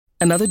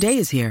Another day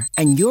is here,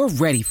 and you're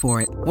ready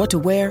for it. What to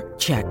wear?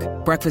 Check.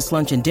 Breakfast,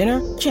 lunch, and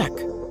dinner? Check.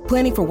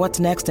 Planning for what's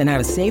next and how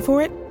to save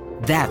for it?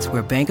 That's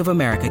where Bank of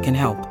America can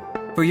help.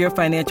 For your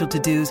financial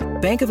to-dos,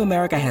 Bank of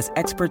America has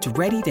experts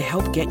ready to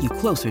help get you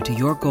closer to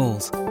your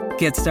goals.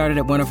 Get started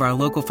at one of our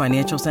local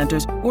financial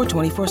centers or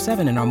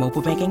 24/7 in our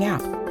mobile banking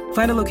app.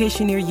 Find a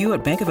location near you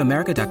at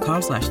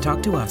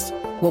bankofamerica.com/talktous.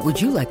 What would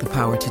you like the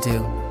power to do?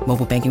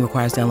 Mobile banking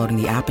requires downloading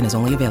the app and is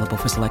only available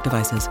for select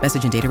devices.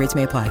 Message and data rates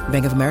may apply.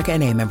 Bank of America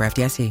N.A., member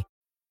FDIC.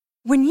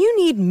 When you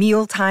need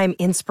mealtime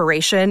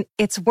inspiration,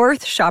 it's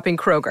worth shopping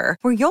Kroger,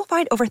 where you'll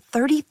find over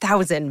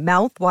 30,000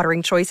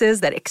 mouth-watering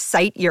choices that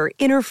excite your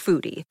inner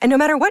foodie. And no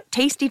matter what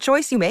tasty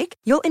choice you make,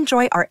 you'll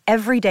enjoy our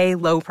everyday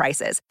low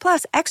prices,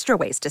 plus extra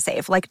ways to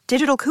save, like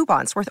digital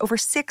coupons worth over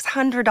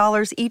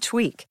 $600 each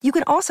week. You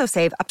can also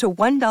save up to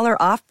 $1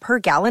 off per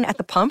gallon at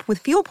the pump with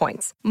fuel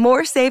points.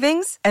 More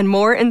savings and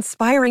more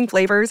inspiring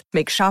flavors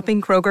make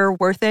shopping Kroger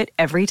worth it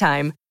every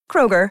time.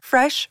 Kroger,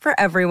 fresh for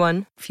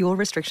everyone. Fuel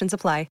restrictions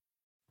apply.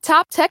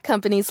 Top tech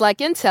companies like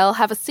Intel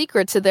have a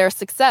secret to their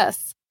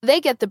success. They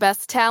get the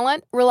best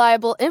talent,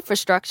 reliable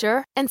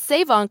infrastructure, and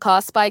save on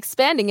costs by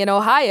expanding in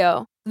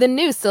Ohio, the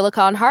new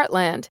Silicon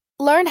Heartland.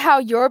 Learn how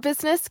your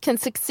business can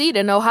succeed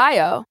in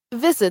Ohio.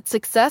 Visit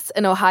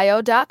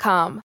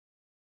successinohio.com.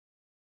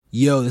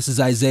 Yo, this is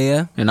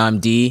Isaiah. And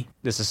I'm D.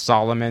 This is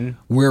Solomon.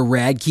 We're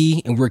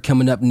Radkey, and we're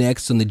coming up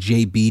next on the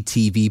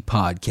JBTV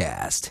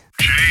podcast.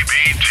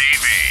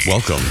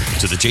 Welcome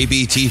to the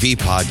JBTV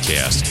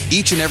podcast.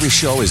 Each and every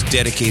show is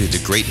dedicated to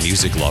great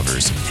music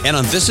lovers. And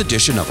on this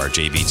edition of our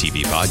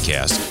JBTV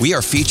podcast, we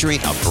are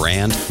featuring a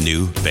brand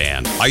new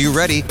band. Are you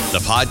ready? The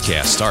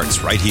podcast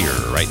starts right here,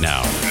 right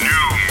now.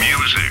 New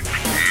music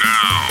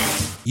now.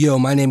 Yo,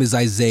 my name is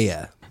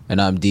Isaiah.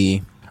 And I'm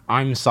D.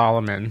 I'm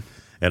Solomon.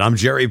 And I'm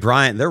Jerry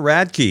Bryant. They're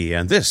Radkey,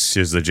 and this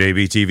is the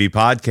JBTV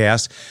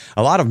podcast.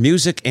 A lot of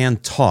music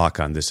and talk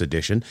on this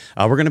edition.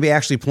 We're going to be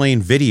actually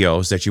playing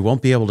videos that you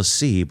won't be able to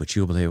see, but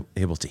you'll be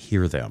able to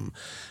hear them.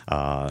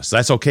 So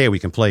that's okay. We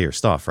can play your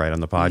stuff right on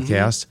the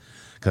podcast.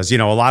 Because, a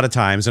lot of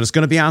times, and it's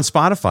going to be on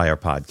Spotify, our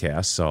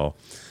podcast, so,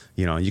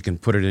 you can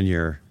put it in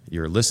your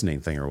listening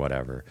thing or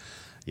whatever.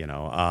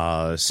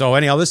 So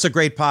anyhow, this is a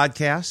great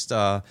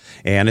podcast,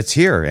 and it's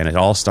here, and it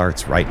all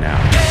starts right now.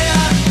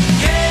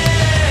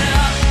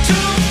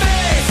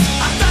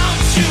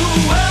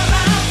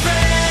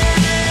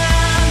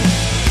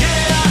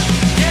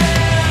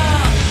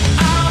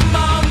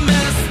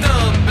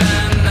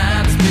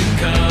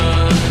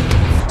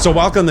 So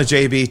welcome to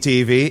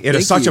JBTV. It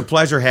is such a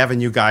pleasure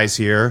having you guys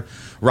here.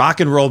 Rock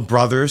and Roll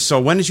Brothers.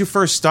 So when did you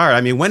first start?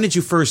 I mean, when did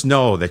you first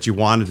know that you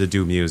wanted to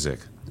do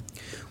music?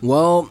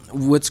 Well,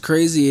 what's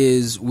crazy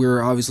is we're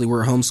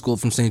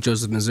homeschooled from St.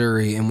 Joseph,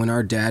 Missouri, and when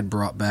our dad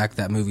brought back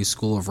that movie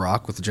School of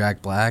Rock with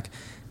Jack Black,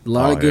 a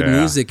lot of good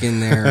music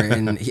in there,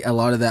 and a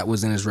lot of that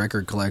was in his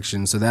record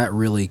collection, so that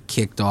really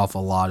kicked off a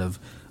lot of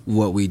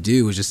what we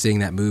do, was just seeing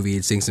that movie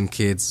and seeing some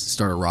kids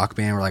start a rock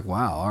band. We're like,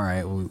 wow, all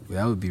right, well,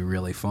 that would be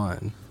really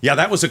fun. Yeah,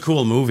 that was a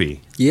cool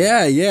movie.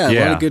 Yeah, a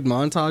lot of good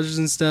montages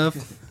and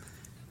stuff.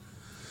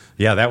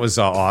 Yeah, that was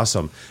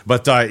awesome.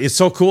 But it's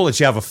so cool that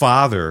you have a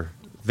father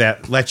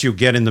that let you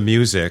get into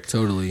music.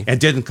 Totally. And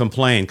didn't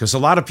complain. Because a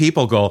lot of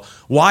people go,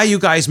 why are you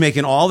guys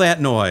making all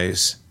that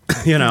noise?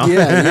 Yeah.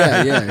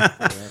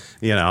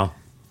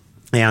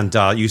 And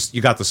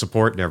you got the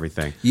support and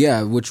everything.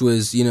 Yeah, which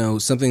was,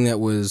 something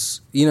that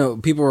was,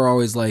 people were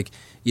always like,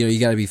 you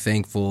got to be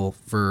thankful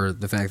for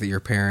the fact that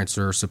your parents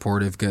are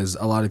supportive, because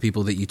a lot of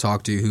people that you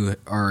talk to who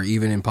are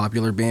even in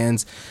popular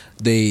bands,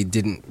 they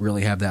didn't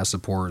really have that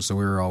support, so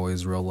we were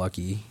always real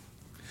lucky.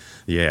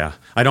 Yeah.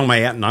 I know my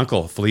aunt and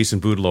uncle, Felice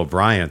and Boodle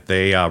O'Brien,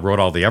 they wrote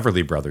all the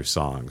Everly Brothers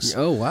songs.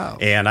 Oh, wow.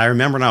 And I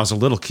remember when I was a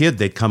little kid,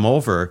 they'd come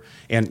over,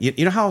 and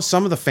you know how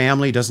some of the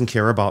family doesn't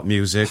care about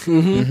music?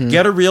 Mm-hmm.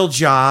 Get a real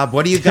job.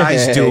 What are you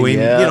guys doing?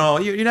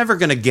 Yep. You're never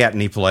going to get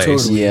any place.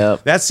 Totally.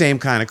 Yep. That same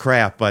kind of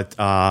crap. But,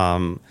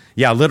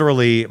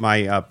 literally,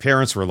 my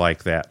parents were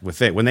like that.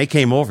 When they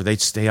came over,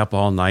 they'd stay up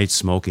all night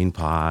smoking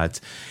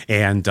pot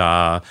and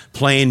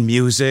playing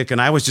music.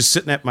 And I was just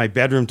sitting at my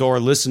bedroom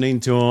door listening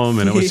to them.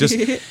 And it was just,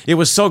 it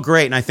was so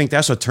great. And I think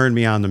that's what turned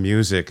me on to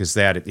music, is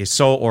that it's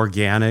so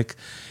organic.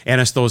 And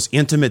it's those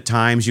intimate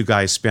times you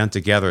guys spent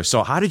together.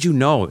 So how did you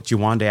know that you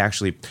wanted to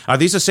actually, are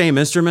these the same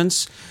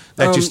instruments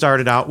that you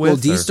started out with? Well,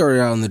 D started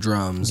out on the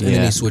drums, and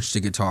then he switched to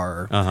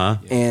guitar. Uh-huh.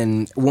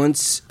 And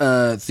once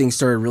things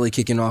started really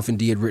kicking off and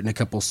D had written a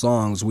couple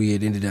songs, we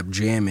had ended up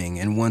jamming.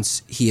 And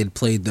once he had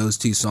played those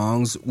two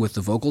songs with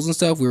the vocals and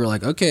stuff, we were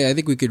like, okay, I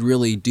think we could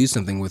really do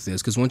something with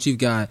this. Because once you've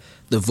got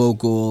the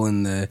vocal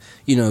and the,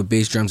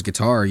 bass, drums,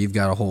 guitar, you've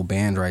got a whole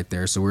band right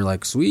there. So we're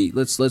like, sweet,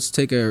 let's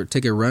take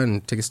a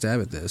run, take a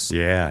stab at this.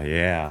 Yeah.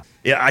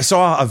 Yeah, I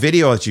saw a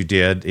video that you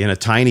did in a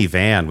tiny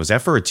van. Was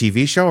that for a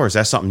TV show, or is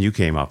that something you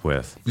came up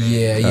with?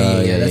 Yeah.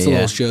 That's a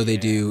little show they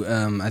do.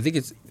 I think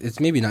it's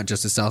maybe not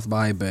just a South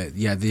by, but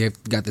yeah,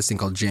 they've got this thing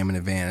called Jam in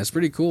a Van. It's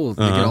pretty cool.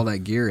 They get all that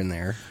gear in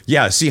there.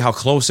 Yeah, see how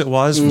close it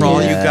was for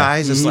all you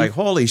guys? It's like,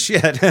 holy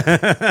shit.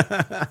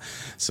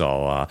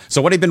 So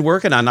what have you been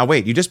working on? Now,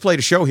 wait, you just played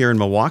a show here in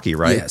Milwaukee,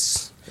 right?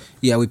 Yes.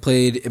 Yeah, we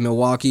played in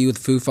Milwaukee with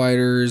Foo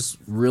Fighters.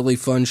 Really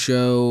fun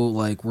show.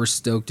 Like, we're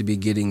stoked to be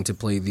getting to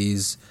play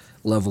these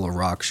level of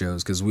rock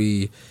shows because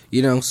we,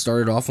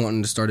 started off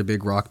wanting to start a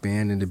big rock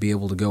band, and to be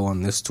able to go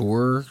on this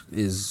tour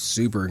is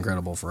super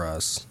incredible for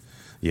us.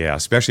 Yeah,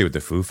 especially with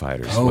the Foo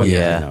Fighters. Oh,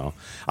 yeah.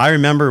 I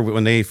remember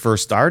when they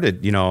first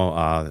started,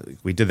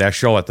 we did that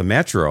show at the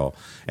Metro,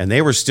 and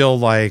they were still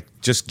like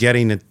just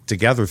getting it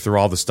together through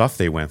all the stuff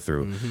they went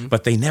through,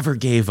 but they never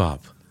gave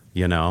up.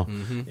 And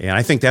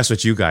I think that's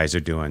what you guys are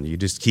doing. You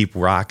just keep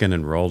rocking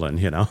and rolling,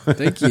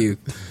 Thank you.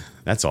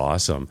 That's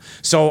awesome.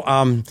 So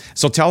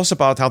tell us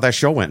about how that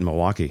show went in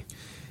Milwaukee.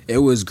 It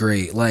was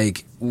great.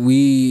 Like,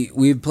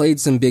 we've played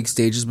some big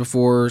stages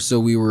before, so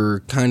we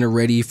were kind of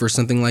ready for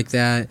something like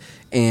that,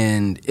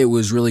 and it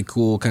was really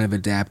cool kind of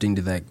adapting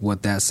to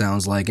what that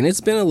sounds like. And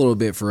it's been a little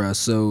bit for us,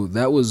 so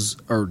that was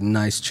a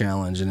nice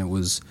challenge, and it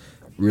was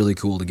really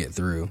cool to get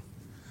through.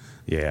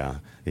 Yeah,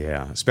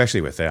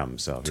 especially with them.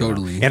 So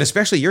totally, and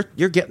especially you're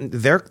getting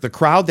there. The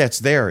crowd that's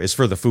there is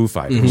for the Foo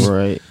Fighters,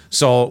 right?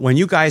 So when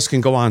you guys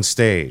can go on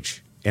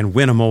stage and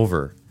win them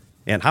over,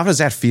 and how does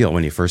that feel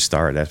when you first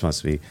start? That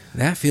must be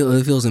it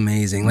feels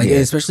amazing. Like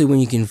especially when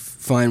you can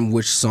find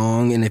which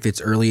song, and if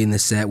it's early in the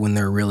set when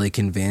they're really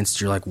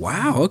convinced, you're like,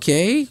 wow,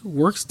 okay,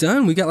 work's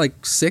done. We got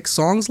like 6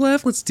 songs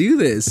left. Let's do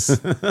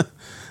this.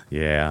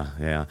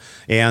 Yeah.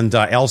 And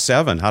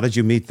L7, how did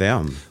you meet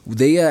them?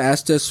 They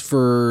asked us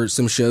for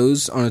some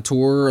shows on a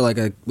tour, like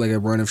a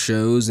run of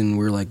shows, and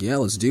we were like, yeah,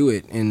 let's do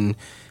it. And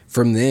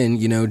from then,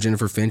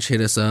 Jennifer Finch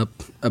hit us up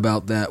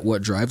about that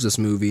What Drives Us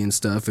movie and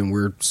stuff, and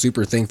we're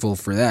super thankful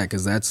for that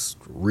because that's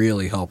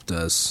really helped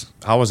us.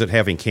 How was it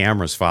having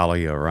cameras follow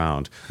you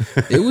around?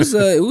 It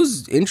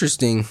was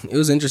interesting. It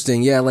was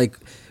interesting. Yeah, like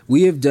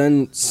we have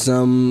done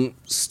some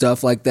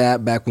stuff like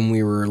that back when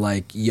we were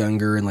like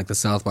younger and like the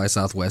South by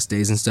Southwest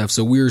days and stuff.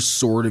 So we were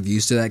sort of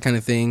used to that kind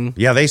of thing.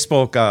 Yeah, they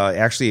spoke.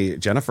 Actually,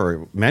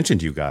 Jennifer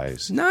mentioned you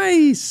guys.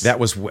 Nice. That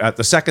was at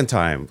the second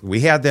time we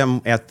had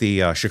them at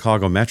the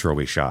Chicago Metro.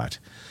 We shot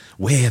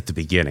way at the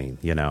beginning,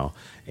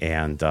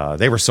 and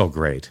they were so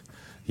great.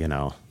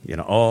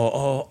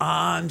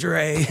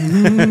 Andre.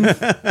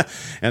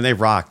 And they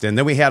rocked. And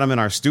then we had them in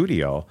our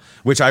studio,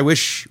 which I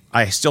wish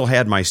I still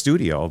had my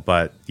studio,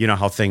 but you know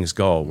how things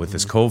go with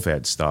this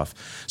COVID stuff.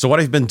 So what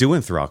have you been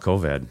doing throughout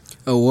COVID?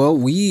 Oh, well,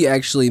 we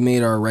actually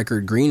made our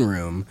record Green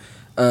Room.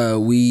 A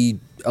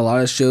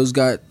lot of shows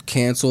got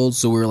canceled,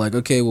 so we were like,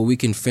 okay, well, we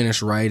can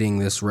finish writing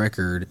this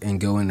record and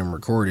go in and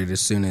record it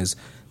as soon as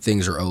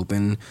things are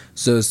open.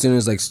 So as soon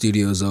as like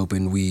studios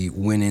opened, we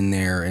went in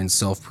there and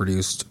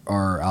self-produced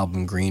our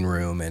album Green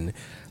Room, and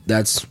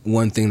that's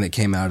one thing that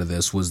came out of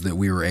this was that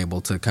we were able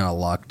to kind of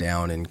lock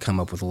down and come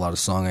up with a lot of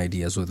song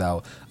ideas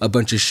without a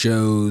bunch of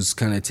shows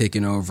kind of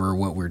taking over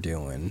what we're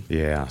doing.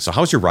 Yeah. So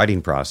how's your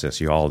writing process?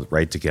 You all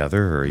write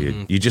together, or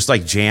you just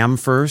like jam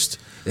first?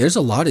 There's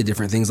a lot of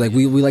different things. Like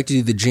we like to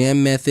do the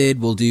jam method.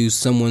 We'll do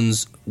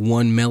someone's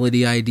one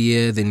melody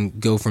idea, then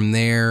go from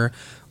there.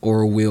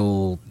 Or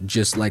we'll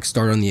just like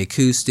start on the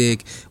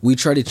acoustic. We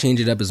try to change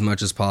it up as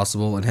much as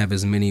possible and have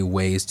as many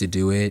ways to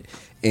do it.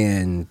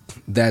 And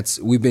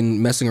we've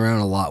been messing around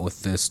a lot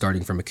with this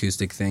starting from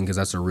acoustic thing because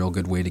that's a real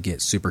good way to get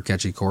super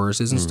catchy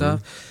choruses and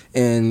stuff.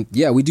 And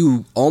yeah, we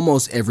do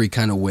almost every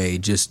kind of way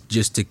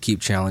just to keep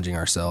challenging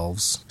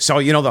ourselves.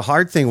 So, the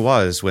hard thing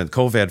was when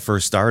COVID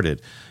first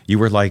started, you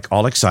were like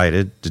all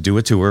excited to do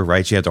a tour,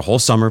 right? You had the whole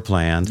summer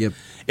planned. Yep.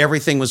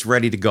 Everything was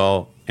ready to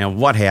go. And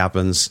what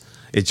happens?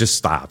 It just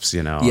stops,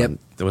 Yep. And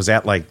was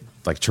that like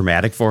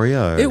traumatic for you?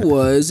 Or? It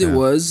was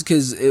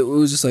because it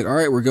was just like, all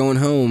right, we're going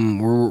home.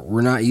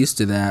 We're not used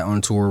to that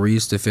on tour. We're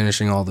used to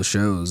finishing all the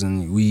shows,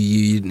 and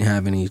you didn't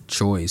have any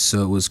choice.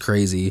 So it was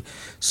crazy.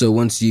 So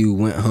once you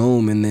went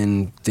home, and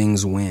then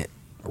things went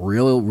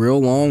real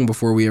long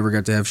before we ever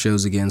got to have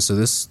shows again. So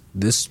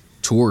this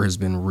tour has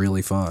been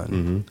really fun.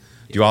 Mm-hmm.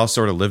 Do you all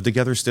sort of live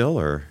together still,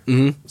 or?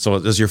 Mm-hmm. So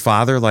does your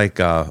father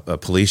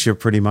police you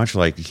pretty much?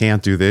 Like, you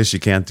can't do this,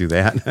 you can't do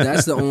that?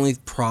 That's the only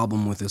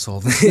problem with this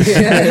whole thing.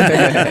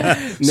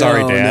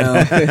 Sorry,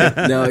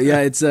 Dad. No,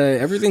 yeah, it's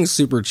everything's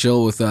super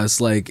chill with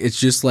us. Like, it's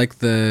just like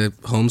the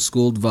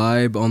homeschooled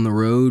vibe on the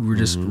road. We're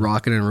just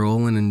rocking and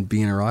rolling and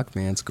being a rock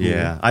band. It's cool.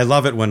 Yeah, I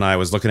love it when I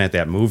was looking at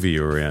that movie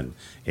you were in,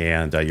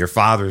 and your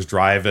father's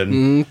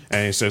driving,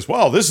 and he says,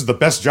 "Well, this is the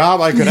best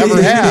job I could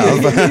ever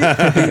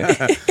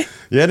have."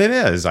 Yeah, it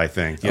is, I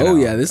think.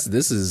 Yeah,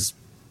 this is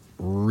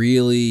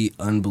really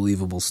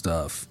unbelievable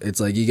stuff. It's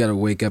like you got to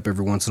wake up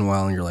every once in a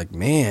while and you're like,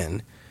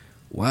 man,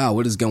 wow,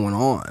 what is going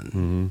on?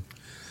 Mm-hmm.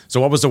 So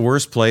what was the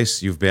worst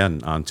place you've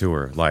been on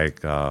tour?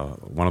 Like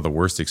one of the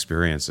worst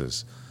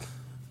experiences?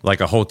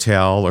 Like a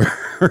hotel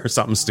or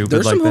something stupid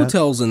There's like that? There's some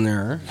hotels in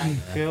there. I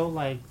feel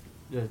like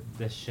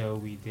the show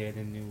we did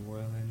in New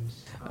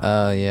Orleans.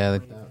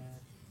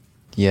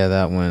 Yeah,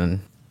 that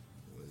one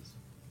was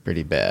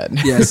pretty bad.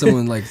 Yeah,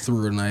 someone like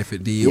threw a knife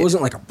at D. It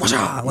wasn't like a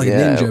like a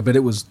ninja, but it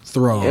was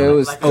thrown. It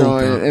was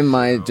thrown in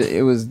my.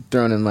 It was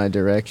thrown in my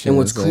direction. And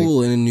what's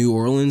cool in New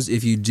Orleans,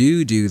 if you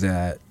do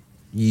that,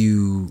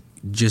 you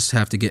just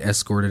have to get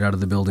escorted out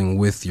of the building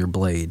with your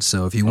blade.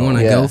 So if you want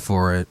to go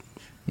for it,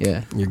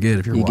 yeah, you're good.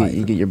 If you're white,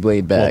 you get your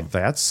blade back.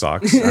 Well, that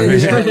sucks. I mean,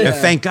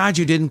 thank God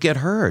you didn't get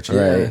hurt.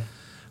 Right.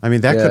 I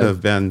mean, that could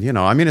have been,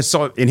 I mean, it's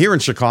so, and here in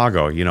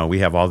Chicago, we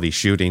have all these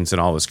shootings and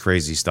all this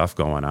crazy stuff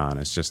going on.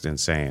 It's just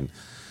insane.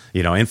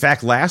 In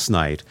fact, last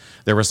night,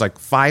 there was like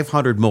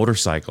 500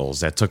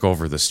 motorcycles that took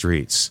over the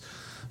streets.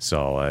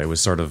 So it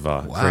was sort of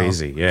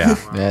crazy. Yeah.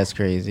 That's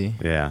crazy.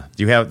 Yeah.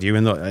 Do you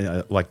in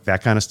the, like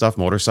that kind of stuff,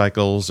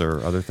 motorcycles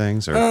or other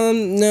things? Or?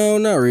 No,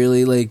 not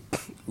really. Like,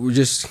 we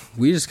just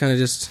kind of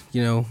just,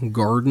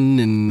 garden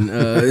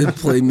and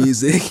play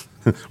music.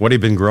 What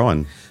have you been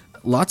growing?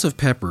 Lots of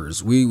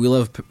peppers. We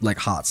love like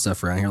hot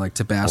stuff around here, like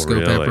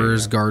Tabasco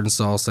peppers, garden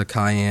salsa,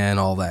 cayenne,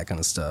 all that kind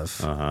of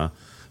stuff.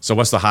 So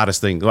what's the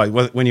hottest thing? Like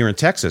when you were in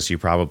Texas, you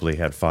probably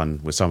had fun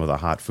with some of the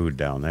hot food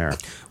down there.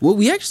 Well,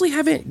 we actually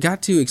haven't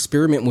got to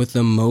experiment with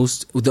the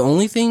most. The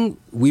only thing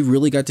we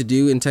really got to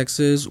do in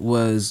Texas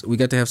was we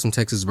got to have some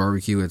Texas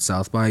barbecue at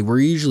South by. We're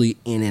usually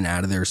in and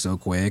out of there so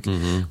quick.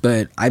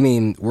 But, I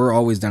mean, we're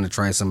always down to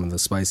try some of the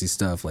spicy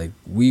stuff. Like,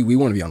 we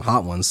want to be on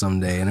Hot Ones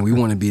someday, and we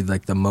want to be,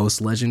 like, the most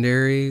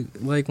legendary,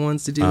 like,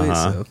 ones to do it,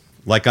 so...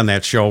 Like on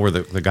that show where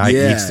the guy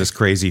eats this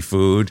crazy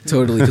food.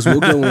 Totally, because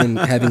we'll go in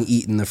having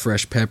eaten the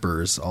fresh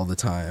peppers all the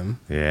time.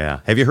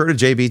 Yeah. Have you heard of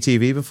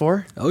JBTV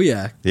before? Oh,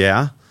 yeah.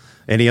 Yeah?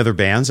 Any other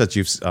bands that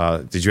you've...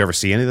 did you ever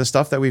see any of the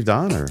stuff that we've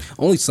done? Or?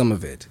 Only some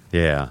of it.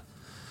 Yeah.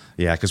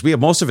 Yeah, because we have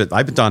most of it.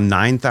 I've done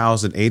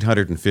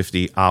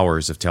 9,850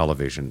 hours of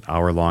television,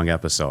 hour-long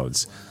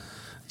episodes.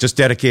 Just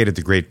dedicated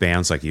to great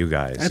bands like you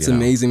guys. That's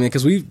amazing, man,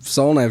 because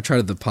Saul and I have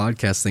tried the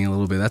podcast thing a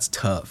little bit. That's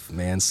tough,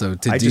 man. So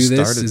to do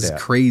this is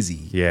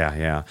crazy.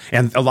 Yeah.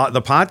 And a lot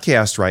the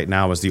podcast right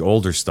now is the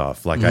older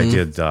stuff. Like I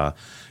did,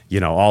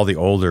 all the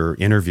older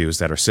interviews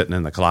that are sitting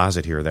in the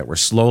closet here that we're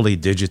slowly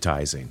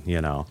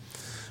digitizing,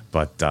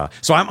 But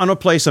so I'm going to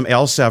play some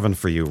L7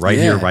 for you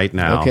here, right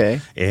now.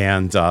 Okay.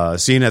 And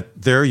seeing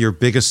that they're your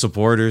biggest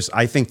supporters,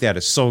 I think that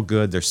is so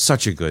good. They're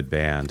such a good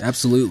band.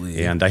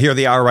 Absolutely. And here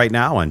they are right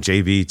now on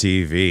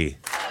JBTV.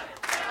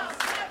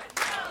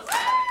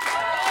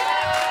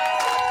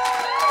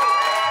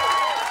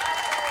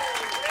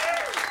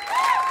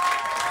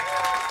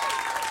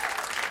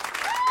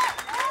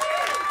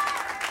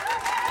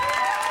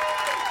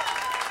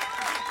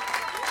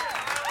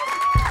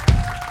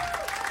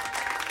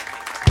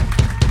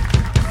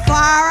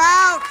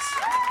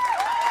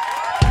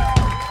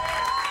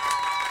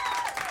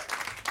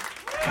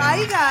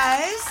 Hi,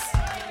 guys.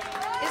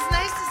 It's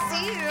nice to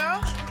see you.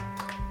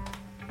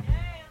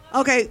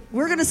 Okay,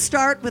 we're going to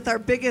start with our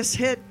biggest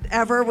hit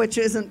ever, which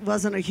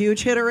wasn't a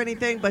huge hit or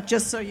anything, but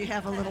just so you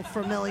have a little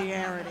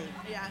familiarity.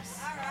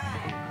 Yes. All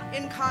right.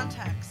 In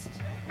context.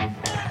 1,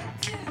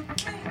 2,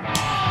 3.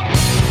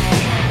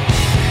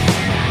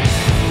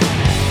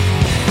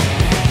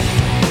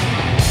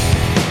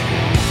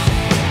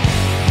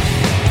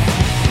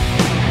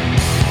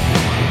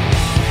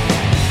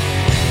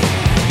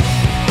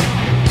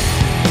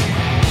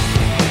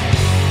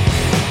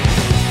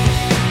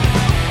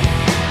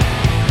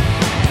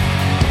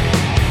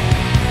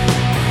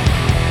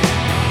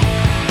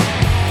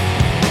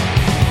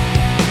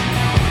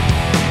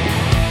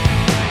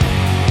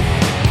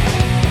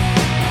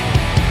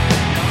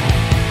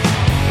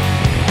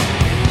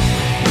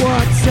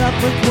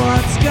 With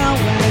what's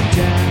going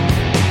down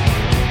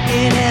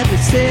in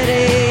every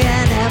city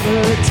and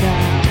every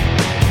town.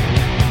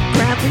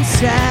 Cramping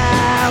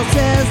styles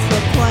is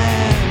the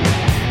plan.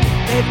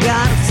 They've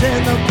got us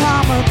in the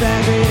palm of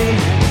every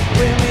hand.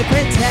 When we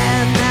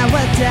pretend that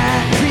we're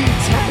dead,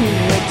 pretend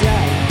we're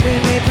dead.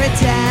 When we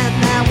pretend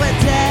that we're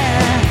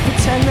dead,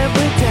 pretend that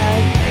we're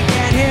dead. They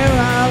can't hear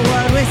a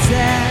word we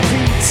said,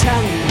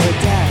 pretend we're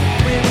dead.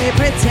 When we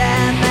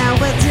pretend that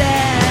we're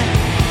dead.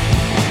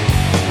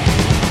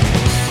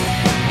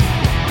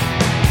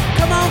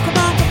 Come on, come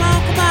on, come on,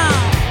 come on.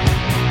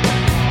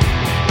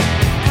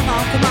 Come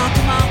on, come on,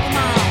 come on, come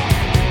on.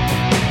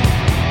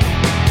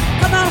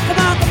 Come on, come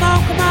on, come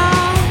on, come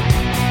on.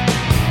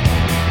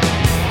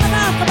 Come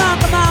on, come on,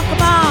 come on,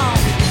 come on.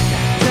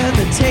 Turn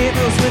the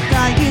tables with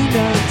our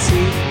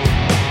unity.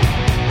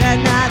 They're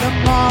neither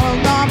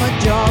moral nor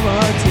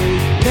majority.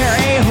 They're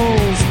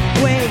a-holes.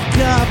 Wake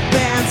up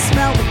and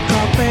smell the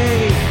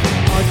coffee.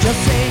 Or just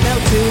say no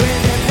to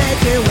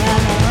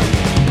individuality.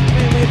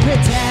 When we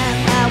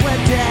pretend that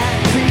we're dead,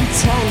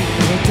 pretend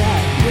we're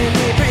dead. When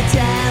we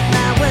pretend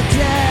that we're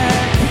dead,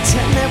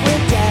 pretend that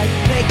we're dead.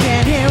 They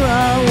can't hear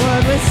a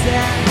word we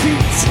said,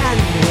 pretend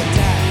we're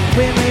dead.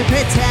 When we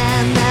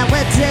pretend that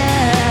we're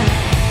dead.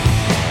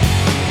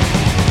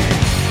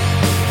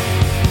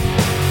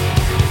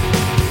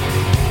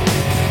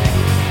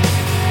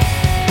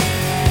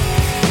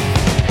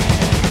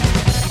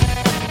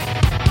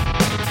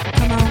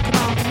 Come on, come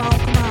on, come on,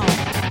 come on.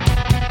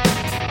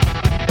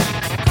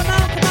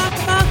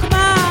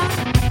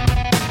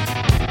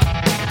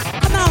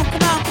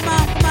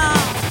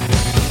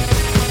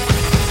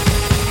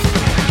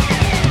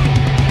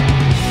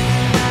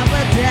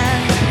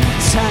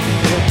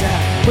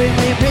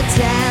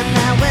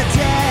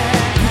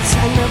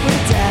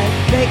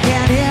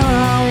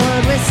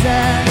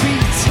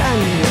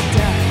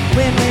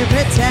 when we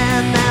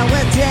pretend that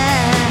we're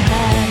dead.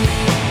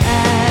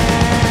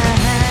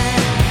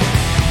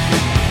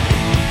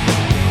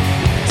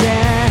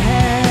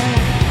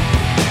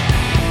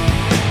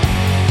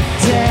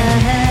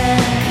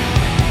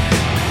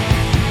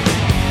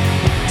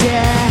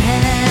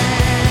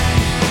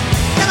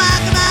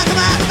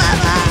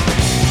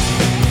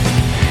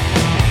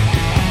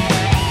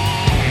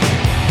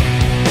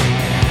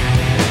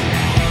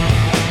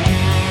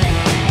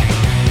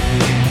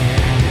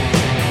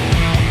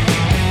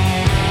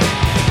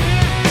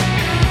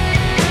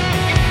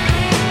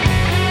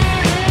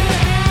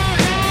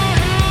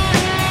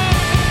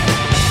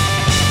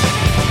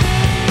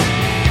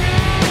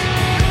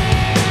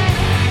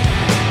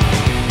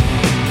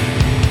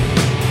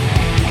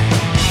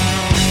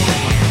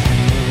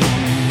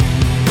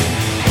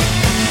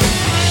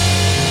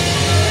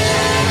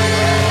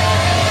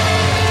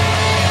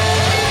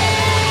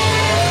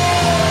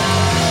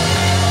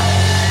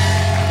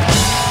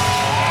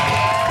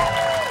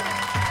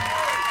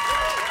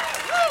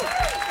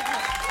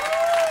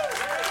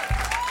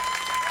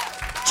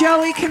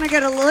 Joey, can I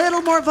get a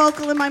little more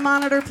vocal in my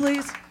monitor,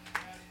 please?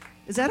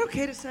 Is that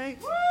okay to say?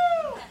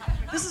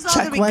 This is all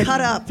going to be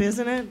cut up,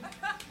 isn't it?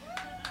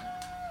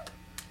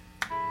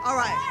 All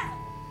right.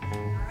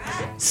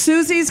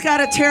 Susie's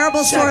got a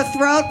terrible sore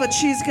throat, but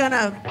she's going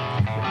to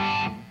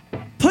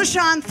push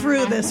on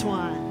through this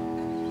one.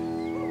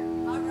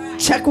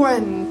 Check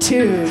 1,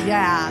 2,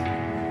 yeah.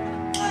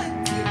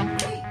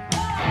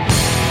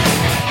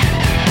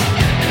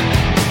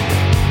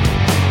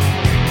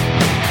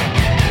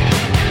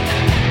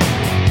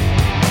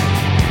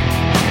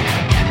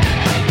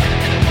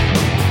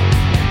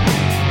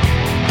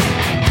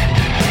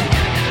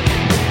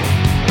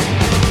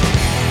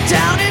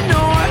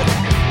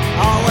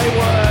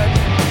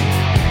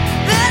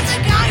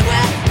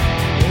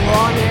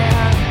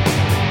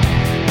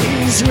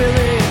 He's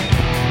really,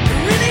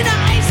 really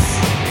nice.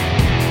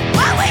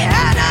 Well, we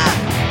had a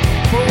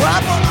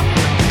problem.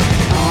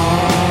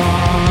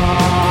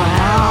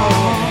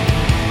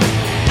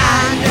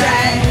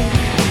 Andre.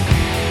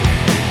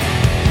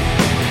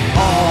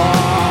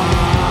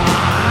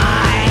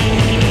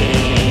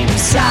 I'm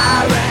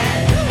sorry.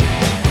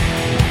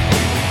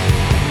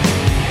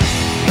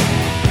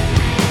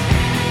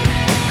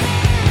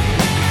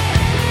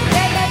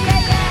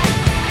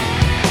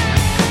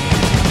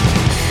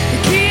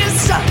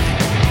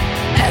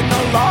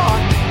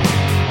 Lord,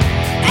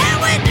 and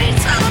we need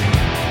some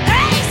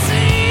AC.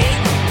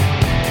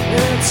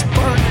 It's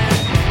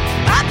burning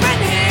up in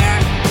here.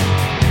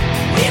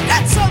 We've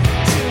got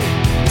something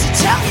to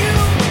tell you.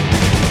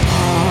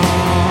 Oh,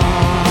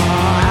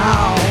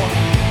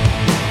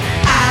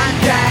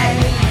 Andre.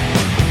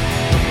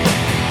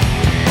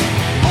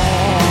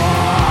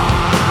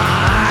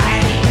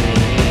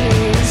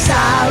 I'm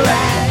sorry.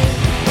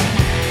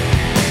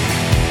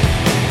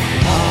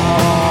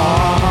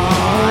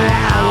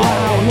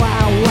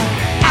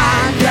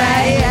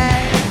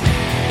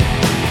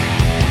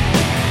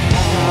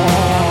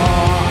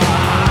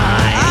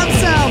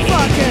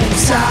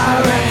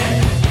 Sorry.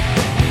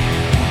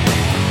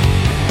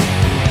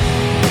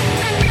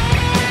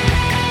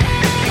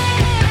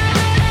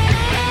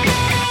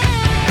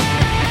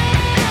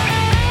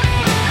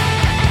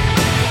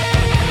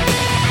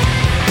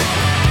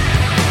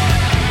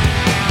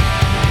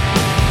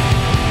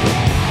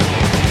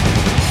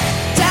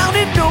 Down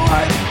in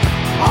North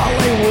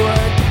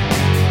Hollywood,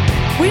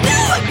 we knew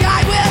a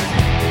guy with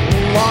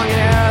long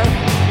hair.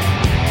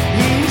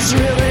 He's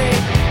really,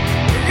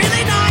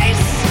 really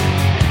nice.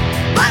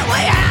 But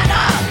we had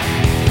a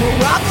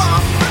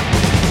problem.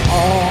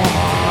 Oh,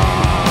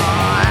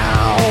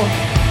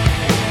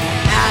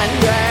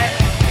 Andre.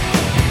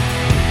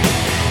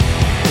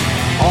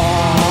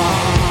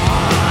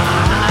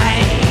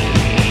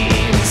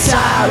 I'm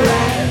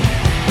sorry.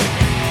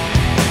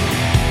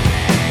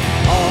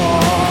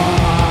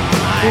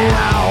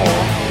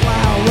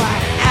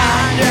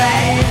 Andre.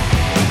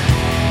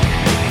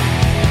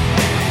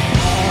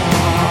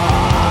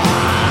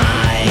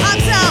 I'm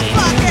so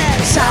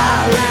fucking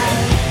sorry.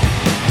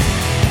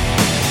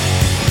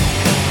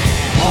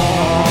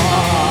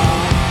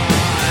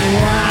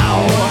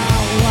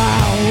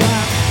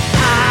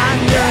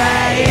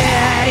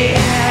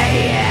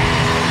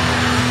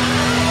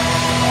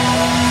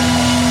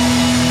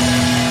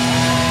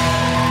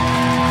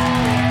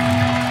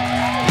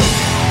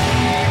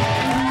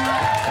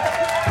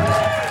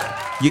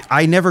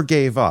 I never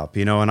gave up,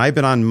 you know, and I've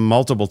been on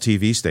multiple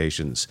TV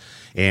stations,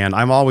 and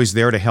I'm always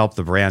there to help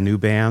the brand new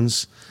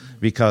bands.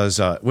 Because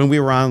when we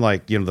were on,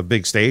 like, you know, the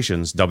big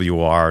stations,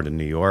 WR in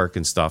New York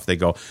and stuff, they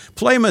go,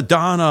 play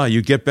Madonna,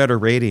 you get better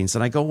ratings.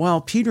 And I go,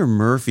 well, Peter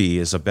Murphy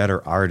is a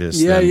better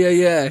artist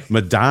than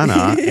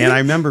Madonna. And I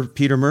remember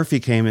Peter Murphy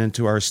came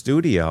into our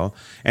studio,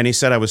 and he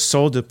said, I was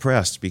so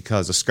depressed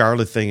because A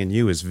Scarlet Thing in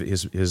You,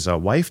 his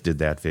wife did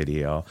that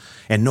video,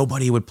 and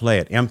nobody would play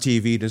it.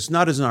 MTV, it's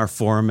not as in our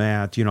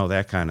format, you know,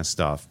 that kind of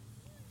stuff.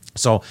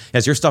 So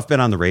has your stuff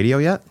been on the radio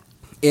yet?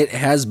 It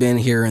has been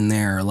here and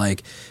there,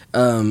 like,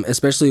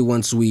 especially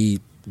once we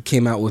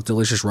came out with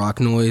Delicious Rock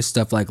Noise,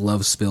 stuff like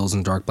Love Spills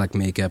and Dark Black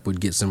Makeup would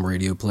get some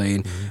radio play.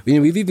 And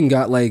we've even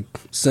got like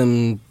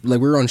some, like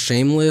we were on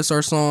Shameless,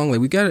 our song. Like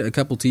we got a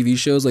couple TV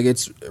shows. Like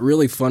it's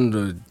really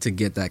fun to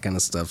get that kind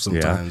of stuff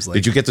sometimes. Yeah. Like,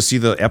 did you get to see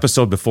the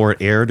episode before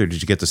it aired, or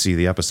did you get to see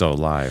the episode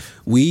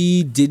live?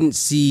 We didn't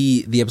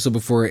see the episode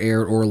before it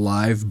aired or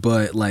live,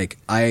 but like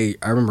I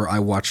remember I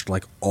watched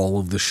like all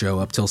of the show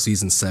up till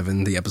season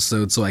 7, the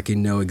episode, so I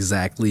can know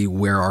exactly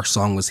where our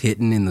song was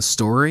hitting in the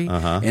story.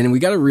 And we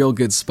got a real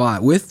good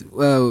spot with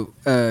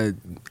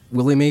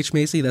William H.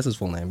 Macy. That's his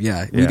full name.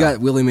 Yeah, we got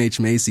William H.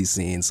 Macy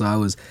scene. So I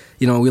was,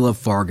 we love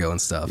Fargo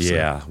and stuff. So.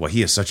 Yeah, well,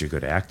 he is such a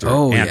good actor.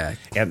 Oh, and,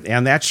 yeah.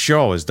 And that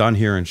show is done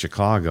here in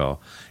Chicago,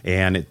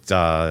 and it,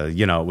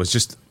 it was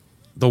just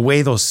the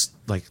way those,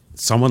 like,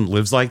 someone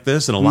lives like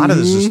this, and a lot of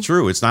this is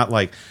true. It's not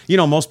like,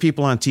 most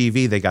people on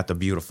TV, they got the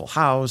beautiful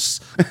house,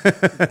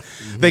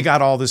 they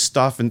got all this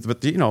stuff,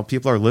 but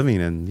people are living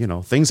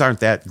in, things aren't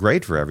that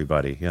great for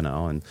everybody,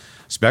 and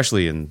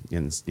especially in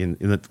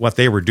what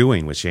they were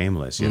doing with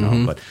Shameless,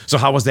 But so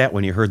how was that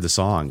when you heard the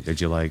song?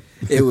 Did you like?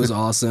 It was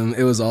awesome.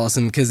 It was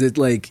awesome because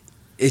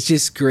it's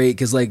just great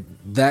because like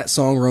that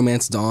song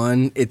Romance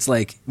Dawn, it's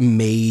like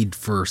made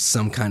for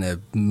some kind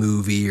of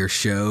movie or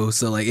show.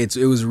 So like it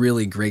was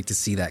really great to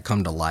see that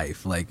come to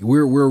life. Like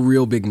we're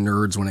real big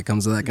nerds when it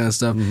comes to that kind of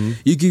stuff.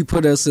 You could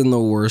put us in the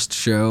worst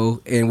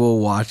show and we'll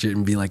watch it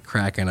and be like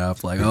cracking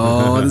up like,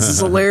 oh, this is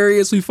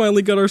hilarious. We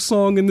finally got our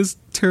song in this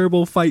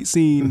terrible fight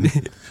scene.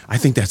 I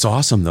think that's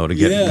awesome though to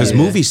get, because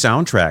movie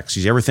soundtracks,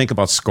 did you ever think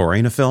about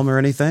scoring a film or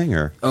anything,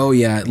 or? Oh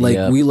yeah.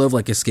 Like we love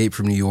like Escape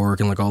from New York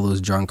and like all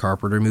those John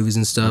Carpenter movies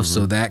and stuff.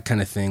 So that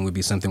kind of thing would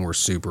be something we're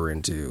super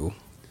into.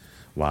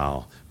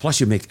 Wow.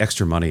 Plus you make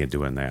extra money at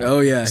doing that. Oh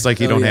yeah. It's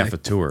like you don't have to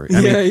tour.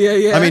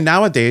 I mean,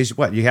 nowadays,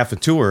 you have to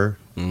tour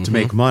to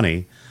make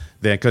money,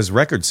 because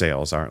record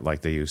sales aren't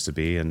like they used to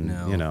be.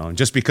 And,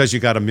 just because you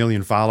got 1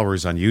 million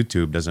followers on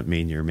YouTube doesn't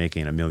mean you're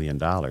making $1 million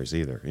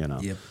either,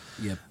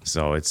 Yep.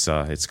 So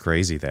it's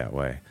crazy that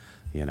way,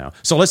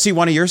 So let's see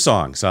one of your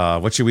songs.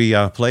 What should we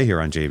play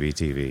here on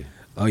JBTV?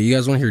 Oh, you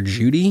guys want to hear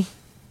Judy?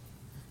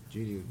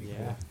 Judy would be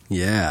cool.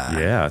 Yeah.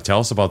 Yeah. Tell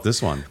us about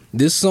this one.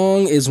 This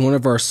song is one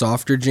of our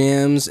softer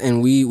jams,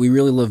 and we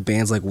really love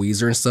bands like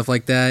Weezer and stuff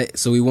like that.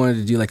 So we wanted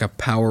to do like a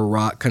power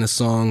rock kind of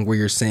song where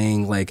you're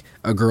saying like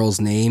a girl's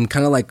name,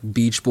 kind of like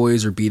Beach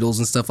Boys or Beatles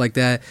and stuff like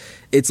that.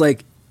 It's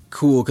like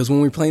cool because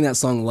when we're playing that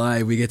song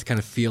live, we get to kind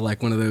of feel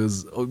like one of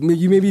those.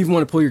 You maybe even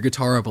want to pull your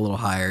guitar up a little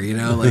higher,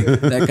 like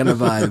that kind of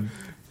vibe.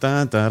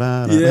 Da, da,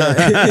 da,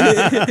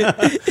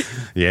 da.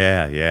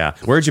 Yeah. Yeah.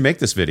 Where'd you make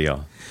this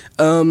video?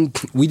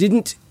 We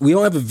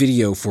don't have a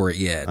video for it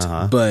yet,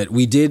 but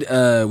we did,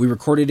 we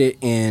recorded it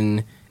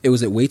it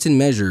was at Weights and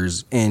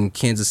Measures in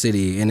Kansas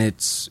City, and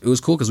it was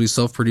cool because we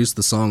self-produced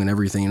the song and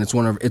everything, and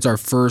it's our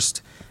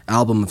first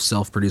album of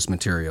self-produced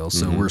material,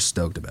 so we're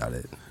stoked about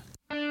it.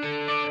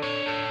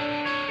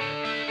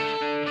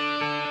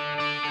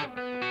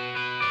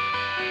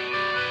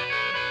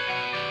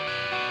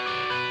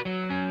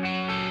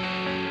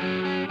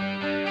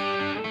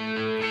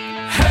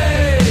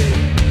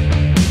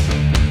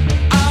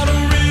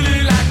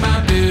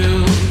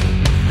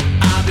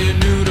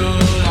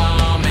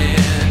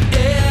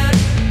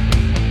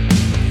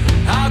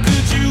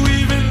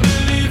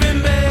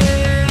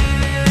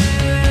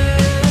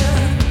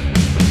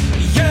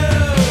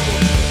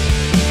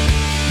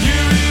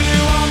 You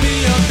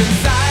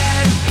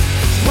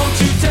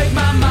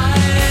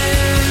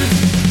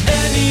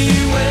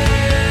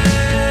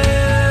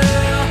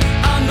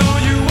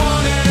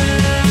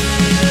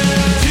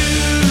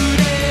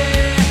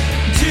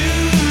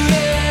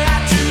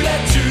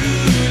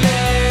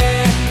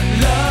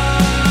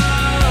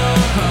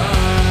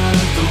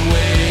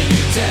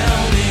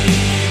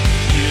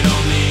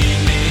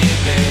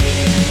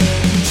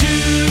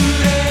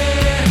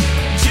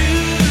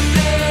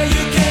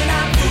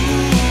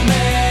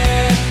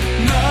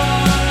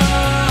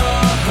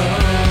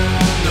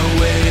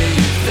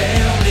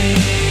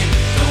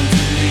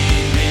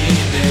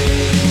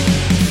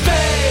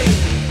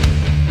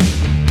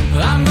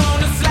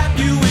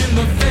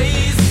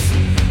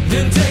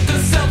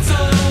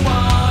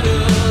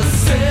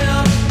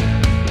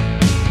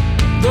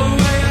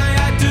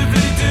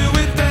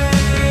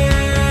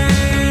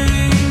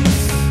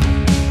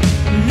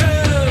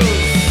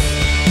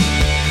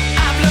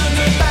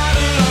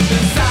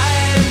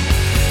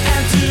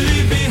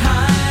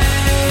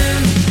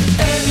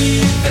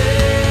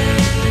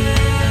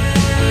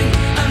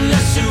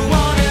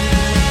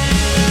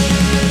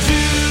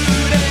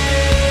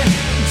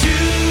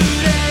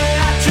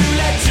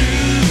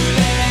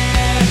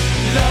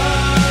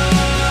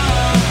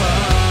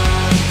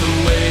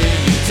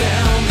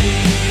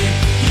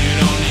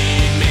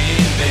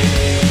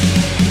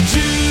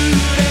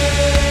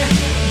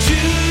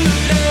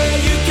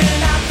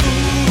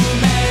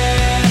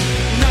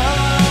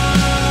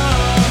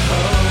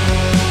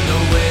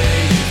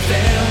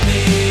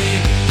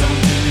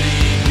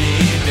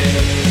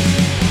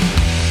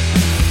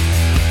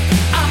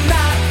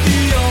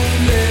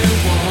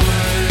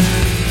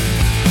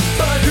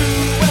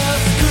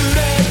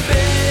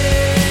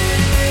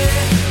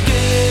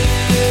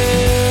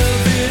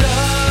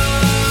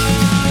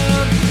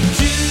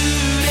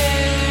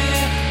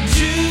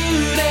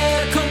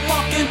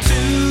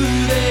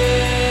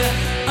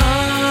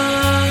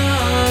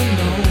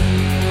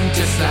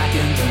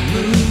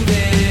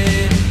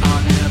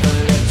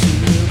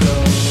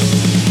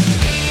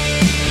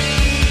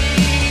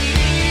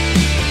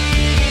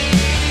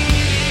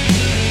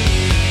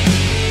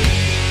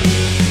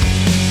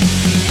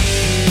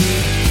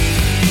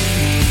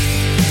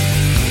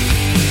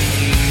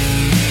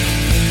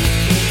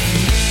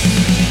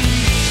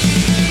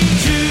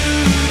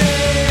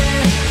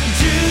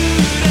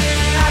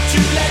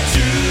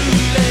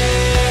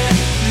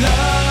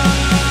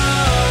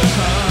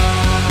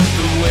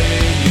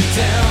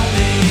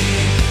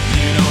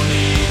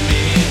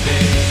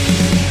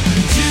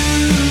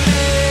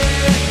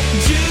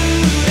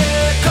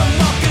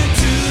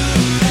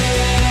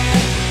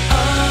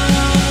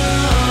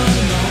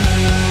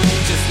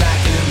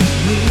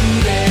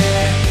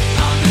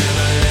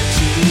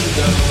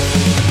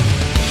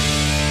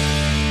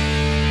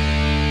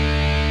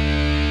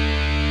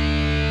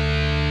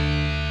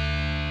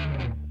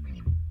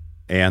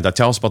And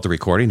tell us about the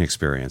recording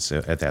experience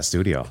at that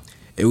studio.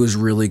 It was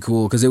really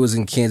cool because it was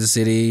in Kansas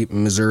City,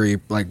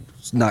 Missouri, like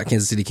not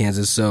Kansas City,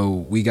 Kansas. So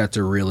we got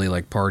to really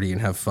like party and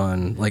have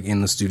fun like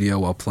in the studio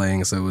while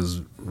playing. So it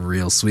was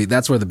real sweet.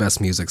 That's where the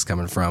best music's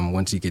coming from.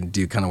 Once you can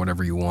do kind of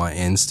whatever you want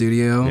in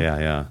studio.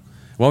 Yeah.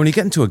 Well, when you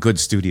get into a good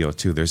studio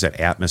too, there's that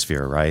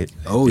atmosphere, right?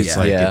 Oh, it's yeah.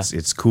 Like Yeah.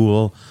 It's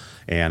cool,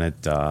 and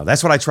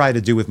that's what I try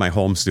to do with my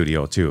home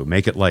studio too.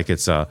 Make it like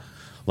it's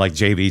like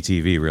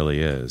JBTV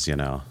really is, you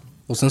know.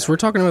 Well, since we're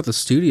talking about the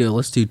studio,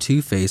 let's do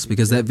Two-Face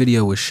because that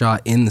video was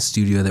shot in the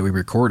studio that we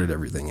recorded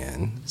everything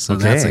in. So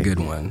that's a good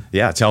one.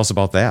 Yeah, tell us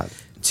about that.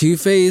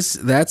 Two-Face,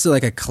 that's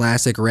like a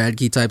classic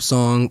Radke type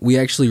song. We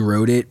actually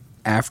wrote it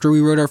after we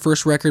wrote our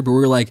first record, but we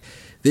were like,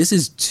 this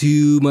is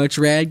too much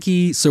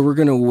Radke, so we're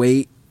going to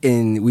wait.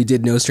 And we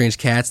did No Strange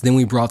Cats. Then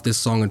we brought this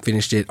song and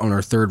finished it on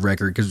our third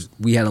record because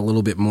we had a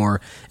little bit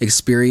more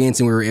experience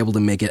and we were able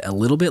to make it a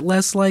little bit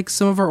less like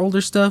some of our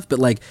older stuff. But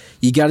like,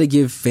 you got to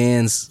give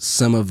fans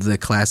some of the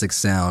classic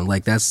sound.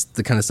 Like that's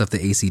the kind of stuff that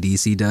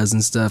AC/DC does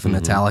and stuff, and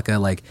Metallica.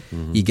 Like,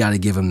 you got to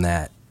give them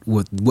that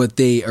what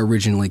they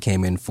originally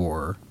came in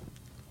for.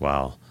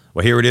 Wow.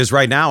 Well, here it is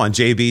right now on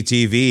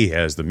JBTV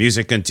as the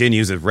music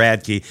continues at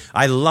Radke.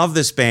 I love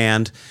this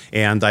band,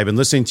 and I've been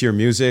listening to your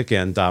music,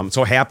 and I'm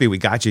so happy we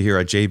got you here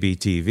at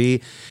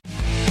JBTV.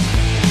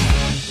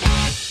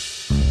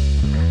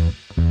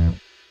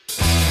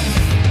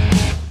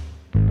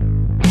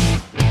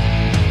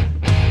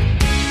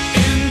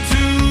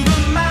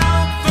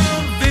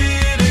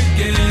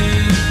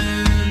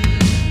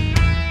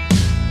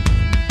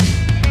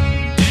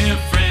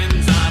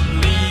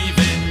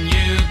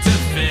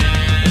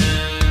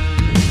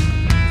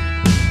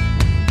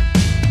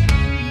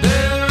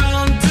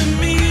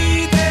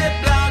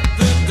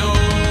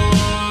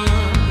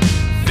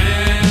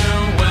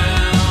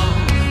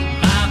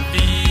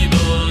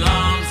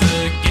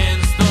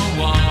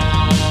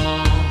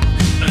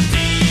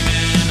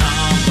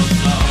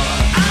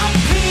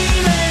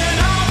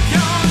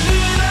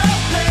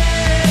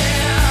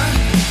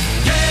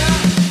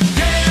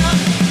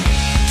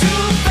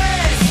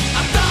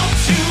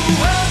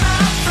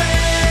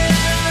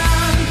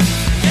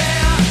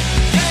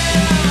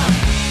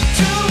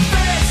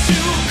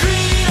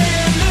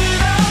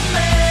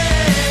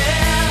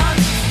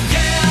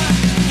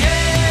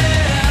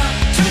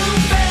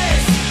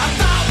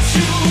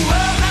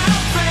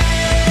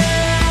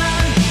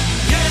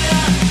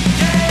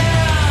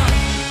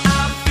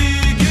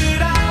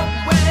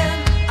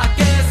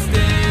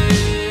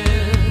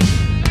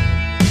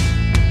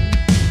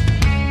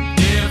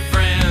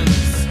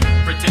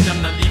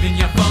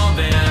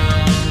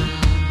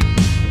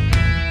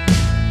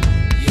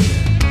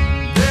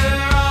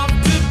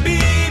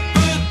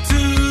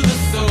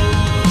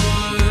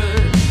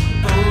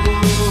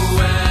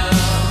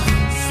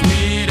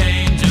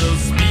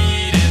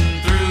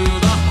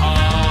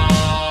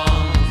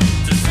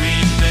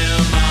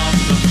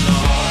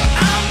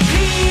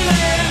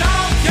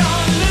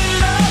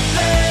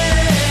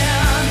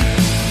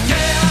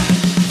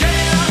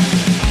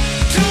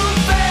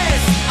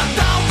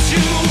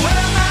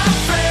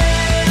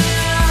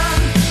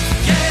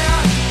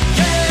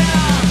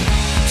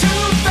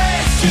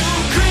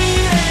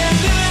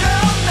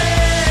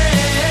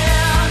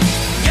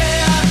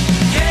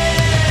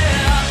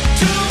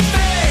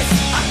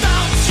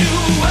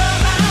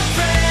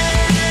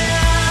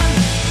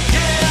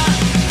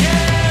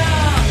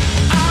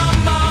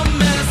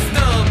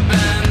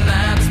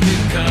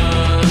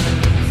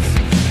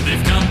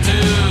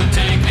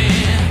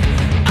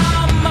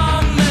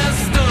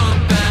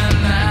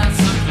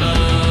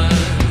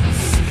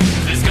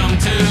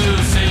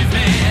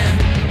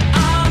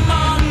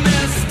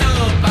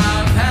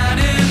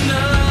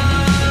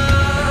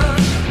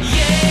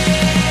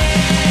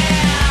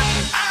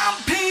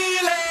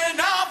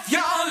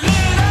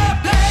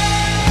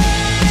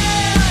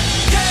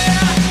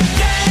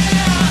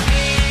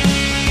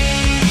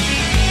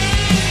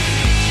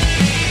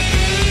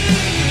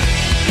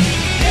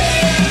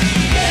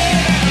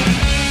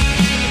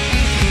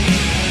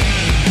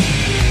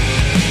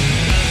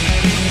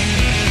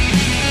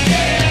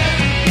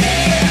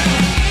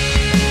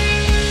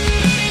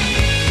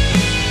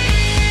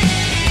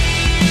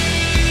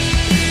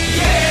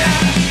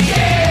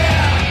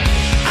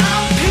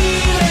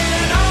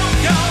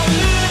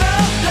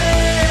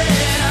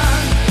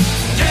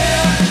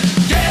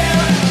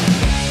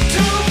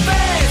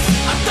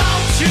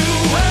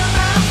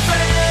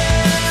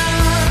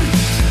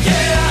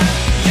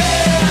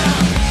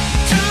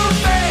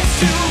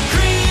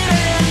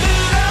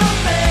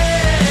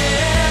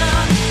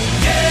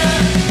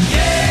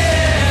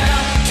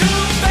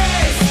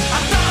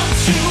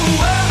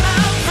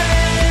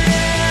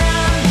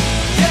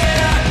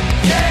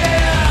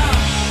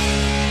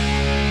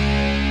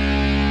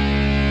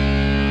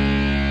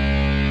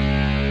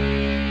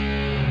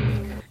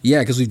 Yeah,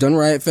 because we've done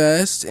Riot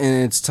Fest,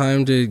 and it's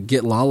time to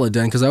get Lala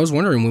done, because I was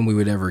wondering when we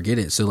would ever get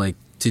it. So, like,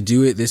 to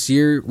do it this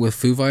year with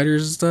Foo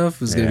Fighters and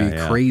stuff is going to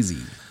be crazy.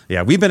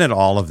 Yeah, we've been at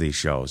all of these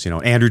shows.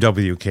 Andrew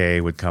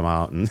WK would come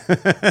out and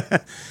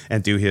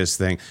and do his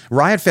thing.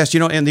 Riot Fest,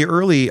 in the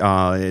early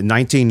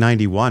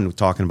 1991,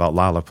 talking about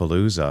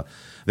Lollapalooza,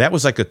 that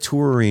was like a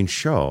touring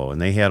show, and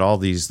they had all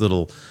these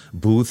little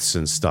booths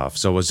and stuff.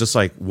 So it was just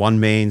like one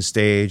main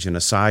stage and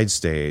a side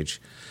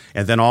stage,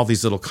 and then all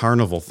these little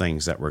carnival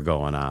things that were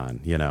going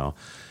on,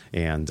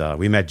 And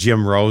we met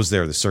Jim Rose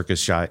there, the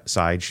Circus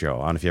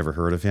Sideshow. I don't know if you ever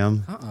heard of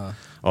him.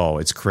 Oh,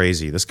 it's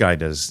crazy. This guy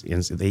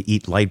they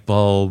eat light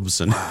bulbs,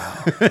 and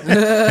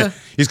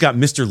he's got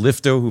Mr.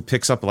 Lifto who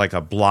picks up like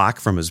a block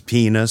from his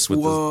penis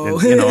with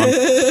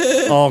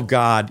oh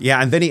God.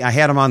 Yeah, and then I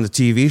had him on the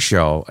TV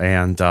show,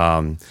 and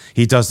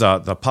he does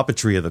the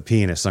puppetry of the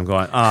penis. I'm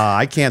going,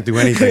 I can't do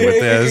anything with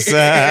this.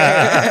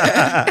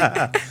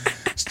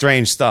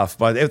 Strange stuff,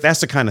 but that's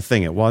the kind of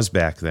thing it was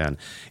back then.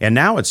 And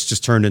now it's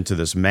just turned into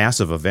this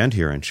massive event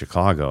here in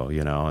Chicago,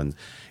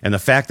 and the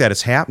fact that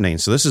it's happening.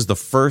 So this is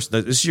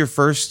your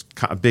first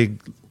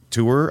big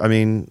tour. I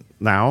mean,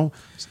 now.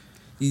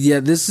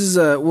 Yeah, this is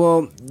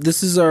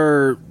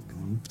our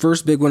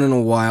first big one in a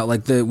while.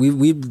 Like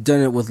we've done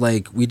it with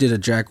we did a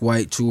Jack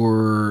White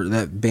tour,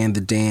 that band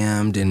The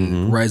Damned,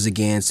 and Rise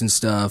Against and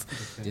stuff.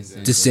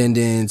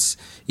 Descendants.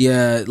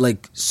 Yeah,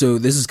 so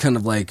this is kind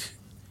of like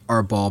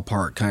our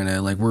ballpark, kind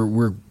of like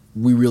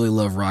we really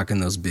love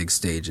rocking those big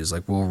stages.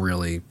 We'll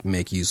really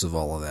make use of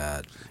all of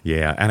that.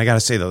 Yeah, and I got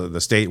to say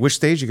the stage. Which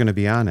stage are you going to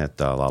be on at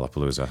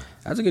Lollapalooza?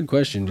 That's a good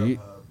question.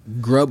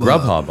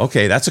 Grubhub.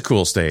 Okay, that's a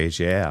cool stage.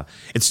 Yeah,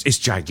 it's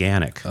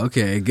gigantic.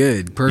 Okay,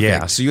 good, perfect.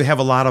 Yeah, so you have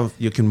a lot of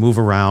you can move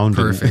around.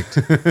 Perfect.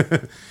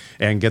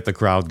 And get the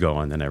crowd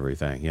going and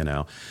everything,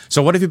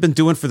 So what have you been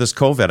doing for this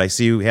COVID? I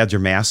see you had your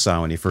mask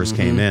on when you first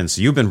came in,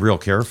 so you've been real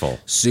careful.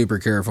 Super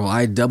careful.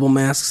 I double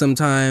mask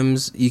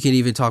sometimes. You can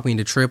even talk me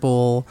into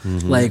triple.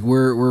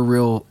 We're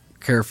real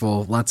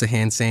careful. Lots of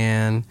hand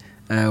sand.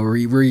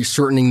 We're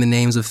shortening the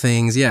names of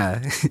things.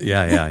 Yeah.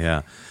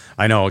 Yeah.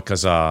 I know,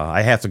 because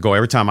I have to go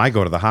every time I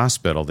go to the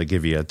hospital. They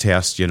give you a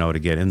test, to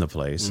get in the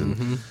place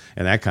and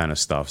that kind of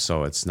stuff.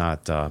 So it's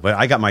not. But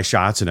I got my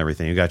shots and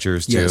everything. You got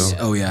yours too? Yes.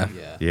 Oh yeah.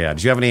 Yeah.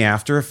 Did you have any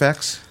after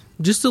effects?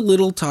 Just a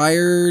little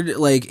tired,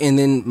 and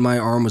then my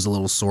arm was a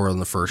little sore on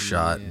the first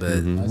shot.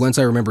 But once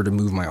I remembered to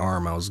move my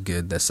arm, I was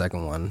good. The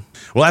second one.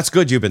 Well, that's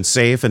good. You've been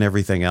safe and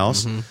everything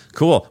else.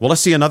 Cool. Well, let's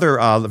see another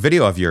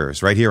video of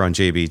yours right here on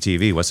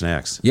JBTV. What's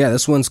next? Yeah,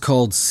 this one's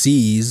called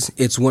Seas.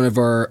 It's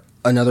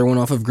another one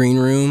off of Green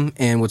Room,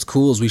 and what's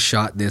cool is we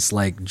shot this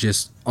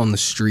just on the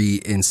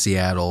street in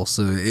Seattle,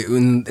 so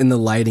and the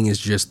lighting is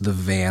just the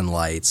van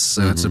lights,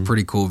 so it's a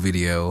pretty cool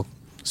video.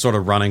 Sort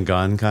of run and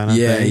gun kind of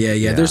thing?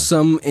 Yeah. There's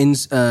some in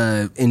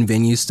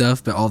venue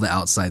stuff, but all the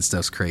outside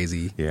stuff's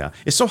crazy. Yeah.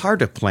 It's so hard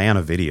to plan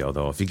a video,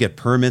 though. If you get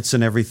permits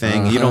and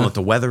everything, you don't know what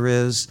the weather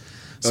is.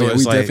 So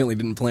we definitely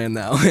didn't plan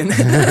that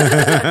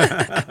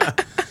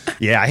one.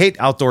 Yeah, I hate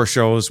outdoor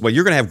shows. Well,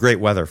 you're going to have great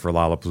weather for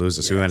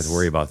Lollapalooza, so you don't have to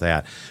worry about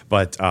that.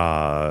 But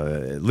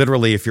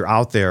literally, if you're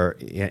out there,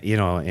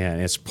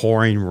 and it's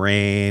pouring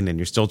rain, and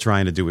you're still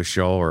trying to do a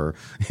show, or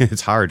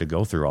it's hard to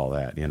go through all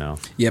that,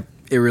 Yep,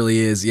 it really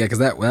is. Yeah, because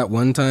that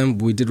one time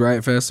we did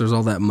Riot Fest, there's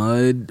all that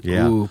mud.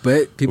 Yeah. Ooh,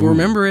 but people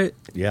remember it.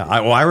 Yeah,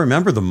 I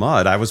remember the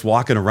mud. I was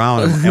walking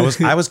around, and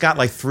I got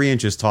like 3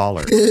 inches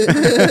taller.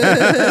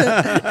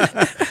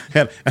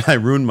 And I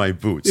ruined my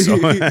boots. So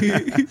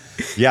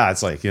yeah,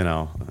 it's like,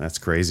 that's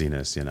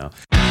craziness, Don't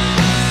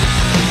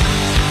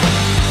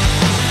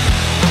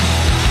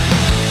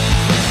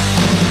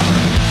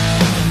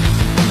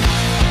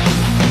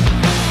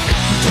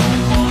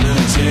wanna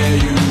tear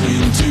you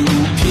into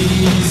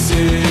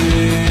pieces.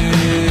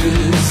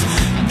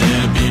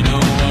 There'd be no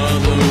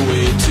other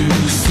way to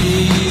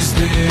seize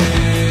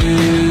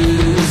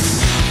this.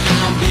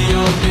 I'll be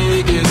your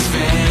biggest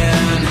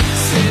fan.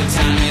 Said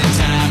time and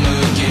time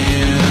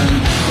again.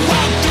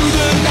 Walk through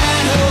the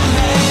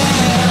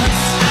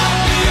meadowlands. I'll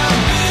be your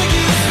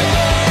biggest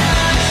fan.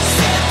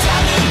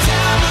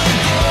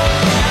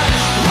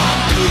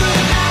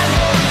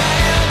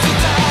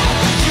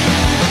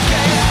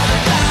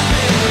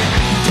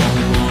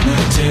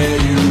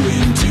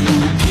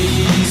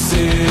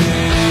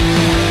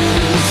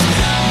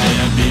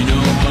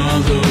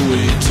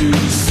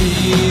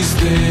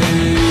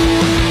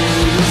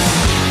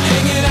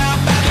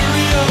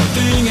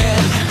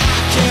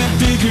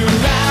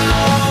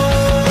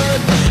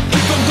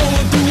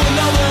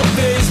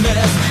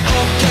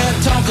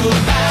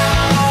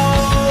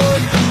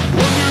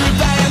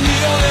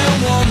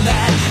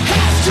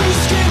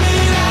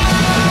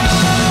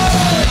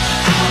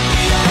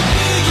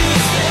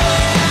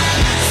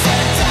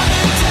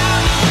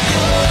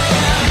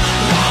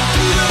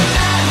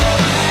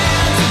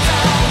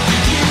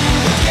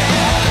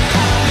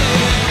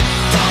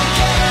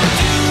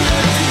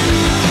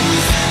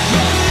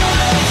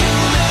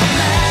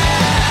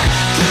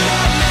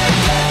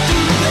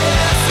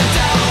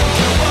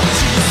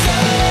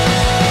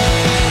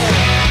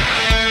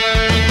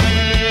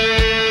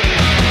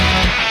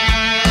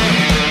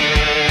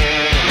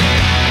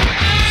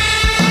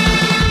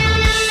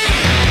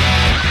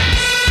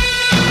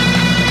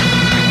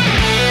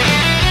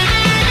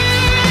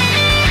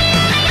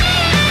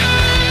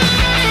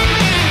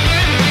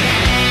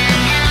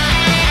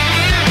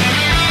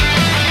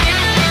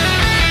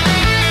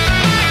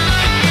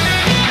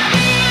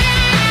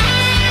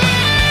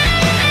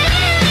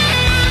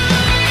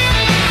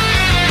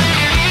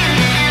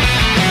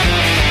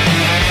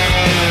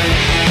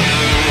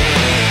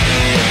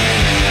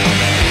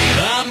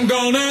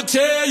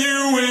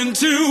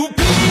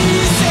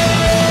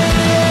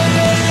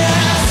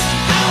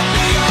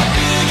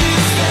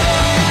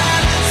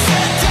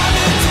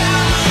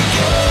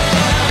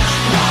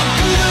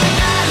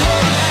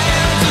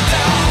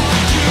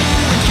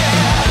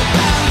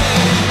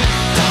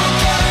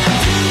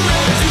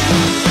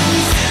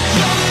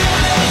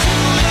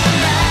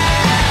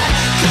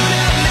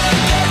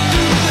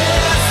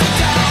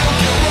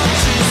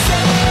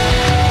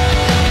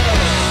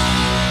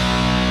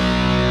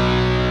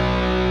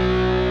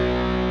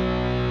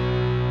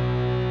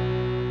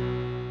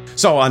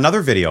 So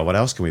another video. What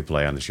else can we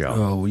play on the show?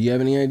 Oh, you have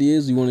any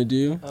ideas you want to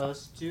do?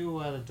 Let's do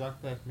the Dark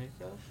Black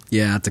Makeup.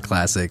 Yeah, it's a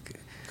classic.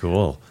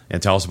 Cool.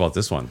 And tell us about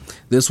this one.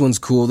 This one's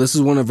cool. This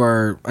is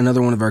another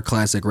one of our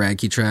classic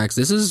Radke tracks.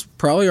 This is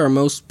probably our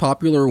most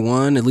popular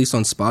one, at least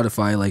on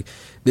Spotify. Like,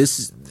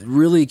 this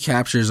really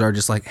captures our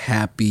just like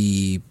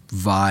happy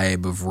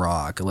vibe of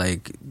rock,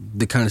 like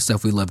the kind of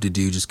stuff we love to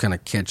do, just kind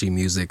of catchy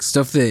music,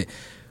 stuff that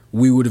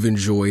we would have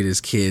enjoyed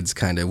as kids.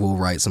 Kind of, we'll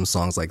write some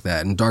songs like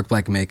that, and Dark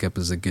Black Makeup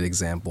is a good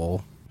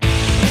example.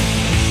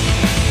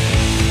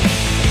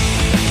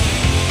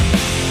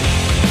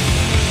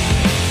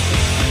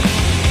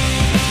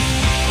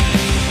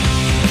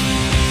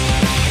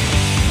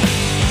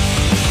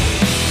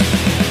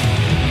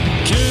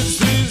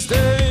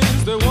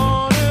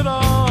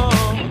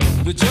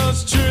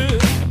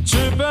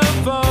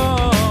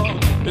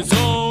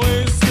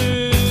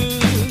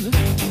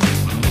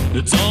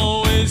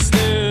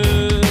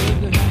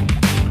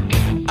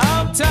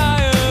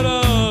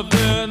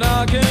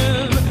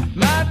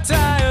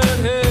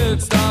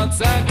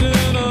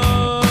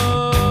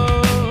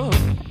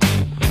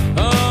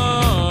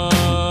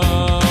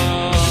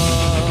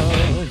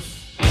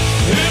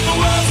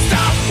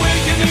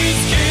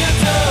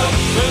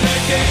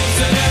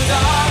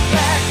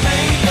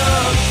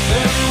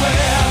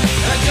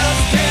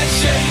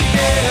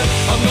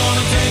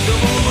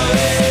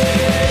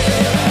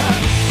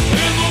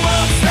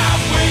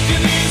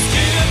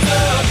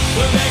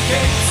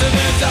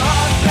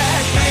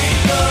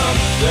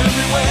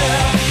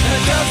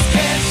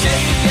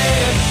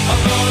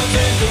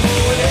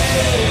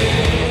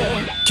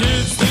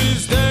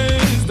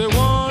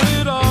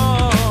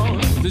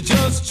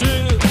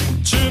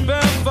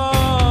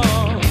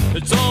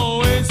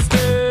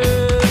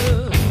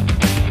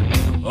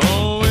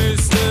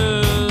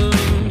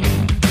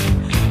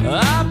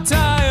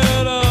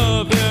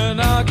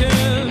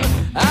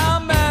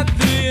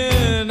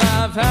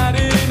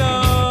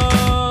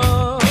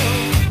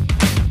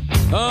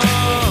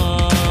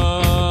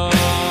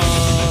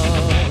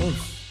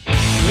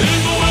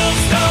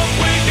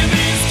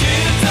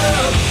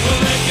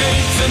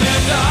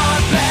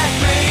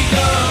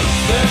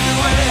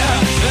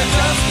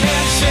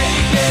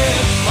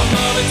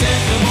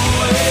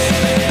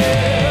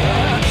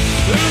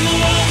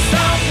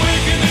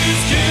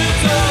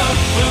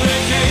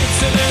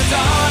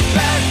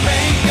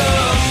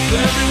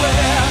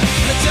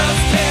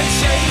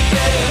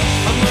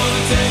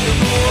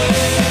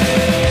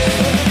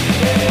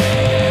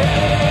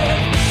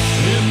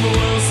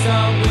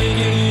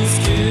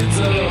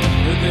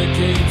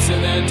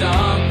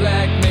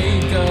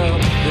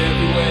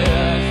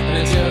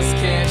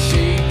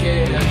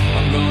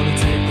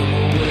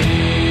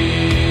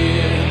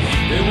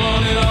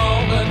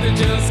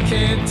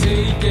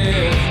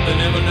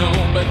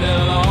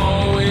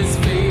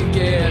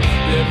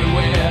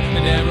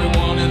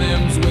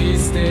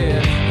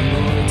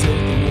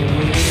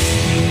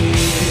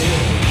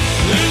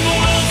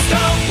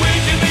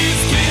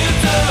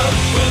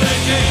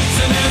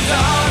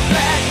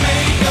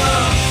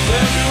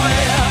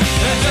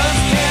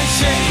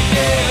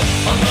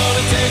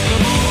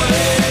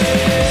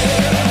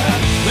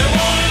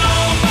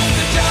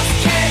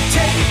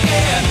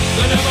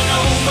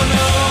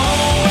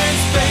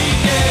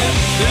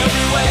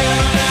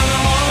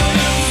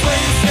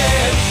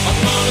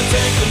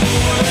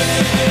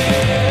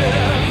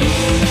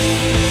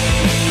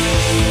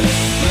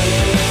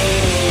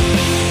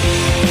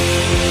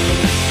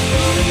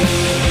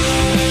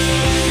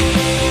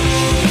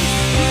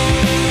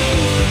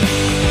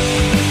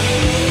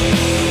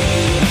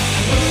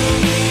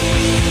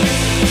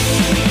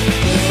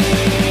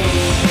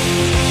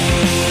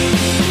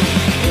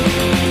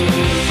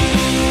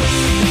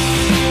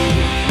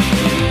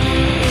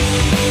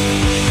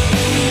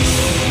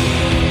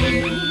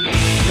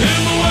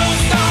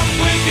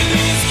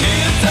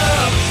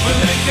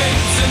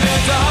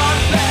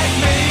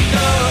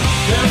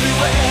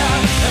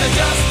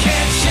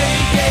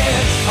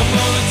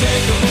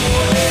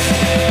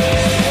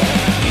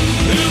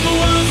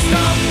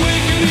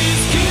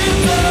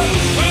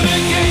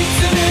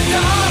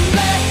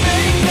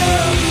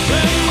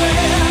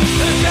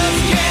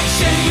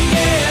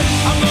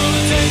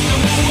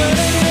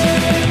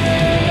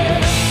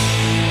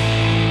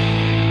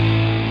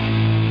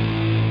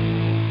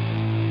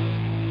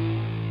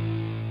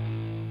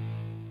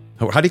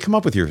 How do you come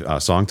up with your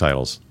song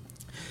titles?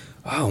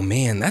 Oh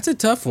man, that's a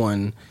tough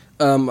one.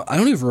 I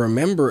don't even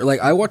remember. Like,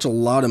 I watch a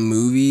lot of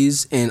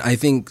movies, and I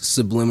think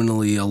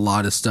subliminally a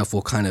lot of stuff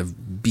will kind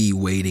of be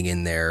waiting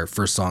in there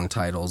for song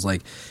titles.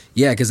 Like,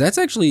 yeah, because that's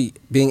actually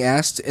being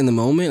asked in the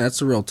moment.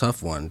 That's a real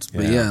tough one.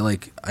 But yeah,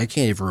 like, I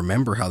can't even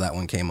remember how that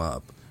one came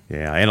up.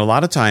 Yeah, and a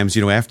lot of times,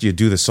 you know, after you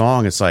do the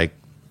song, it's like,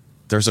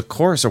 there's a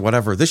chorus or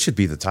whatever. This should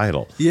be the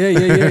title.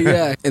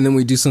 Yeah. And then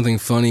we do something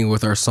funny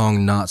with our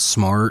song Not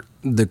Smart.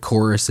 The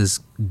chorus is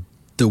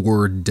the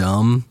word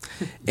dumb,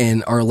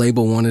 and our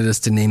label wanted us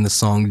to name the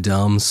song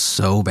Dumb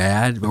so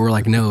bad, but we're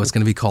like, no, it's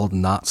going to be called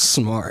Not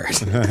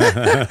Smart. and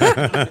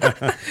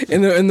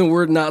the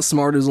word Not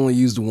Smart is only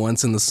used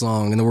once in the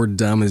song, and the word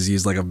dumb is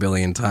used like a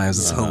billion times.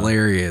 It's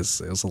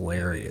hilarious. It was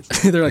hilarious.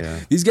 They're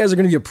like, these guys are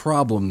going to be a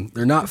problem.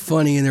 They're not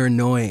funny and they're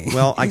annoying.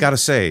 Well, I got to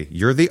say,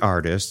 you're the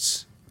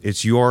artists.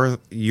 It's you're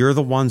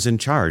the ones in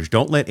charge.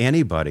 Don't let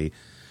anybody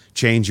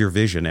change your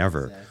vision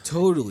ever.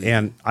 Totally.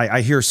 And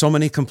I hear so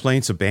many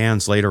complaints of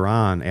bands later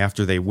on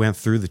after they went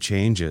through the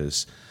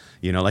changes.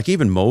 You know, like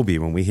even Moby,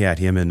 when we had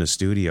him in the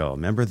studio.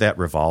 Remember that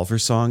Revolver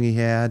song he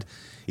had?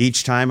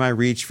 Each time I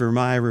reach for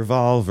my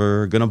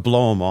revolver, gonna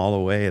blow them all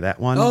away. That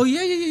one? Oh,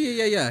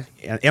 yeah.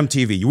 And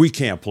MTV, we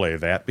can't play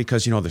that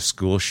because, you know, the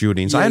school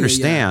shootings. I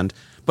understand,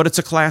 but it's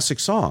a classic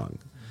song.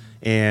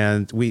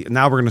 And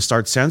now we're going to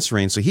start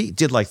censoring. So he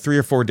did like 3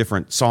 or 4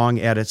 different song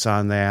edits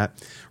on that,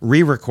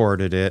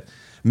 re-recorded it,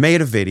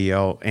 made a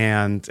video,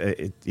 and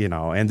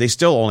and they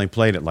still only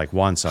played it like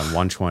once on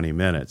 120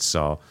 minutes.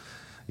 So,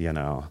 you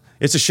know,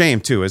 it's a shame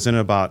too, isn't it,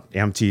 about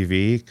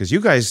MTV? Because you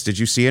guys, did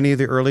you see any of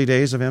the early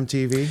days of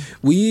MTV?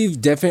 We've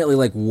definitely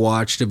like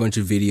watched a bunch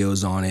of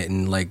videos on it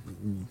and like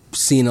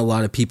seen a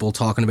lot of people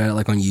talking about it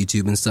like on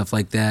YouTube and stuff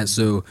like that.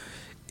 So,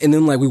 and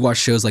then like we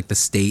watched shows like The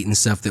State and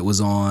stuff that was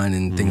on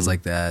and things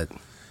like that.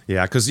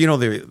 Yeah, because you know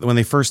when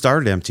they first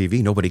started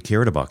MTV, nobody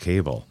cared about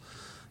cable.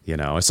 You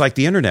know, it's like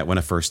the internet when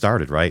it first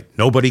started, right?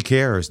 Nobody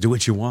cares. Do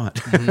what you want.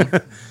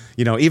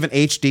 You know, even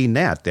HD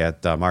Net,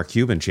 that Mark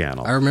Cuban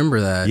channel. I remember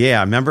that. Yeah,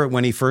 I remember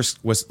when he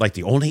first was like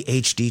the only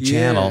HD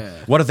channel. Yeah.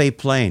 What are they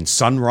playing?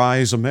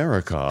 Sunrise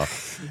America.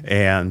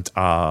 And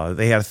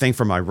they had a thing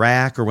from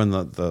Iraq, or when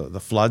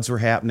the floods were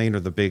happening, or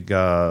the big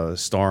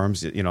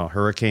storms, you know,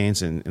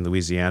 hurricanes in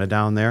Louisiana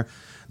down there.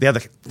 They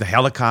had the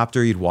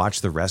helicopter. You'd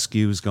watch the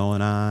rescues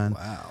going on.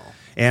 Wow.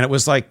 And it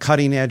was like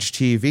cutting edge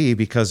TV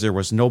because there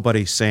was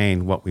nobody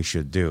saying what we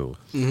should do.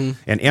 And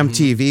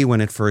MTV,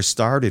 when it first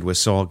started, was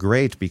so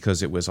great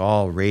because it was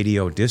all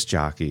radio disc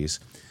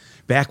jockeys.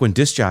 Back when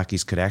disc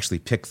jockeys could actually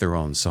pick their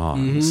own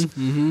songs.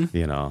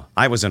 You know,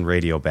 I was in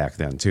radio back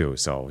then too.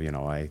 So, you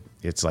know,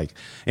 it's like,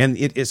 and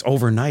it's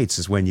overnights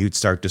is when you'd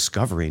start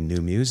discovering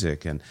new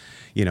music. And,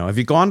 you know, have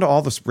you gone to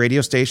all the radio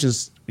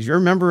stations? Do you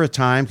remember a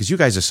time? Because you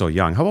guys are so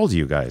young. How old are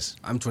you guys?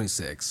 I'm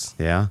 26.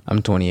 Yeah.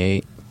 I'm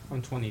 28.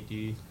 I'm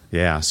 20D.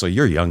 Yeah, so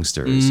you're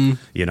youngsters,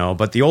 you know.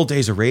 But the old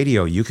days of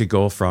radio, you could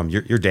go from,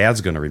 your dad's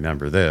going to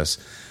remember this,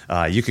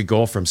 you could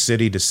go from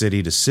city to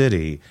city to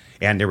city,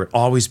 and there would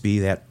always be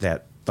that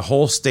the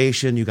whole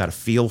station, you got a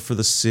feel for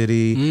the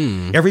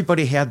city.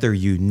 Everybody had their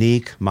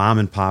unique mom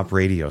and pop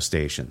radio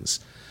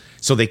stations.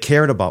 So they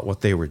cared about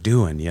what they were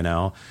doing, you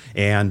know,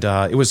 and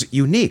it was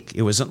unique.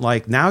 It wasn't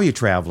like now you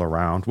travel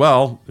around.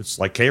 Well, it's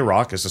like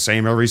K-Rock. It's the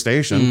same every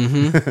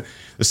station,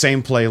 the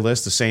same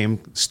playlist, the same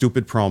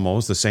stupid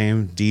promos, the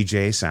same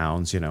DJ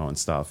sounds, you know, and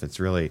stuff. It's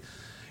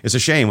a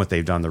shame what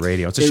they've done to the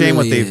radio. It's a shame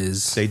what they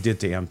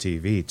did to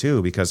MTV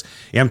too, because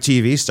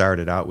MTV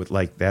started out with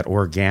like that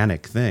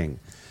organic thing.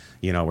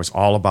 You know, it was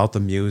all about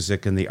the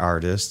music and the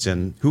artists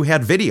and who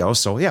had videos.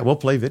 So yeah, we'll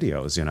play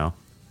videos, you know,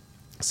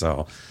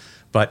 so.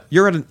 But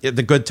you're at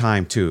the good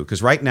time, too,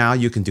 because right now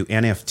you can do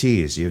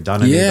NFTs. You've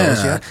done any of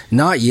those yet?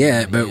 Not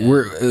yet, but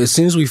as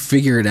soon as we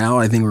figure it out,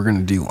 I think we're going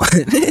to do one.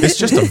 It's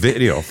just a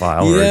video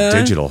file or a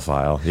digital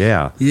file,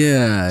 yeah.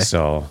 Yeah.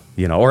 So,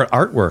 you know, or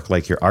artwork,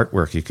 like your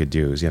artwork you could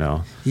use, you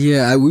know.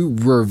 Yeah, we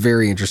were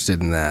very interested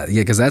in that.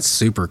 Yeah, because that's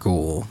super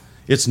cool.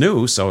 It's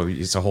new, so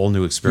it's a whole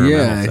new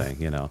experimental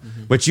thing, you know.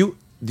 But you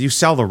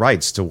sell the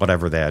rights to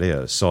whatever that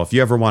is. So if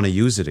you ever want to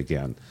use it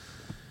again.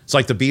 It's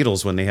like the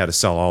Beatles when they had to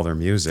sell all their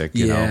music.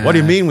 You know, what do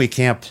you mean we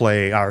can't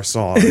play our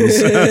songs?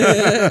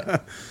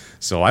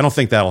 So I don't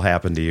think that'll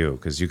happen to you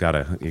because you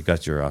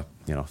got your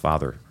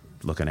father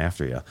looking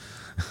after you.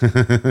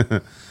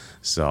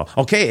 So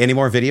okay, any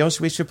more videos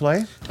we should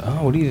play?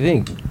 Oh, what do you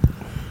think?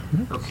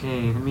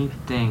 Okay, let me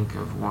think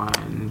of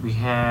one. We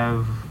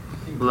have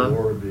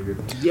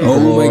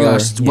Oh my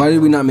gosh! Why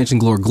did we not mention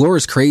Glor? Glor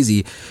is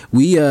crazy.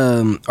 We,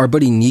 our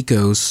buddy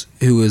Nikos,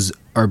 who was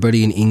our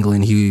buddy in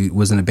England, he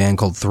was in a band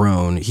called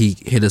Throne. He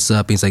hit us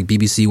up. He's like,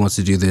 BBC wants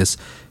to do this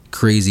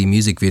crazy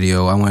music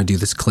video. I want to do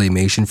this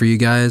claymation for you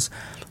guys.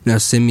 Now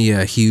send me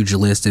a huge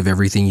list of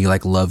everything you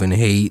like, love and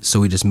hate. So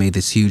we just made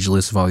this huge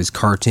list of all these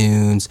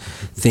cartoons,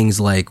 things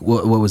like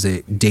what was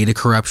it? Data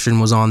corruption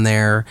was on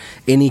there.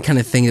 Any kind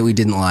of thing that we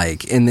didn't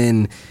like, and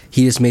then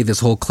he just made this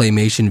whole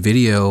claymation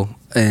video.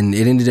 And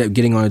it ended up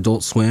getting on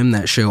Adult Swim,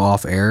 that show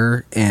off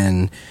air.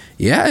 And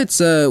yeah, it's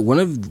one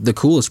of the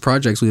coolest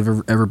projects we've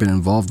ever been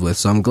involved with.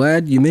 So I'm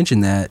glad you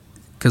mentioned that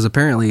because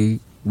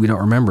apparently we don't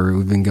remember.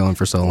 We've been going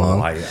for so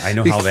long. I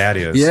know how that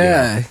is.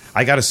 Yeah.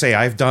 I got to say,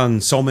 I've done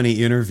so many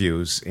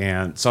interviews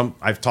and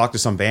I've talked to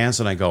some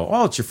bands and I go,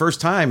 oh, it's your first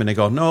time. And they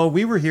go, no,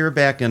 we were here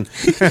back in...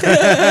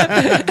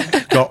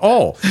 Go,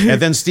 oh,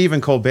 and then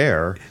Stephen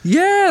Colbert, he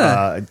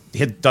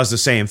does the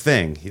same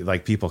thing.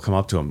 Like people come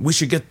up to him, we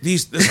should get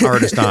this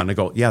artist on. And I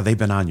go, yeah, they've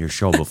been on your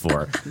show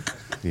before,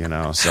 you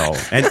know. So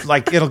and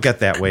like it'll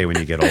get that way when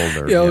you get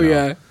older. Oh you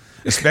know? yeah.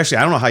 Especially,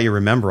 I don't know how you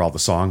remember all the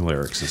song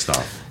lyrics and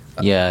stuff.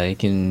 Yeah, it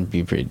can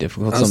be pretty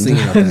difficult. I was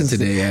thinking about that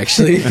today,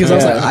 actually, because I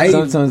was like,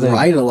 sometimes I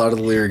write a lot of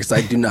the lyrics.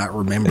 I do not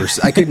remember.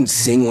 I couldn't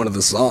sing one of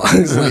the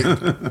songs.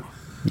 Like,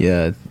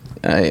 yeah,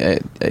 I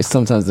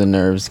sometimes the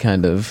nerves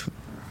kind of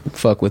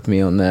fuck with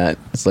me on that.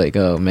 It's like,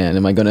 oh man,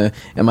 am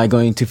I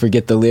going to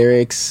forget the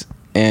lyrics?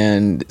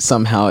 And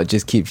somehow it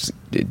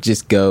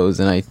just goes,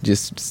 and I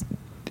just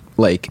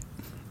like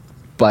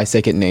by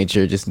second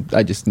nature,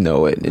 I just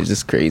know it. It's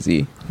just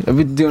crazy. I've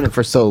been doing it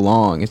for so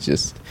long. It's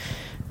just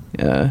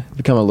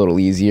become a little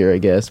easier, I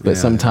guess. But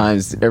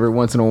sometimes, every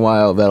once in a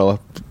while,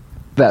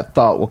 that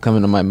thought will come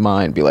into my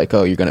mind, be like,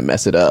 oh, you're gonna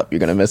mess it up. You're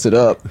gonna mess it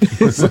up.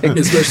 It's like,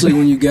 especially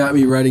when you got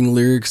me writing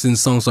lyrics in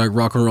songs like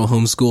Rock and Roll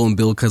Homeschool, and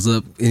Bill comes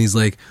up and he's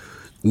like,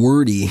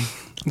 wordy.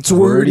 It's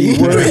wordy.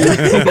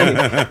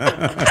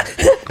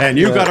 And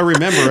you've got to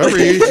remember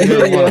every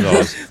one of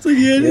those. It's like,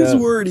 it is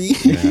wordy.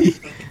 Yeah.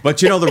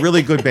 But you know, the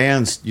really good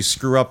bands, you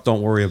screw up,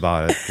 don't worry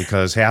about it,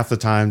 because half the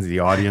time the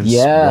audience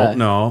won't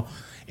know.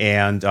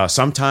 And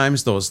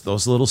sometimes those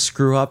little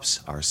screw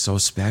ups are so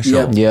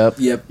special. Yep.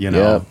 You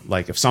know,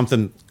 like if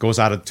something goes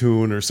out of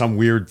tune or some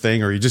weird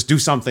thing, or you just do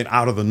something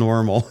out of the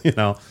normal, you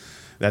know,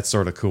 that's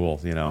sort of cool,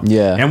 you know.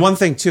 Yeah. And one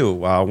thing too,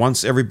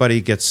 once everybody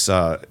gets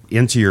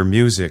into your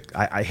music,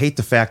 I hate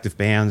the fact if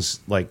bands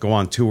like go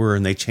on tour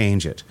and they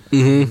change it.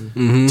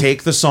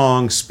 Take the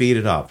song, speed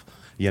it up.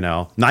 You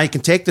know, now you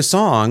can take the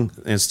song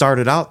and start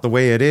it out the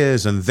way it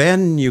is, and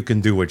then you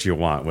can do what you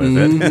want with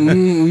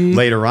it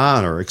later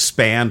on, or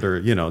expand, or,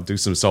 you know, do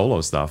some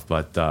solo stuff.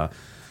 But,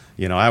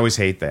 you know, I always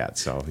hate that.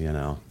 So, you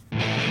know.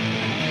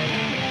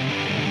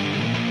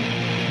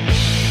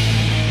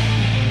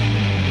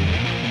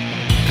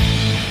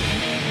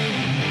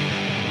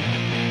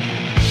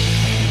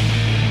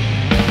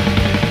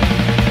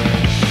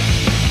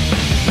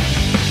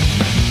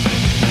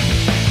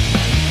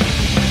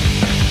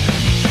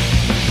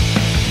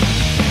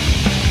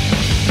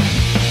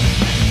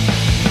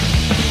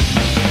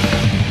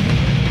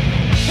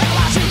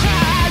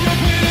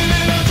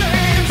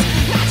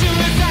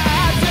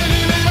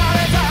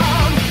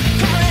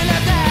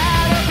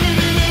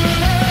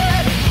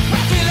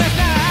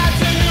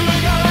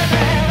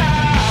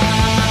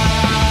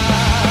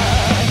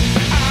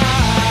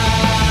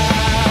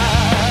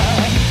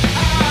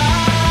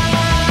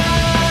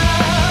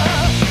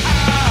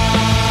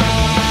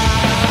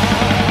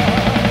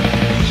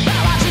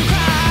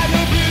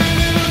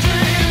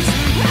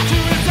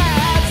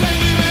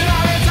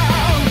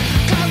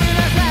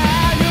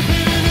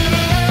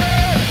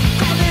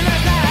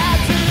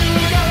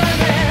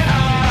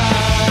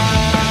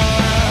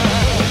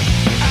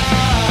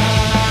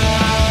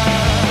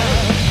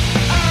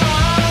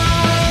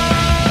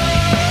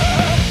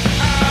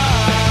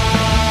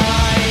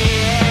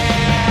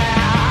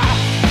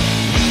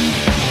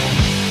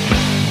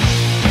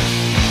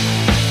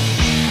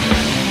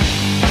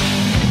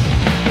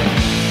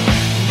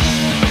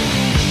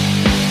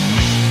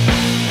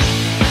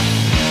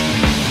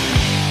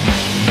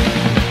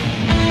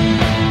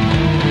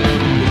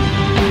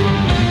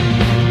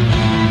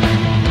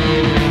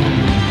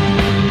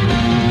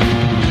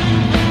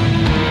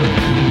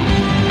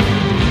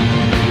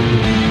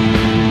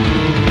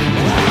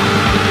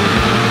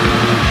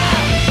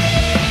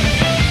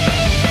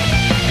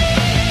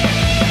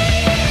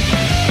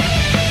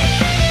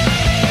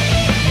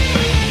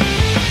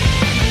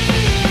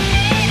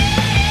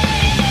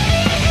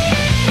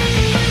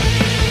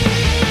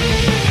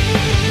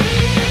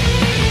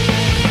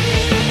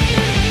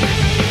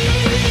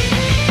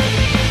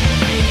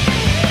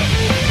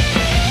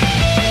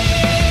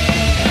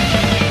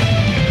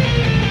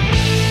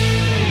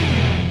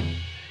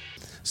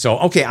 So,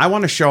 okay, I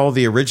want to show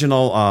the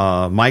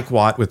original Mike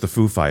Watt with the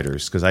Foo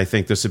Fighters, because I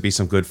think this would be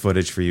some good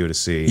footage for you to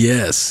see.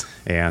 Yes.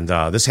 And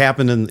this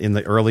happened in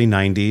the early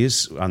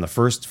 90s on the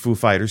first Foo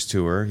Fighters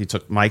tour. He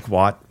took Mike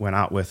Watt, went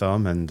out with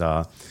them, and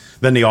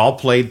then they all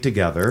played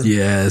together.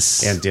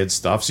 Yes. And did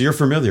stuff. So you're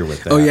familiar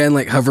with that. Oh, yeah, and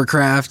like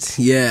Hovercraft.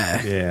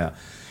 Yeah. Yeah.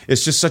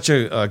 It's just such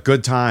a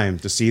good time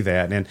to see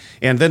that.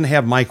 And then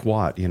have Mike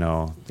Watt, you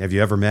know. Have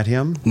you ever met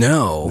him?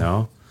 No.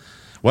 No?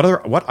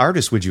 What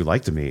artists would you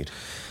like to meet?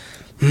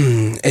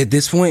 At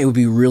this point, it would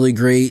be really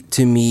great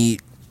to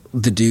meet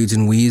the dudes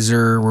in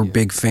Weezer. We're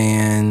big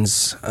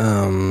fans.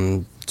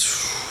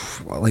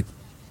 Like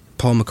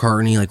Paul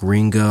McCartney, like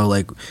Ringo,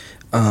 like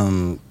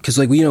because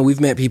like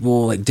we've met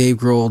people like Dave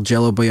Grohl,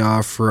 Jello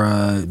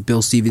Biafra,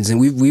 Bill Stevens, and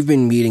we've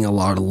been meeting a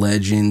lot of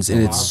legends,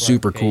 and it's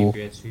super cool.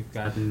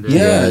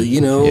 Yeah,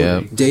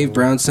 Dave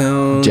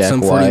Brownsound, Jack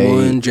Sum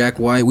 41, Jack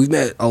White. We've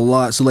met a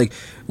lot, so like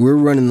we're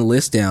running the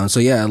list down.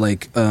 So yeah,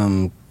 like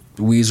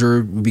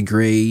Weezer would be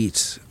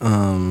great.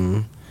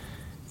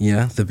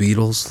 Yeah, the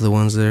Beatles, the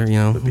ones there, The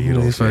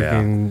Beatles,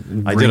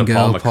 fucking I did a Ringo,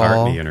 Paul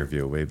McCartney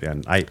interview,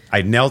 and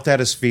I knelt at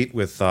his feet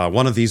with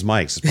one of these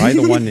mics. It's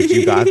probably the one that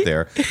you got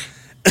there.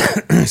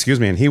 Excuse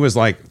me. And he was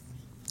like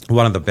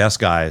one of the best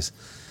guys,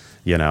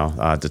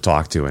 to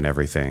talk to and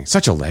everything.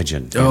 Such a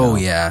legend. Oh,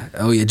 yeah.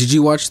 Did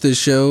you watch the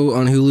show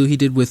on Hulu he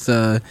did with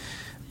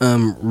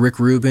Rick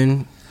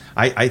Rubin?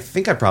 I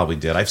think I probably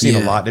did. I've seen a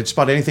Yeah. lot. It's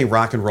about anything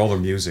rock and roll or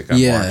music I'm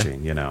Yeah.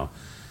 watching,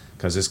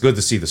 because it's good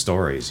to see the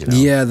stories.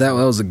 Yeah, that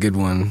was a good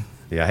one.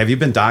 Yeah. Have you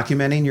been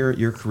documenting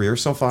your career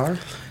so far?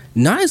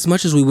 Not as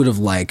much as we would have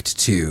liked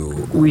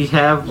to. We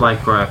have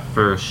like our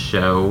first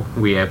show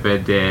we ever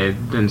did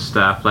and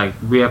stuff. Like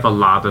we have a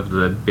lot of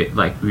the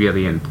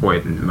really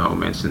important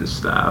moments and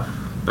stuff,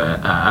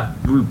 but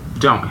we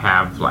don't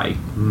have like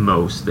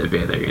most of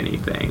it or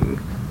anything.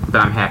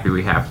 But I'm happy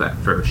we have that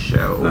first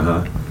show.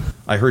 Uh-huh.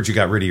 I heard you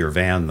got rid of your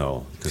van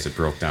though because it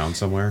broke down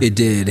somewhere. It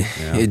did.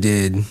 Yeah. It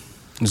did.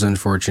 It was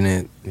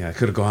unfortunate. Yeah, I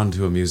could have gone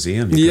to a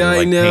museum. You Yeah, could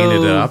have, I know.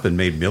 painted it up and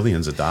made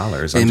millions of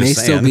dollars. It I'm may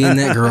just still saying. be in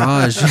that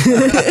garage.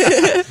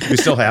 You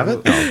still have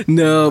it?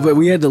 No. No, but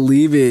we had to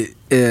leave it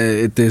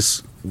at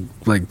this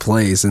like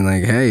place, and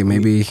like, hey,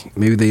 maybe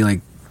they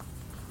like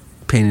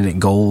painted it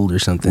gold or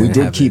something. We and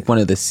did have keep it. one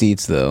of the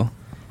seats though.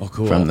 Oh,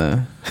 cool. From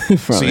the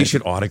from So you it.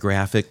 should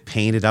autograph it,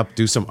 paint it up,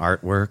 do some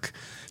artwork,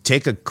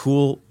 take a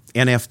cool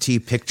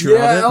NFT picture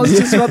Yeah, I of was it.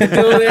 just about to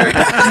go there.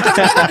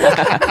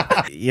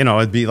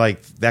 It'd be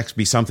like that could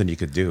be something you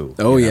could do.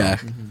 Oh you know? yeah.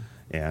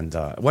 And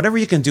whatever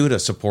you can do to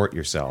support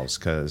yourselves,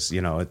 because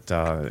and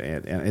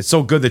it's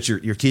so good that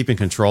you're keeping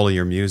control of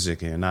your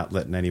music and you're not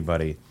letting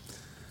anybody,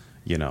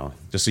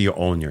 just so you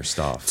own your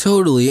stuff.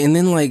 Totally. And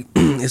then like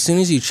as soon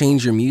as you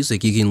change your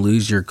music, you can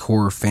lose your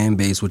core fan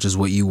base, which is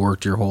what you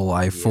worked your whole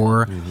life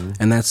for. Mm-hmm.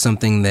 And that's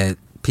something that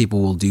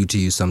people will do to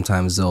you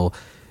sometimes. They'll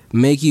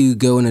make you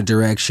go in a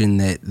direction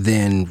that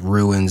then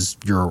ruins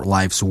your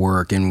life's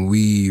work, and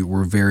we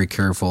were very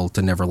careful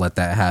to never let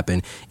that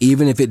happen.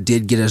 Even if it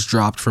did get us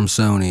dropped from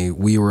Sony,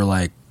 we were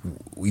like,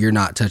 you're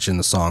not touching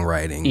the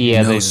songwriting.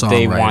 Yeah, No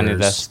they wanted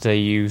songwriters. us to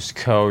use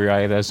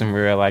co-writers, and we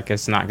were like,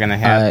 it's not gonna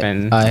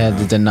happen. I had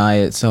to deny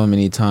it so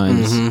many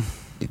times.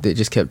 Mm-hmm. They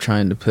just kept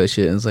trying to push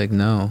it. And it's like,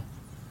 no,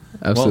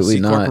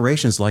 absolutely well, not.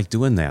 corporations like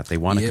doing that. They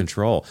want to Yep.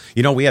 control.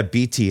 We had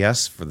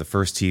BTS for the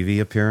first TV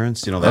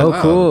appearance. That, Oh,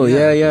 cool.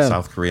 Yeah.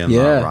 South Korean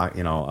Yeah. rock,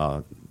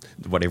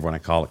 whatever you want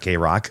to call it,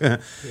 K-Rock.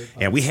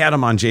 And we had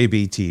them on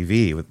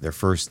JBTV with their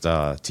first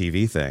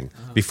TV thing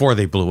before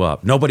they blew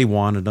up. Nobody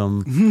wanted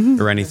them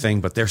or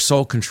anything, but they're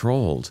so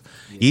controlled.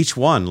 Each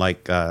one,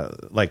 like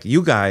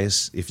you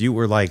guys, if you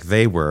were like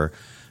they were,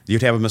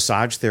 you'd have a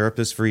massage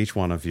therapist for each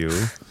one of you.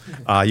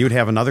 You'd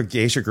have another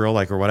geisha girl,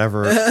 or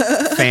whatever,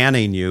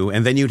 fanning you,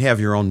 and then you'd have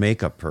your own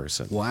makeup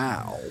person.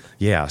 Wow.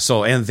 Yeah.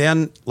 So, and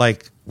then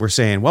we're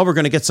saying, well, we're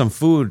going to get some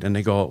food, and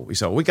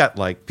we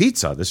got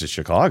pizza. This is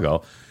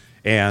Chicago,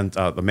 and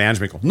the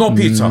management goes, no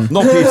pizza,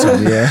 no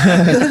pizza.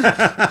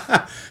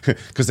 Yeah.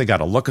 Because they got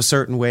to look a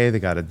certain way, they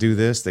got to do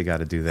this, they got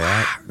to do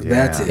that.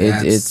 That's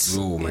Yeah. it. It's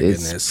oh my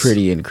it's goodness.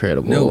 pretty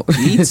incredible. No It's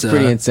pizza?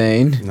 pretty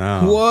insane.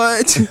 No.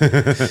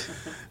 What?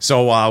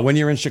 So, when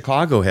you're in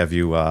Chicago, have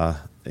you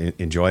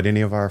enjoyed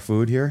any of our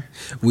food here?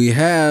 We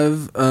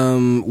have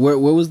what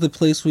was the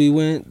place we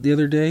went the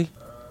other day?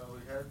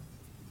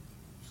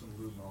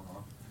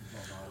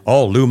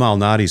 Oh, Lou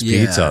Malnati's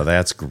Yeah. pizza.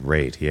 That's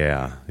great.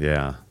 Yeah.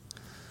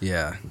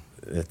 Yeah.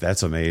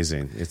 That's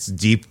amazing. It's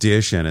deep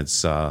dish, and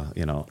it's I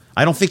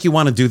don't think you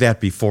want to do that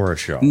before a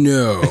show.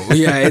 No.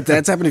 Yeah,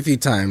 that's happened a few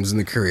times in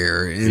the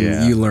career, and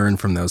Yeah. you learn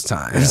from those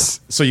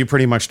times. So you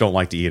pretty much don't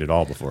like to eat it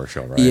all before a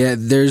show, right? Yeah,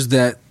 there's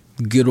that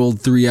good old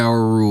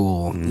 3-hour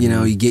rule.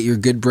 Mm-hmm. You get your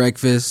good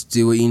breakfast,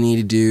 do what you need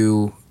to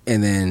do,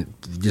 and then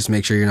just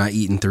make sure you're not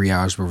eating 3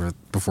 hours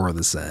before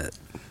the set.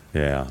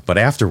 Yeah. But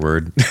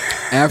afterward,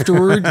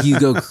 Afterward, you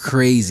go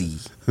crazy.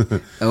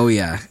 Oh,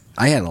 yeah.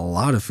 I had a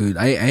lot of food.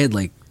 I had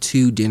like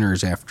 2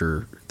 dinners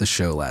after the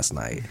show last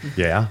night.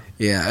 yeah,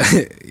 Yeah.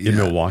 in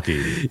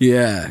Milwaukee.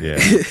 Yeah.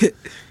 Yeah.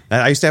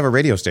 I used to have a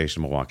radio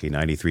station in Milwaukee,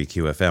 93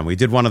 QFM. We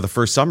did one of the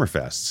first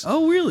Summerfests.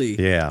 Oh, really?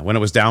 Yeah, when it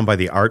was down by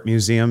the art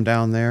museum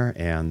down there,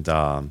 and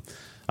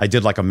I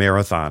did like a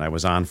marathon. I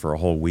was on for a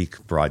whole week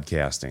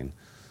broadcasting,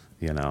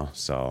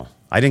 so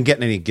I didn't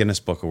get any Guinness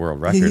Book of World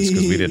Records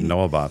because we didn't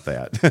know about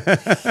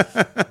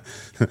that.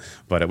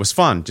 But it was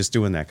fun just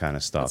doing that kind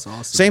of stuff. That's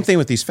awesome. Same thing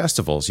with these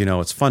festivals.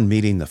 It's fun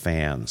meeting the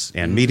fans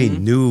and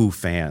meeting new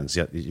fans.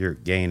 You're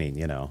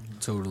gaining,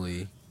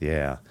 Totally.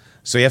 Yeah.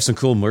 So you have some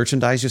cool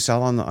merchandise you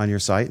sell on your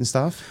site and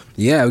stuff?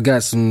 Yeah, we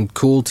got some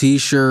cool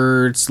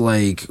T-shirts.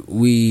 Like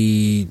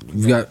we've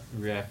got.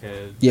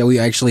 Records. Yeah, we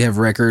actually have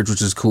records,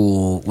 which is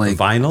cool. Like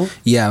Vinyl?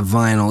 Yeah,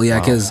 vinyl. Yeah,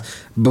 because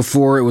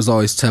before it was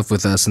always tough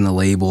with us and the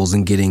labels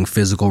and getting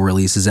physical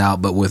releases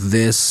out. But with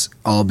this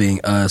all being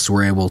us,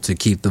 we're able to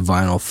keep the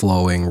vinyl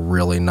flowing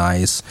really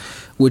nice,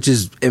 which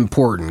is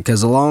important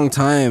because a long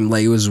time,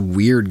 it was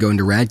weird going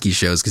to Radke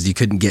shows because you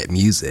couldn't get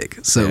music.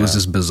 So it was Yeah.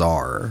 just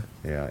bizarre.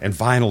 Yeah, and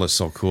vinyl is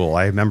so cool.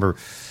 I remember,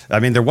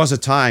 there was a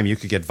time you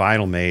could get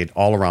vinyl made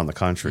all around the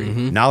country.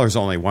 Now there's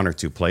only 1 or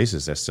 2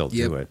 places that still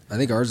do it. I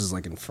think ours is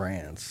in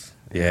France.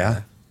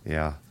 Yeah.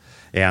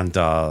 And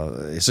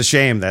it's a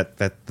shame that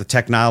the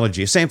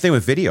technology, same thing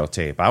with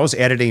videotape. I was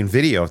editing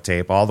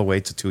videotape all the way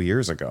to 2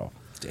 years ago.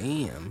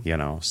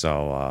 Damn.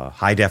 So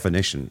high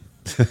definition.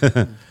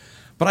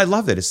 But I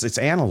love it. It's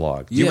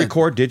analog. Do you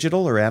record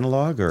digital or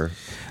analog or?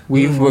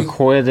 We've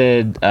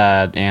recorded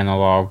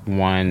analog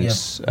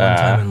once. One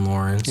time in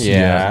Lawrence.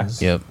 Yeah.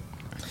 Yep.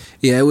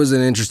 Yeah, it was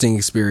an interesting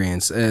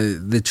experience.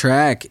 The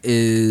track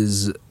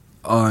is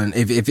on,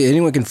 if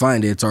anyone can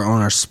find it, it's on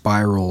our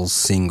Spirals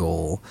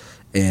single,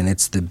 and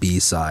it's the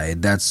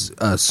B-side. That's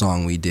a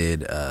song we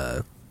did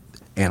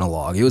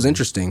analog. It was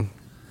interesting.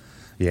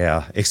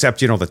 Yeah, except,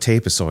 the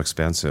tape is so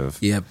expensive.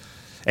 Yep.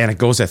 And it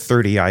goes at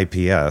 30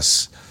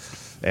 IPS.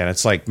 And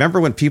it's like,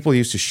 remember when people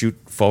used to shoot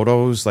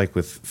photos like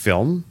with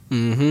film?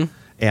 Mm-hmm.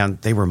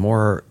 And they were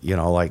more,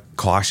 like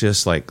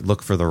cautious, like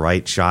look for the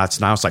right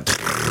shots. Now it's like...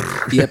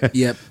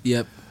 Yep.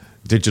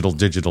 Digital,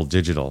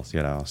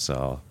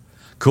 so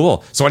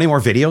cool. So any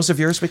more videos of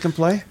yours we can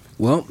play?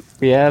 Well,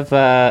 we have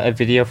a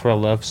video for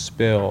Love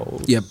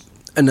Spills. Yep.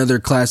 Another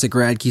classic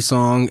Radke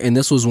song. And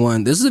this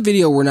is a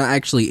video we're not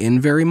actually in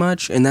very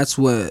much. And that's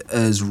what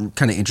is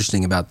kind of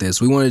interesting about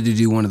this. We wanted to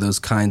do one of those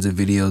kinds of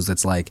videos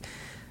that's like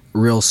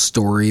real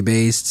story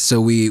based.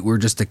 So we're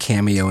just a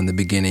cameo in the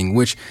beginning,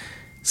 which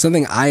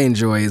something I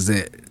enjoy is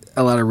that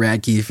a lot of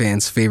Radke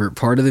fans' favorite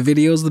part of the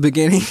video is the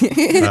beginning.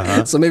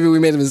 So maybe we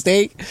made a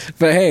mistake,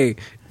 but hey,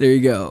 there you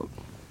go.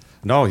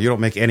 No, you don't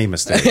make any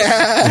mistakes.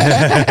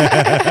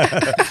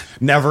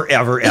 Never,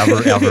 ever,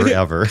 ever, ever,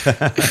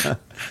 ever.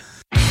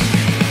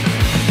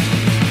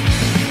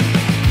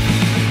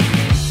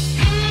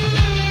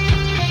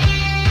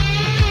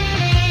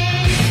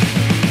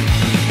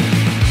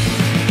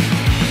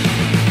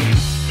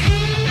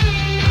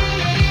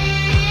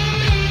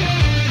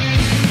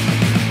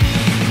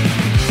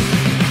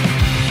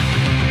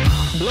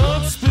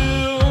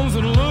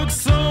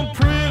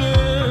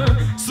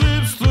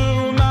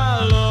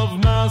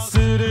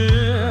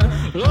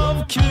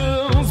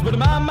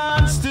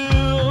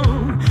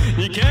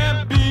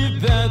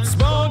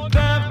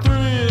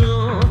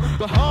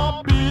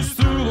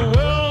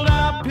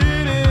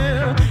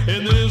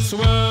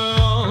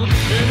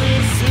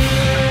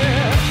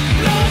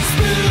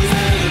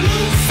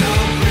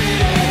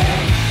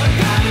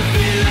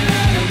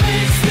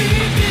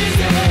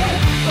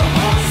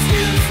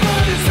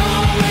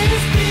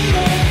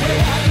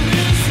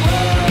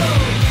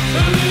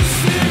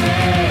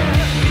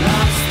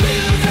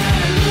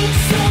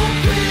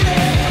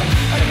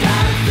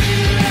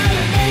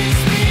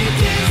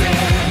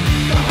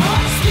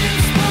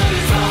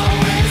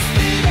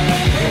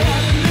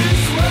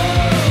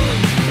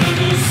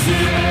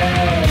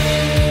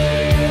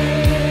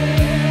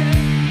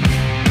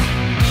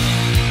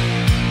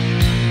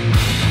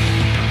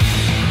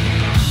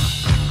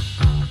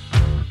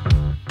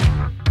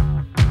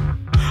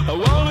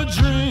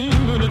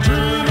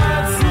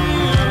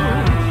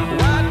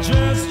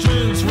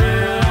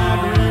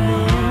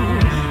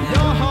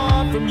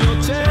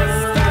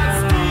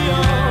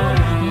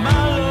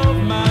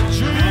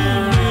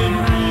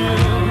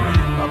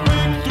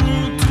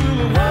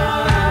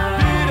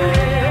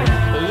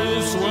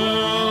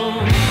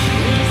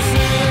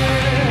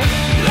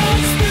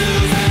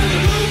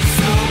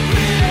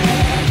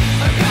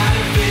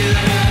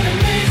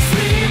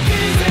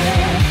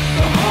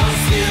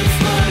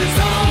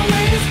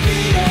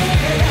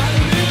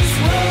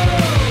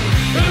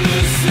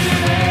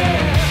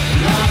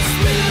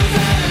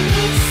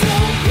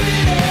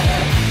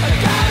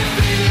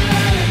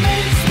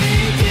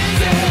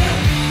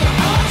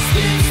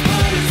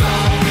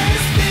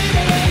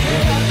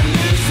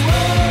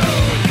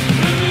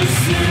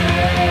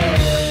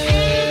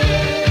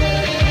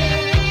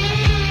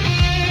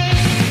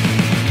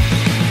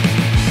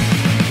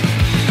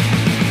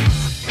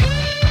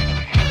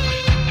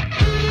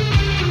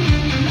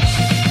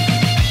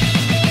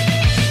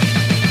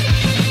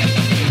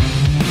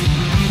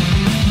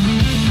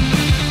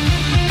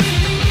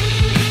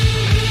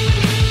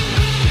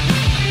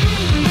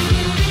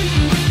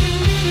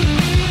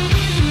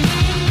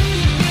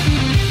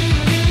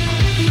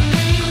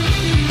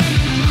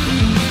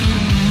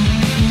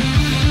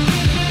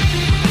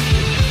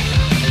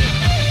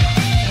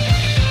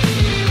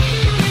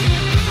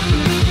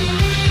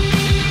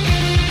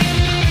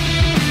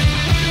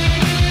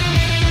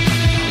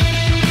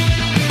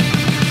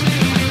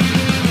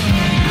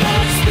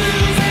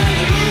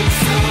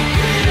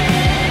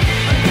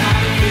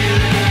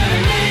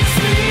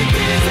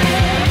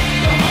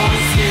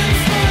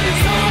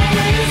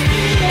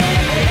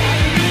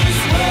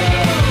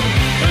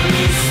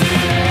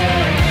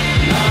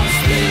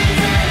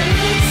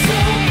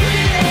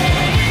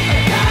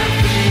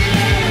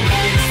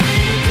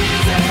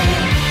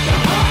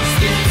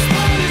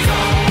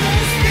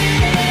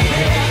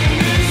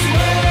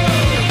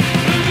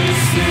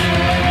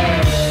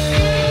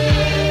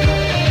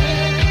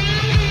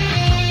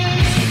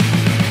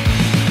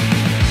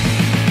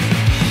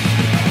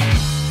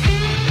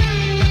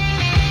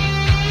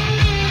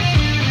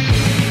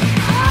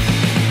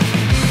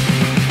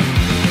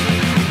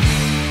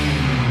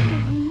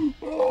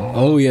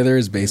 Oh yeah, there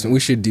is Basement. We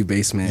should do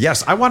Basement.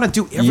 Yes, I want to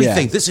do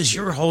everything. Yeah. This is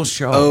your whole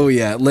show. Oh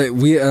yeah,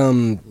 we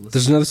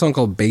there's another song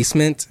called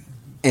Basement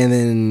And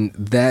then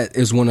that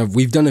is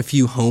we've done a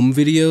few home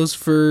videos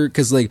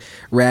because like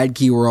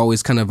Radkey, we're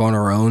always kind of on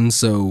our own.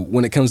 So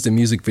when it comes to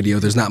music video,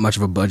 there's not much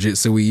of a budget.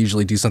 So we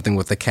usually do something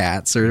with the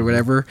cats or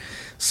whatever.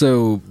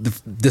 So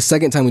the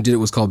second time we did it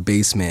was called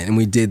Basement. And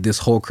we did this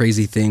whole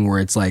crazy thing where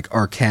it's like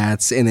our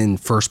cats and then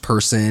first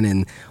person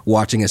and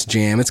watching us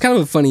jam. It's kind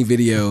of a funny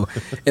video.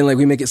 And like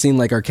we make it seem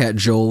like our cat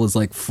Joel is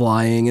like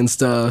flying and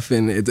stuff.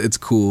 And it's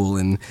cool.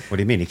 And what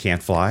do you mean? He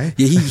can't fly?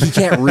 Yeah, he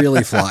can't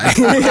really fly.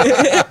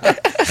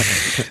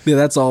 Yeah,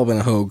 that's all been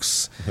a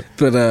hoax.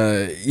 But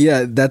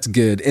yeah, that's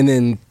good. And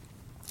then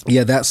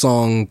yeah, that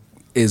song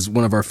is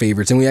one of our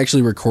favorites, and we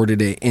actually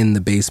recorded it in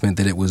the basement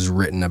that it was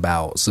written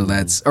about. So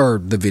that's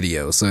or the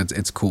video. So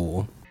it's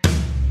cool.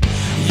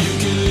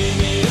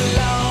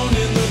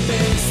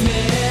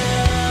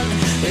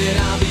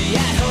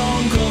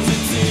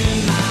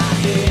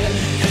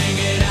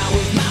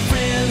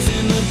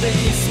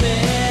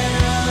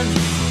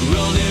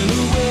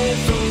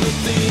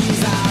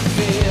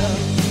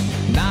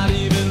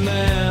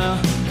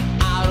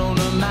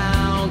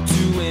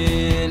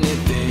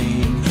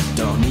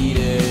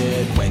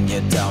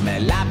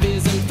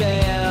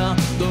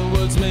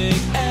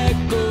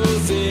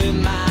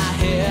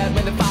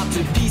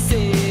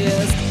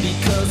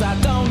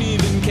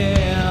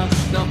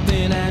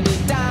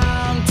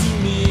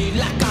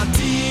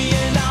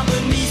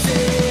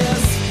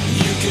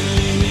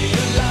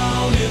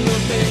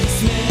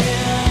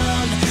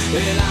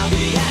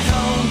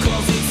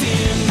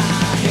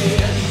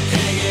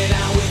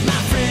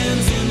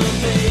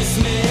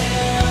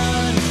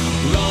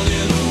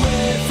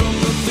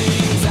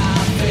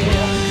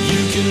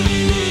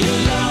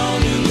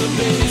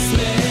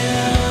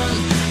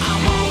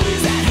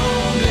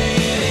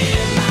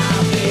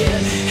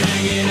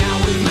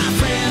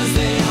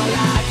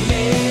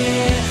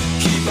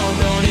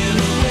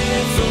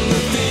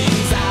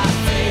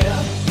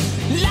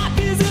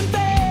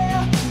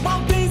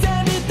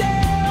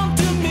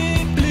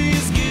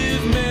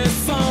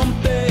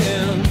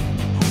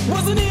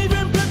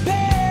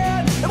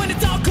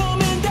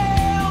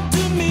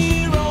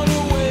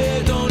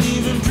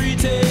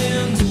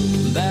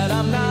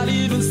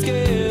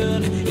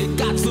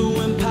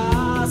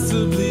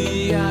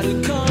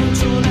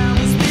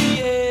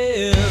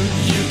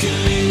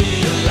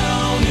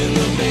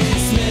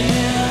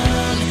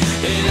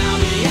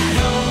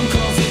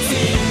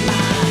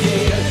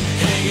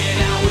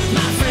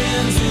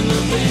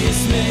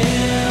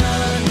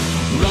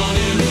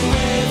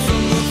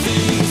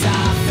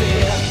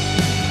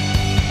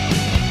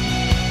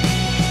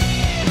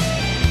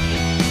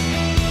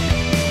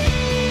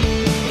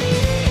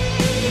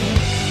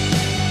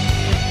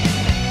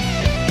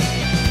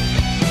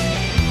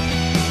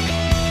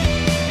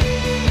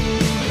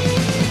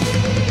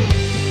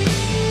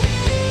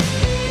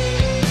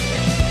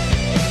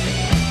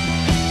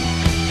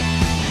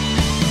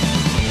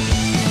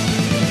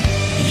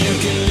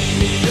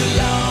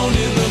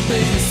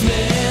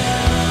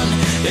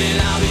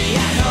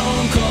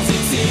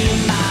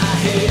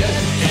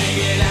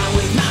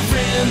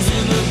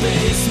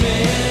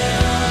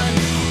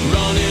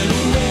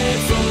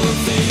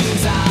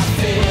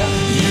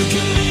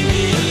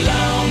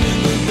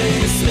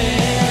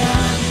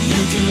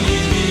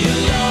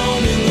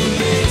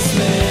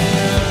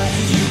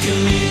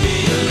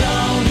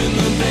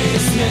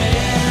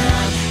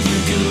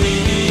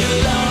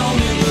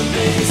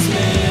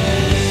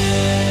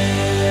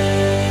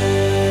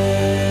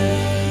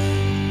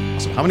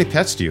 How many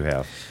pets do you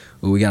have?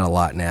 Well, we got a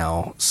lot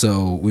now.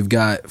 So we've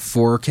got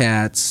 4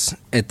 cats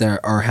at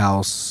our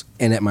house,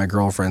 and at my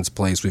girlfriend's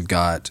place, we've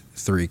got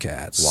 3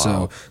 cats.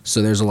 Wow.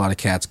 So there's a lot of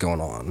cats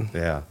going on.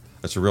 Yeah,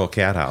 that's a real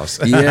cat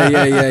house.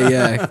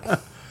 Yeah.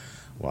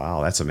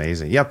 Wow, that's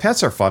amazing. Yeah,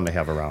 pets are fun to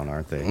have around,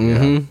 aren't they?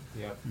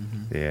 Mm-hmm. Yeah.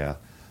 Mm-hmm. Yeah.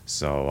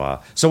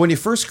 So when you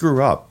first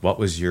grew up, what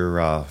was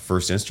your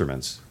first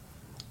instruments?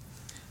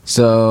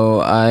 So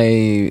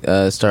I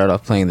started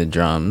off playing the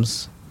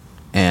drums.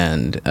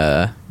 And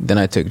then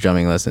I took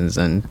drumming lessons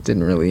and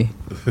didn't really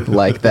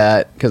like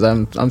that because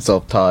I'm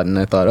self-taught, and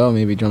I thought, oh,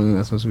 maybe drumming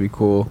lessons would be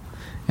cool.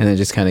 And it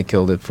just kind of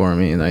killed it for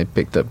me, and I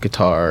picked up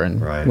guitar and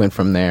went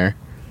from there.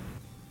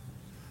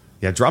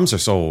 Yeah, drums are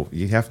so,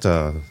 you have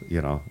to,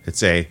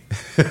 it's a...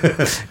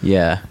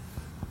 Yeah.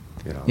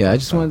 I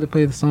just wanted to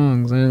play the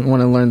songs. I didn't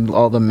want to learn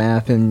all the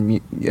math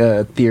and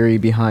theory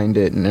behind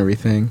it and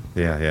everything.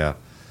 Yeah.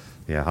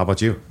 How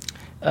about you?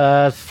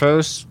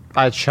 First,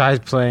 I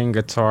tried playing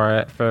guitar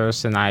at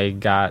first, and I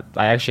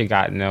actually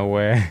got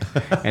nowhere.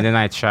 And then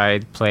I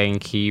tried playing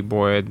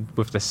keyboard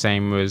with the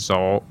same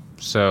result.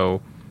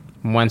 So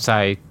once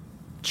I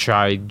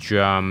tried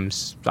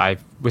drums, I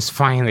was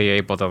finally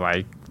able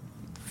to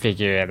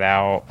figure it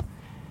out.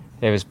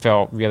 It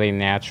felt really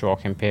natural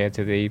compared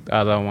to the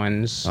other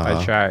ones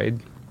I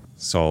tried.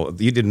 So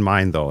you didn't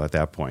mind, though, at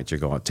that point. You're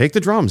going, take the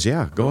drums.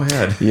 Yeah, go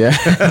ahead.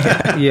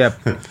 Yeah. Yep.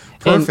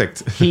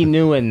 Perfect. And he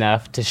knew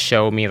enough to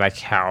show me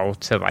how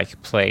to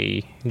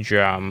play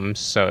drums,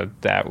 so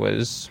that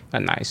was a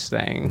nice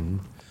thing. Mm-hmm.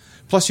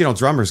 Plus,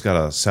 drummers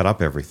got to set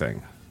up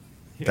everything.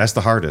 Yeah. That's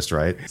the hardest,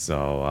 right?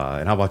 So,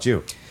 and how about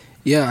you?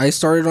 Yeah, I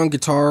started on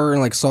guitar,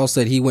 and like Saul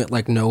said, he went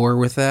like nowhere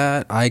with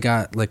that. I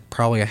got like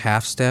probably a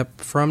half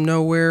step from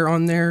nowhere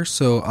on there,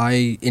 so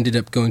I ended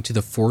up going to the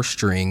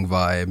 4-string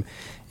vibe,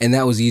 and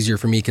that was easier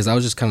for me because I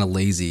was just kind of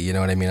lazy, you know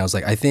what I mean? I was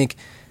like, I think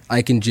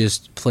I can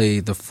just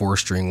play the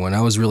 4-string one.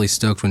 I was really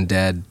stoked when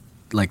Dad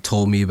like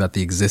told me about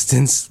the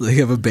existence like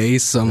of a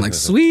bass, so I'm like,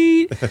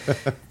 sweet,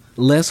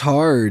 less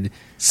hard.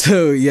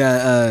 So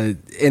yeah,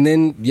 and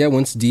then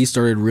once D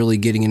started really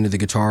getting into the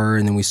guitar,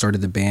 and then we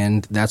started the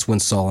band, that's when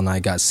Saul and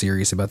I got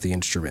serious about the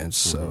instruments.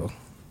 So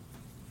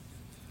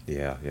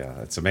yeah,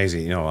 it's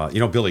amazing. You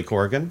know Billy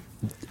Corgan.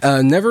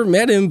 Never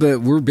met him,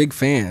 but we're big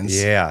fans.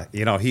 Yeah,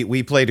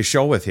 we played a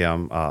show with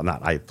him.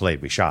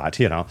 We shot.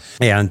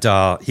 And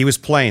he was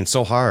playing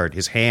so hard,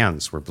 his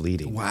hands were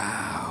bleeding.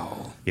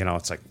 Wow.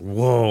 It's like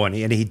whoa, and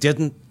he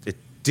didn't. It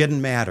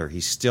didn't matter.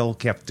 He still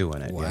kept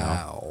doing it.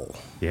 Wow.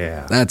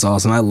 Yeah. That's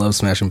awesome. I love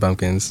Smashing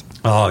Pumpkins.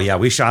 Oh, yeah.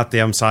 We shot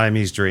them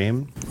Siamese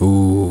Dream.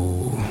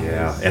 Ooh.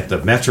 Yeah. At the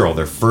Metro,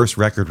 their first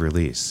record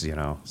release,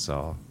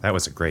 So that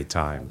was a great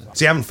time.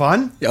 So you having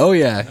fun? Oh,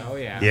 yeah. Oh,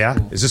 yeah. Yeah?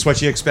 Is this what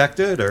you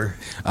expected, or?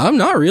 I'm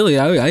not really.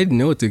 I didn't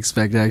know what to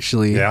expect,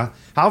 actually. Yeah?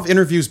 How have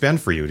interviews been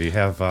for you? Do you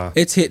have...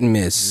 It's hit and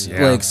miss.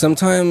 Yeah. Like,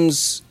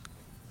 sometimes...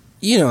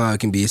 You know how it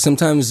can be.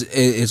 Sometimes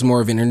it's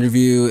more of an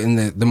interview, and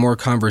the more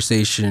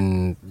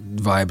conversation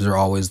vibes are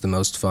always the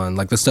most fun.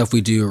 Like the stuff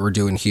we're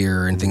doing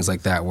here and things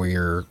like that, where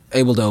you're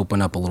able to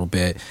open up a little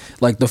bit.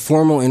 Like the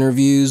formal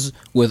interviews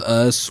with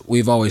us,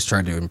 we've always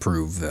tried to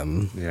improve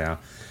them. Yeah.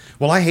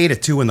 Well, I hate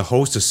it too when the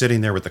host is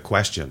sitting there with the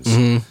questions.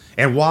 Mm-hmm.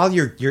 And while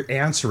you're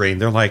answering,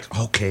 they're like,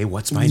 okay,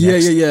 what's my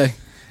next? Yeah.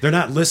 They're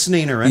not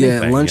listening or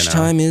anything. Yeah,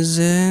 lunchtime is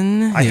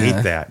in. I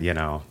hate that,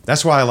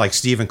 That's why I like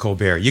Stephen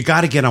Colbert. You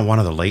got to get on one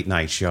of the late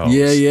night shows.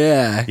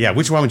 Yeah. Yeah,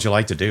 which one would you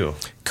like to do?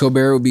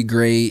 Colbert would be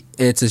great.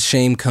 It's a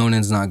shame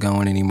Conan's not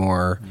going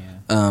anymore. Yeah.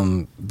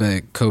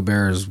 But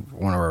Colbert is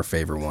one of our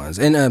favorite ones.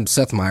 And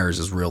Seth Meyers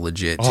is real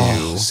legit, too.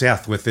 Oh,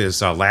 Seth with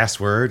his last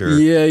word? Or?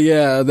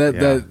 Yeah.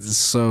 That's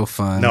so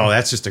fun. No,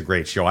 that's just a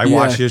great show. I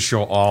watch his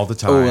show all the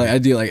time. Oh, I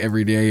do like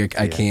every day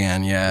I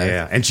can,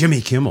 Yeah, and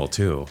Jimmy Kimmel,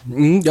 too.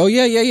 Oh,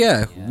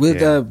 yeah. With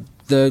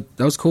that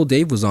was cool.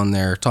 Dave was on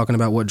there talking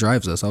about what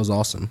drives us. That was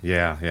awesome.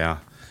 Yeah.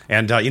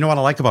 And you know what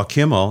I like about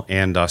Kimmel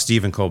and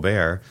Stephen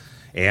Colbert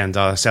and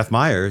Seth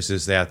Meyers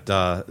is that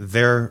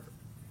they're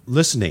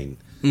listening.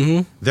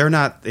 Mm-hmm. They're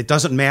not. It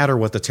doesn't matter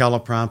what the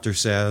teleprompter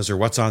says or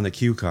what's on the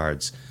cue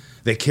cards.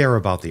 They care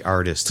about the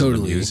artist and the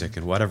music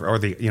and whatever, or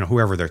the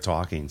whoever they're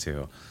talking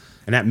to,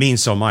 and that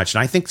means so much.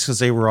 And I think because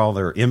they were all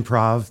their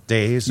improv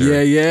days, or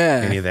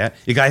any of that.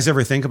 You guys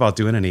ever think about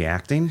doing any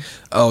acting?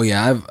 Oh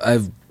yeah,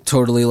 I've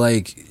totally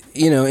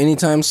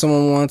anytime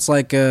someone wants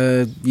like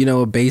a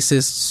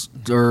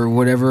bassist or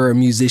whatever, a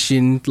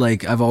musician,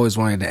 like I've always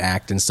wanted to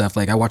act and stuff.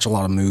 Like I watch a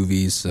lot of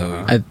movies,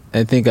 so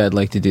I think I'd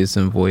like to do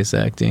some voice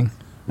acting.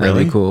 That'd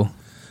Really? be cool.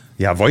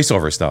 Yeah,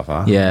 voiceover stuff,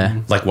 huh?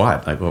 Yeah. Like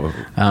what? Like what?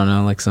 I don't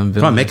know, like some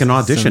villain. Come on, make an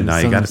audition now.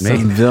 You got to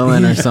make some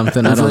villain or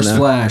something. I don't Reverse know.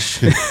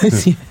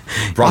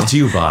 Flash. Brought to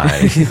you by.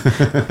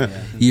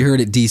 You heard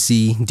it,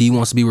 DC. D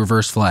wants to be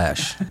Reverse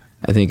Flash.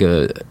 I think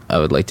I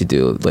would like to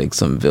do like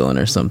some villain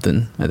or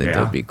something. I think Yeah.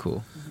 that would be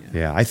cool.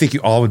 Yeah, I think you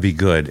all would be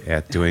good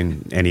at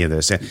doing any of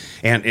this.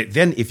 And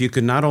then if you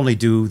could not only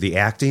do the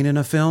acting in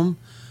a film,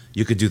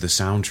 you could do the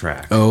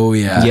soundtrack. Oh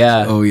yeah.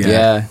 Yeah. Oh yeah.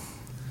 Yeah.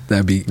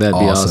 That'd be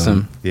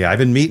awesome. Yeah, I've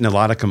been meeting a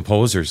lot of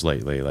composers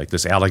lately, like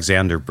this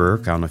Alexander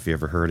Burke. I don't know if you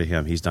ever heard of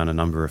him. He's done a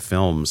number of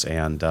films,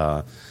 and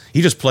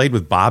he just played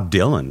with Bob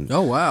Dylan.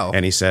 Oh, wow.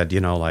 And he said, he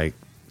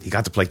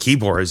got to play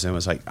keyboards and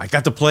was like, I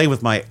got to play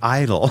with my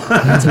idol.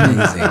 That's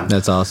amazing.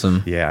 That's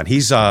awesome. Yeah, and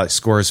he's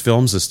scores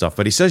films and stuff,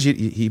 but he says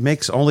he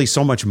makes only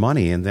so much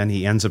money, and then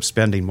he ends up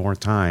spending more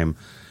time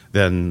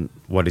than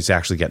what he's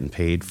actually getting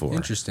paid for.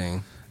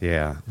 Interesting.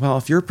 Yeah. Well,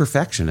 if you're a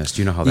perfectionist,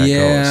 you know how that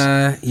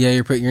goes. Yeah,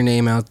 you're putting your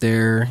name out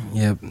there.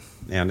 Yep.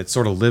 And it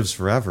sort of lives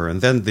forever.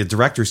 And then the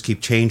directors keep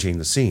changing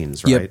the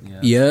scenes, right?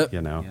 Yep.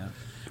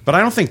 But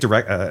I don't think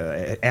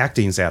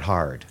acting's that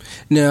hard.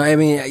 No, I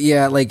mean,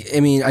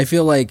 I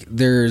feel like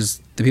there's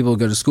the people who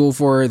go to school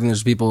for it, and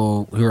there's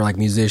people who are like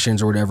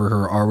musicians or whatever who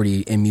are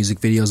already in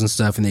music videos and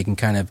stuff, and they can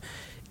kind of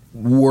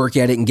work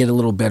at it and get a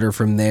little better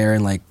from there.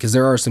 And like, because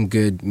there are some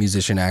good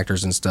musician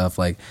actors and stuff.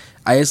 Like,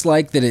 I just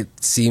like that it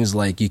seems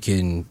like you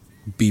can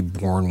be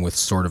born with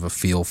sort of a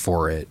feel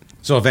for it.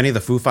 So have any of the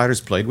Foo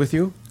Fighters played with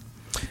you?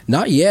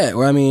 Not yet.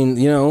 Well, I mean,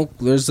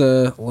 there's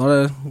going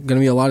to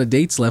be a lot of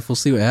dates left. We'll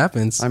see what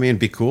happens. I mean, it'd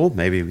be cool.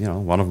 Maybe,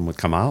 one of them would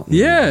come out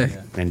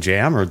and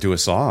jam or do a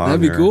song.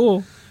 That'd be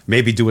cool.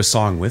 Maybe do a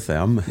song with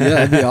them. Yeah,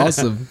 that'd be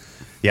awesome.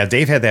 Yeah,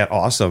 Dave had that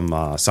awesome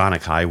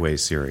Sonic Highway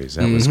series.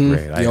 That was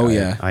great.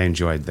 I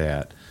enjoyed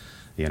that.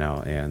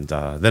 And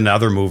then the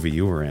other movie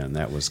you were in,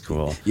 that was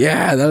cool.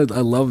 Yeah, I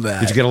love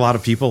that. Did you get a lot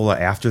of people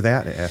after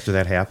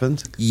that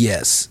happened?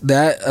 Yes,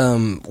 that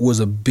was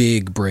a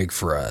big break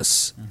for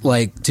us.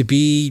 Like, to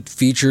be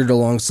featured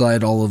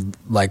alongside all of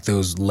like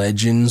those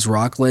legends,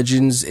 rock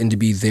legends, and to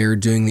be there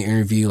doing the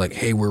interview, like,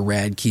 hey, we're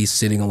Rad Key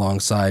sitting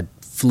alongside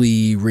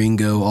Flea,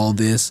 Ringo, all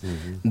this.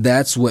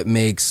 That's what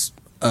makes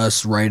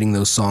us writing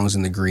those songs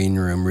in the green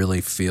room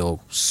really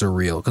feel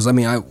surreal. Because, I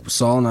mean,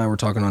 Saul and I were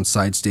talking on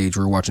Side Stage.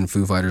 We were watching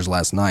Foo Fighters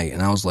last night,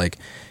 and I was like,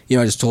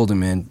 I just told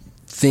him, man,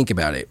 think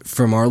about it.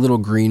 From our little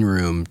green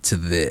room to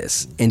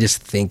this, and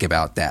just think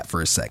about that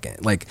for a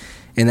second. Like,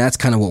 and that's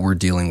kind of what we're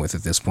dealing with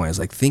at this point. Is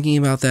like thinking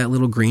about that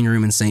little green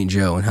room in St.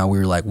 Joe and how we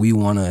were like, we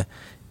want to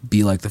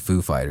be like the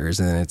Foo Fighters.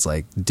 And then it's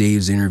like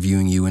Dave's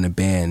interviewing you in a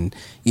band,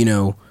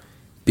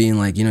 being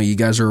like, you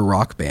guys are a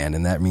rock band,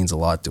 and that means a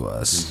lot to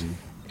us. Mm-hmm.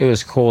 It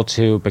was cool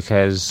too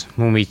because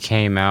when we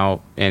came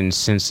out in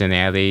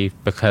Cincinnati,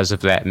 because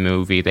of that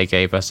movie, they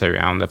gave us a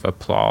round of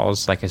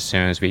applause like as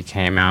soon as we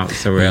came out.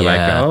 So we were like,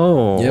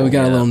 oh. Yeah, we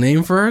got a little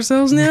name for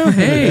ourselves now?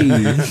 Hey.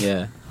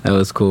 Yeah, that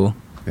was cool.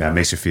 Yeah, it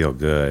makes you feel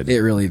good.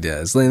 It really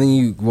does. And then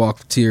you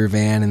walk to your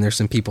van and there's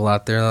some people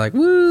out there like,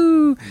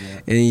 woo! Yeah.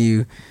 And then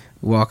you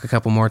walk a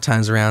couple more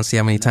times around, see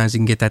how many times you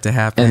can get that to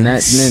happen. And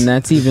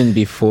that's even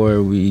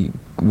before we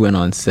went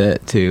on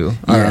set too,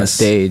 or on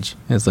stage.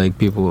 It's like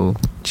people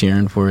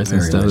cheering for us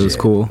and stuff. Legit. It was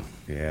cool.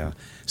 Yeah.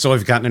 So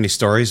have you gotten any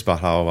stories about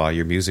how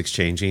your music's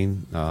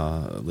changing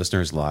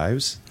listeners'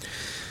 lives?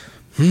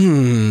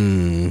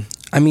 I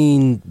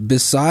mean,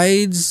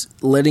 besides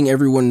letting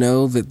everyone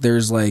know that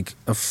there's like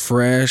a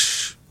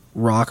fresh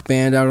rock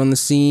band out on the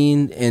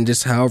scene and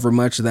just however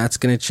much that's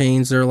going to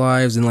change their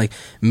lives, and like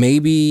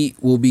maybe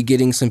we'll be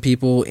getting some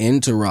people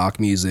into rock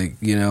music,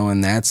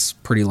 and that's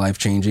pretty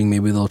life-changing.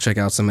 Maybe they'll check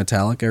out some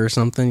Metallica or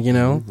something,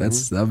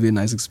 that would be a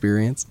nice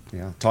experience.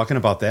 Yeah. Talking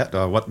about that,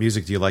 what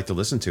music do you like to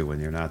listen to when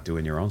you're not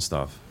doing your own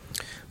stuff?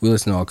 We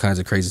listen to all kinds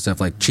of crazy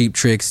stuff like Cheap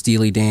Trick,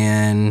 Steely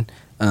Dan,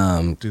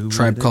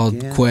 Tribe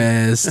Called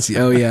Quest.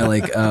 Oh yeah,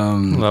 like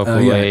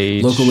Local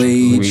Age,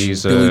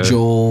 Weezer. Billy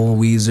Joel,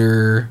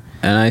 Weezer.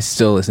 And I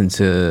still listen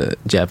to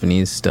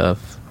Japanese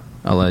stuff.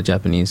 A lot of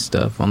Japanese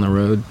stuff on the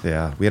road.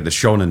 Yeah, we had the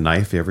Shonen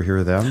Knife. You ever hear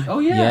of them? Oh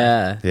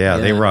yeah. Yeah,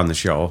 they were on the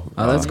show.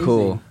 Oh, that's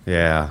cool.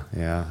 Yeah,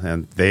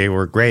 and they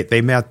were great.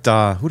 They met.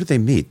 Who did they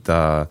meet?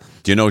 Do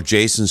you know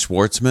Jason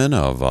Schwartzman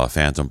of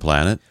Phantom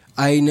Planet?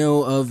 I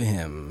know of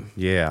him.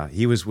 Yeah,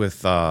 he was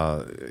with.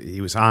 He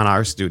was on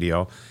our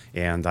studio,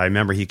 and I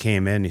remember he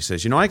came in. He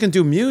says, "I can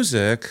do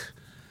music."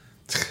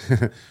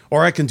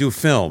 Or I can do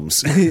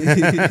films. He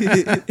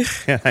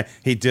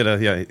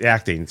did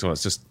acting, so it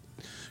just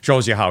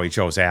shows you how he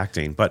chose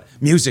acting. But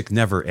music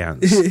never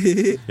ends.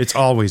 It's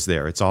always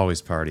there. It's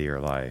always part of your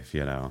life,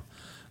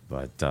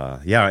 But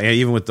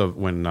even with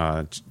when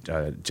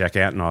Jack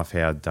Antonoff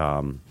had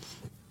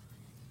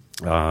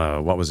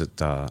what was it?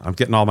 I'm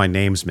getting all my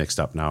names mixed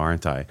up now,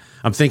 aren't I?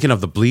 I'm thinking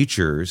of the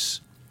Bleachers.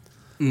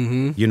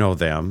 Mm-hmm. You know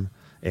them,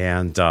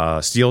 and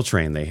Steel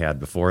Train they had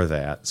before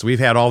that. So we've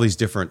had all these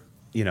different.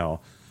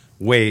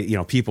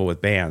 People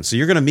with bands. So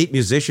you're going to meet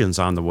musicians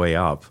on the way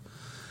up,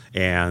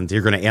 and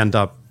you're going to end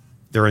up.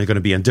 They're going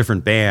to be in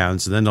different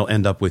bands, and then they'll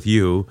end up with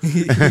you.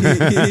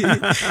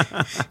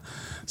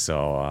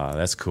 So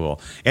that's cool.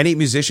 Any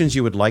musicians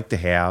you would like to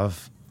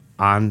have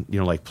on,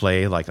 like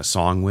play like a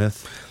song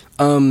with?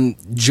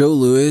 Joe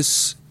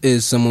Louis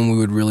is someone we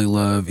would really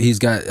love. He's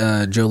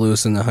got Joe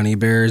Louis and the Honey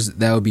Bears.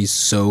 That would be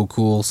so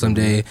cool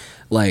someday,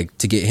 like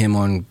to get him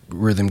on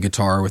rhythm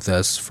guitar with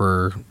us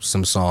for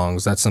some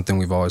songs. That's something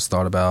we've always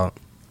thought about.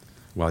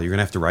 Well, you're going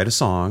to have to write a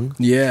song.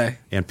 Yeah.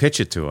 And pitch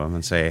it to him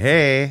and say,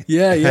 hey.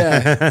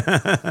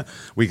 Yeah.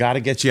 We got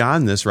to get you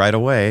on this right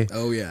away.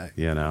 Oh,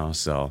 yeah.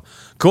 So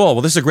cool.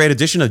 Well, this is a great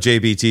edition of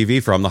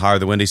JBTV from the heart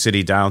of the Windy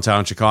City,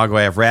 downtown Chicago.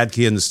 I have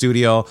Radke in the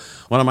studio,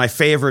 one of my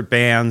favorite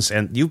bands.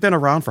 And you've been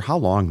around for how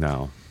long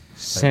now?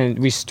 Since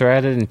we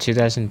started in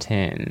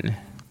 2010.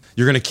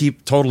 You're going to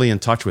keep totally in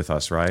touch with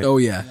us, right? Oh,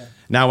 yeah.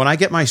 Now, when I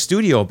get my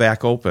studio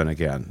back open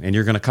again, and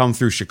you're going to come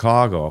through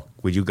Chicago,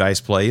 would you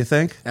guys play, you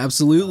think?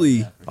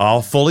 Absolutely.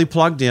 All fully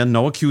plugged in,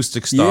 no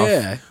acoustic stuff.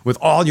 Yeah. With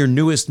all your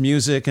newest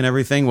music and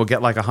everything. We'll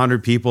get like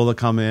 100 people to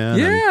come in.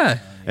 Yeah.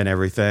 And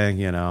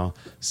everything,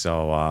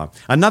 So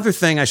another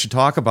thing I should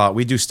talk about,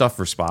 we do stuff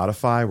for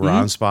Spotify. We're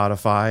on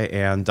Spotify.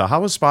 And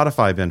how has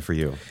Spotify been for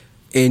you?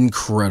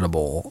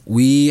 Incredible.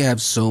 We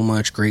have so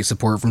much great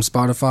support from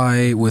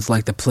Spotify with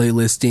like the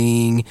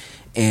playlisting,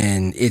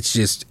 and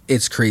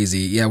it's crazy.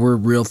 Yeah, we're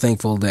real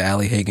thankful to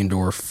Ali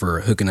Hagendorf for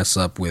hooking us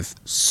up with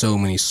so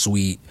many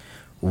sweet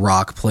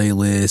rock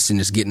playlists and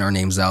just getting our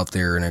names out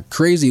there in a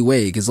crazy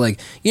way, because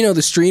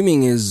the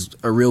streaming is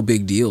a real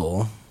big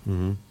deal.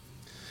 Mm-hmm.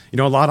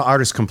 A lot of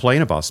artists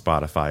complain about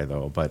Spotify,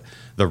 though, but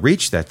the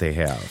reach that they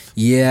have.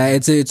 Yeah,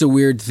 it's a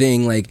weird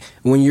thing. Like,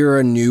 when you're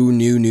a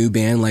new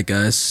band like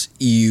us,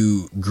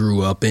 you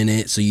grew up in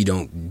it, so you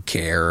don't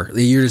care.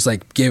 You're just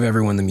like, give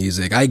everyone the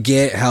music. I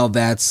get how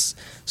that's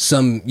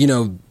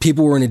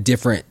people were in a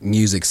different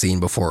music scene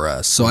before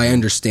us, so I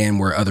understand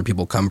where other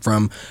people come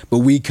from, but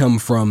we come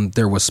from,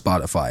 there was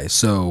Spotify,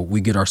 so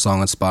we get our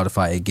song on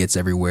Spotify, it gets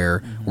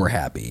everywhere, we're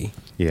happy.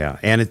 Yeah,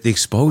 and the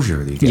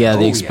exposure.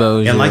 The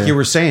exposure. And like you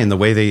were saying, the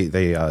way they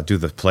do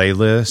the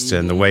playlists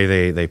and the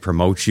way they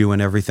promote you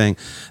and everything,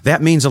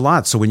 that means a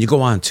lot. So when you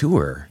go on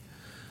tour,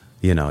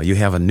 you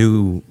have a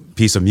new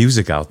piece of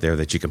music out there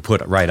that you can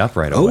put right up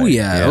right away.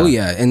 Oh,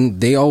 yeah. And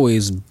they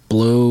always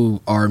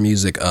blow our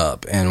music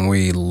up, and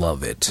we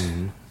love it.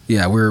 Mm-hmm.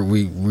 Yeah, we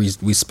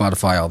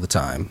Spotify all the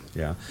time.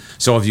 Yeah.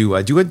 So have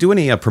you do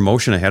any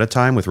promotion ahead of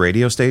time with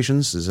radio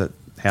stations? Is that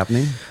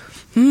happening?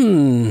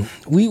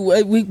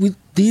 We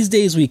these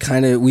days we've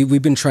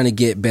been trying to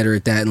get better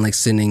at that and like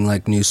sending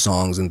like new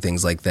songs and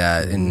things like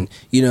that. And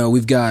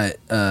we've got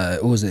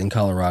what was it in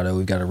Colorado?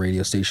 We've got a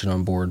radio station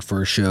on board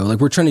for a show. Like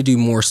we're trying to do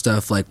more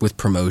stuff like with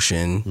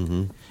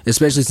promotion,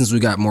 especially since we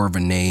got more of a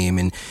name,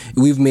 and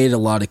we've made a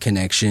lot of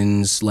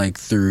connections like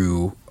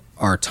through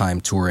our time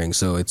touring.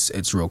 So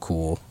it's real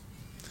cool.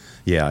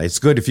 Yeah, it's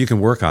good if you can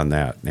work on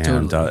that,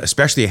 and Totally.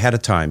 especially ahead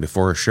of time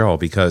before a show,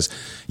 because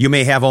you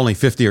may have only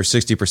 50 or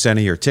 60% of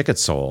your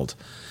tickets sold,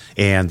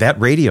 and that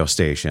radio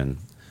station,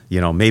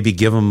 maybe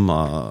give them,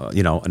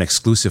 an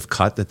exclusive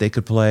cut that they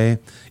could play,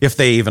 if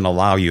they even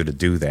allow you to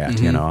do that.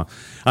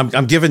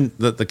 I'm giving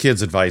the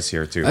kids advice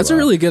here too. That's a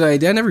really good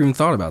idea. I never even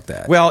thought about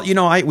that. Well,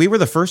 we were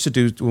the first to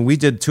do, when we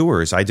did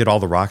tours. I did all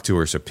the rock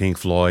tours of Pink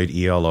Floyd,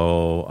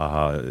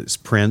 ELO,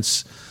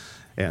 Prince,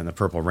 and the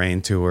Purple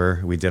Rain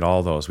tour. We did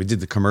all those. We did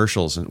the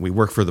commercials, and we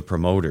worked for the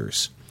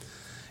promoters.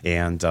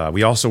 And I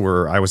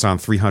was on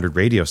 300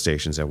 radio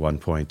stations at one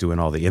point doing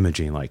all the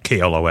imaging, like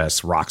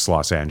KLOS, Rocks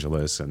Los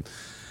Angeles, and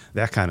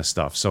that kind of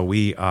stuff. So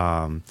we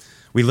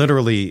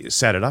literally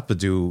set it up to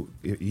do,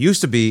 it used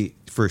to be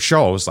for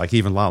shows like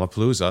even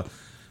Lollapalooza,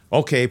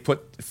 okay,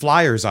 put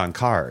flyers on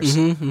cars,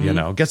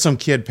 get some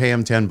kid, pay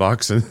him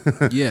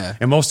 $10, and Yeah.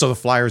 and most of the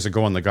flyers would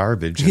go in the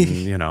garbage,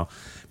 and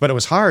but it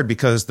was hard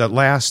because that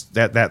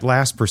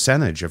last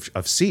percentage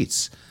of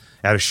seats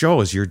at a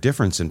show is your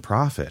difference in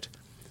profit,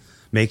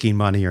 making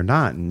money or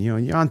not. And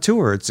you're on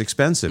tour, it's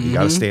expensive. You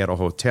got to stay at a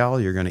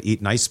hotel. You're going to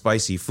eat nice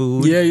spicy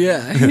food.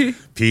 Yeah.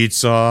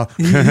 Pizza.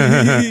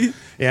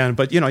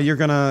 But you're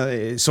going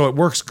to, so it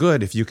works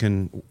good if you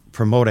can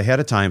promote ahead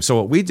of time. So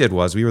what we did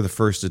was we were the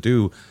first to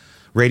do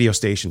Radio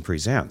Station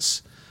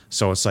Presents.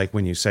 So it's like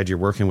when you said you're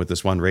working with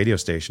this one radio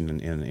station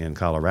in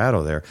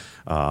Colorado there,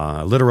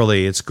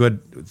 literally it's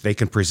good. They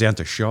can present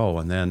a show,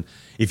 and then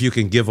if you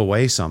can give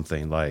away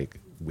something like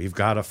we've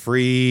got a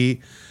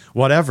free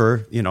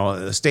whatever,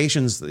 the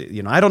stations,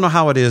 I don't know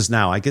how it is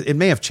now. It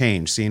may have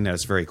changed, seeing that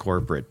it's very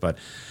corporate, but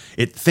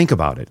think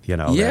about it,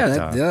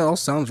 that all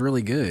sounds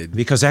really good.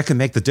 because that can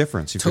make the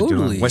difference if you're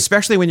Totally. doing,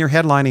 especially when you're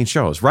headlining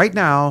shows. Right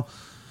now,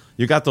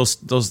 you got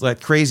that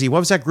crazy, what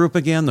was that group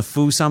again? The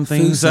Foo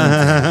somethings?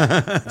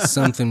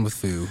 Something with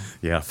Foo.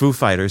 Yeah, Foo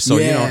Fighters. So,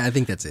 I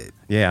think that's it.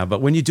 yeah,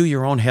 but when you do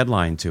your own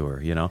headline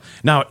tour,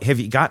 Now, have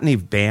you got any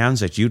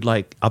bands that you'd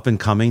like up and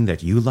coming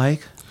that you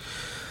like?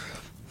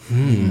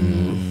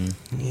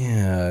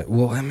 Yeah.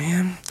 Well,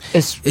 man,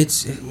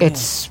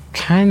 It's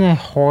kind of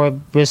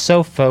hard. We're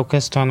so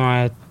focused on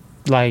our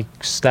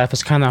stuff.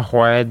 It's kind of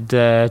hard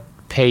to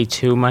pay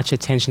too much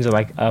attention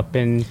to up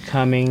and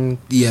coming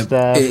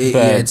stuff.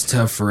 It's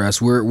tough for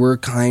us. We're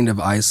kind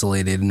of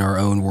isolated in our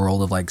own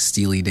world of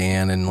Steely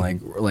Dan and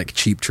like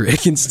Cheap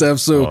Trick and stuff.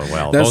 So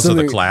well, that's those are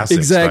the something- classics,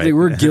 Exactly. right?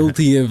 We're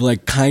guilty of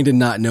kind of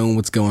not knowing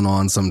what's going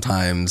on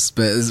sometimes.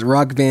 But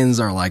rock bands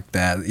are like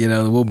that.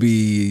 We'll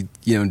be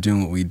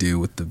doing what we do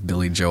with the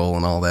Billy Joel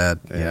and all that.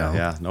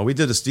 Yeah. No, we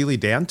did a Steely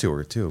Dan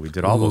tour too. We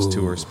did all those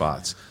tour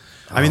spots.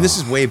 I mean, this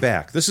is way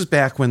back. This is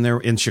back when they're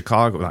in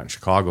Chicago, not in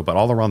Chicago, but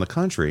all around the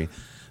country.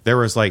 There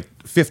was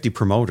 50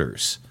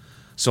 promoters.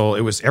 So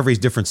it was every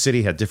different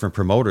city had different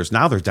promoters.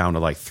 Now they're down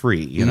to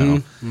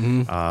 3,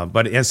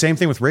 But same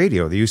thing with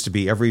radio. There used to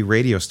be every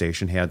radio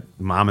station had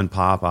mom and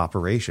pop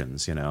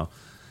operations,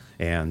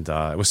 And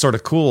it was sort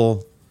of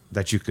cool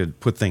that you could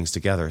put things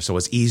together. So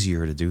it's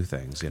easier to do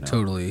things,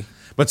 Totally.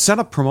 But set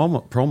up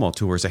promo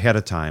tours ahead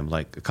of time,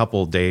 like a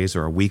couple of days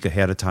or a week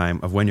ahead of time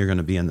of when you're going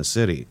to be in the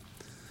city.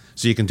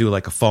 So you can do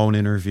a phone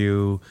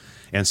interview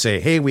and say,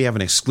 hey, we have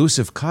an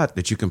exclusive cut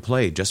that you can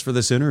play just for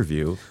this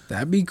interview.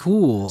 That'd be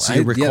cool. So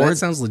you record, that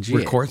sounds legit.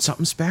 Record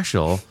something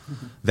special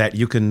that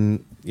you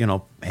can,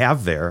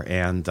 have there,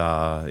 and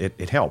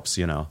it helps,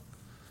 And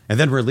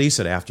then release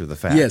it after the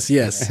fact. Yes.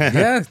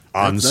 Yeah.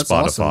 On that's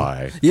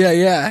Spotify. awesome. Yeah.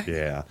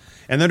 Yeah.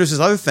 And then there's this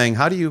other thing.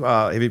 How do you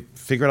have you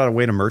figured out a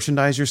way to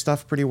merchandise your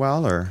stuff pretty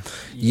well, or?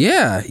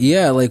 Yeah.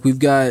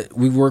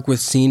 We've worked with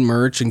Scene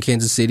Merch in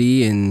Kansas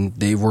City, and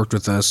they've worked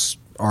with us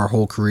our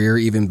whole career,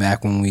 even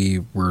back when we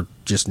were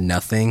just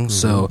nothing.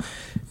 So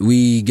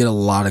we get a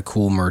lot of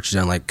cool merch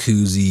done, like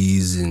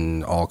koozies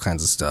and all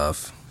kinds of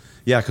stuff.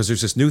 Yeah, because there's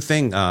this new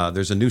thing.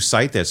 There's a new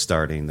site that's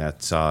starting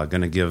that's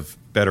going to give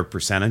better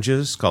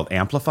percentages called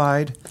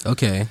Amplified.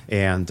 Okay.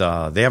 And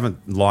they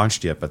haven't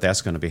launched yet, but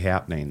that's going to be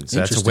happening. So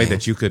that's a way Interesting.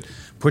 that you could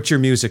put your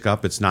music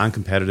up. It's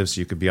non-competitive, so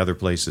you could be other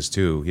places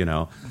too,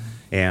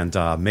 and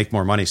make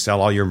more money,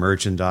 sell all your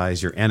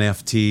merchandise, your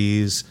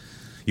NFTs,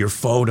 your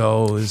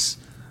photos,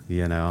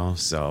 You know,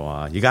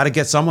 so you got to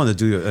get someone to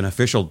do an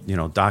official,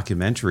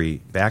 documentary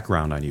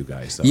background on you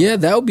guys. Though. Yeah,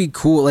 that would be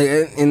cool. Like,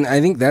 and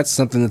I think that's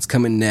something that's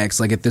coming next.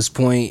 Like at this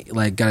point,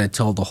 like got to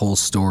tell the whole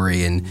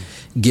story and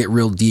get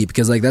real deep,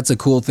 because like that's a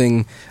cool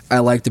thing I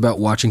liked about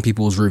watching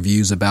people's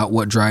reviews about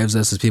What Drives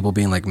Us, is people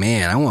being like,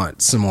 "Man, I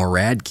want some more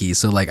Radke."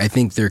 So like I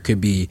think there could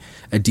be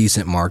a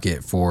decent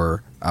market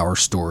for our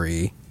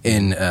story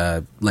and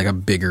like a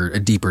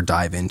deeper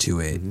dive into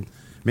it. Mm-hmm.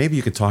 Maybe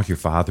you could talk your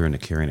father into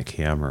carrying a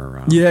camera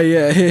around. Yeah.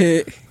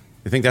 You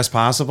think that's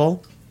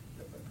possible?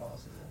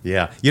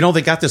 Yeah.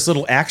 They got this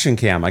little action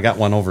cam. I got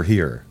one over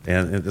here,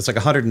 and it's like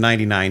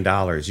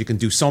 $199. You can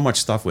do so much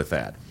stuff with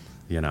that,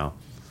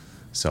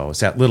 So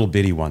it's that little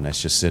bitty one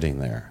that's just sitting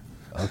there.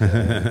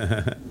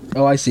 Okay.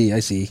 Oh, I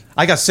see.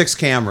 I got 6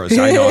 cameras.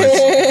 I know.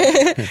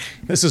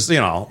 This is,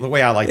 the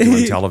way I like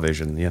doing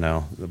television,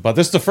 But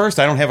this is the first.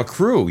 I don't have a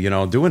crew,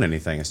 doing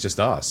anything. It's just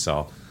us,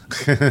 so...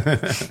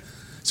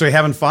 So you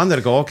having fun? Did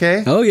it go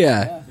okay? Oh,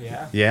 yeah.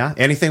 Yeah?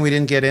 Anything we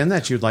didn't get in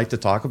that you'd like to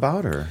talk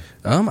about? Or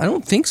I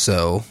don't think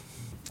so.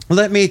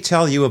 Let me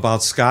tell you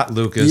about Scott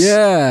Lucas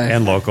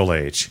and Local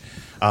H.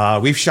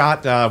 We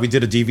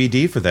did a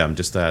DVD for them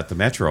just at the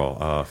Metro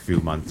a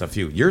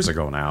few years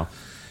ago now.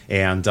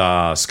 And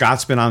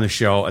Scott's been on the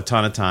show a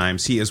ton of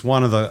times. He is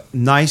one of the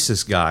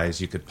nicest guys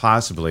you could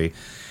possibly.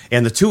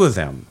 And the two of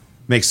them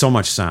make so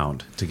much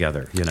sound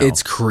together,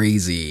 It's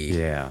crazy.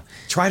 Yeah.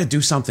 Try to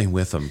do something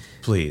with them,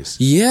 please.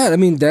 Yeah, I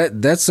mean,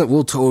 that's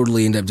we'll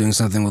totally end up doing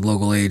something with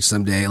Local H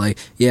someday. Like,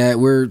 yeah,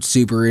 we're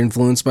super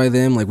influenced by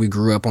them. Like, we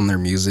grew up on their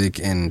music,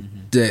 and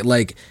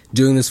like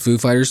doing this Foo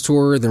Fighters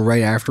tour, then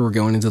right after we're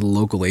going into the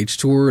Local H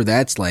tour,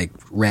 that's like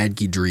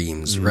Radke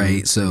dreams,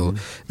 right? So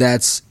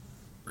that's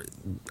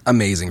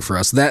amazing for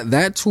us.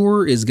 That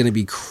tour is going to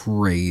be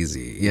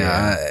crazy.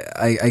 Yeah.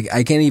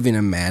 I can't even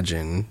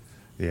imagine.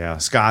 Yeah,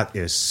 Scott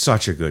is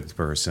such a good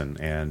person,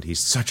 and he's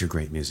such a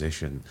great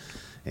musician.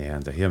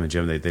 And him and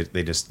Jim,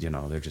 they just,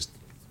 they're just,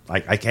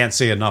 I can't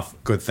say enough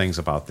good things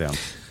about them.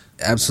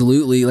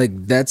 Absolutely.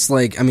 Like, that's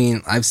like, I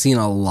mean, I've seen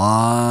a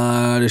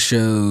lot of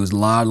shows, a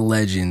lot of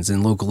legends,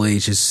 and Local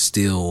H is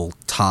still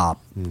top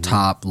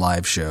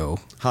live show.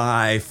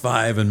 High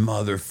fiving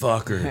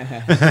motherfucker.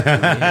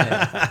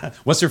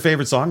 What's your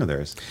favorite song of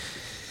theirs?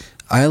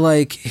 I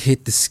like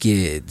Hit the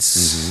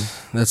Skids.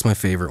 That's my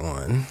favorite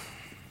one.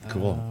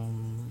 Cool.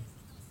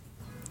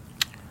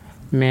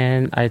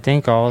 Man, I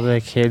think All the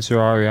Kids Are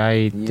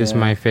Alright is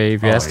my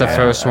favorite. That's the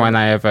first one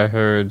I ever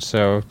heard,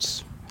 so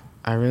it's...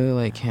 I really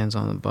like Hands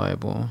on the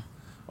Bible.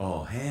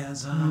 Oh,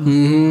 Hands on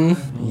the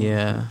Bible.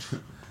 Yeah.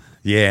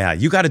 Yeah,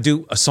 you got to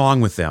do a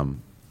song with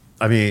them.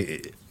 I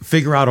mean,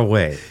 figure out a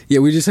way. Yeah,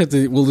 we'll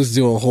just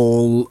do a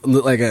whole,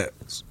 like a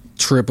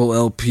triple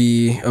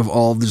LP of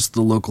all just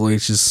the Local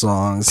H's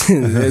songs.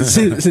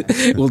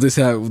 We'll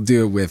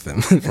do it with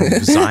them. From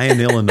Zion,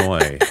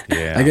 Illinois.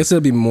 Yeah. I guess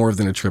it'll be more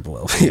than a triple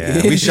LP.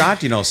 Yeah. We shot,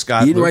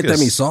 Scott You didn't write Lucas.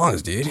 that many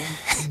songs, dude.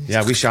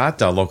 Yeah, we shot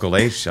Local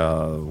H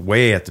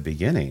way at the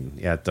beginning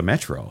at the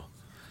Metro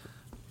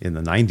in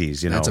the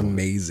 90s, That's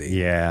amazing.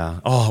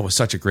 Yeah. Oh, it was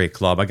such a great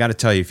club. I got to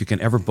tell you, if you can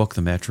ever book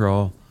the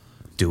Metro,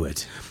 do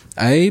it.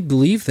 I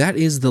believe that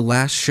is the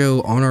last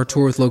show on our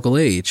tour with Local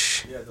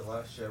H. Yeah, the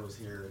last show was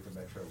here at the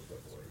Metro with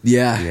Local H.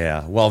 Yeah.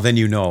 Yeah. Well, then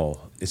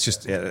it's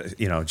just,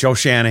 Joe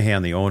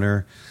Shanahan, the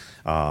owner,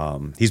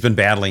 he's been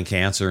battling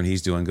cancer and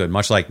he's doing good.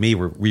 Much like me,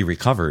 we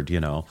recovered,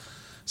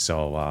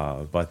 So,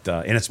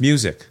 and it's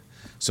music.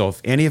 So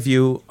if any of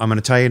you, I'm going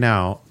to tell you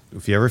now,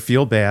 if you ever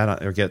feel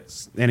bad or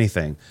get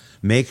anything,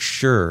 make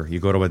sure you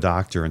go to a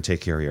doctor and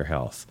take care of your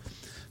health.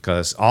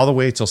 Because all the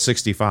way till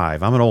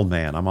 65, I'm an old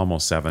man. I'm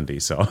almost 70.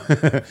 So,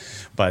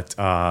 but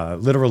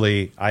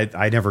literally,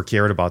 I never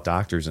cared about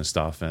doctors and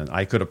stuff. And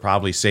I could have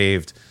probably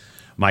saved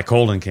my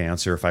colon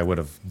cancer if I would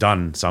have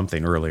done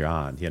something earlier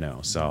on,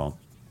 So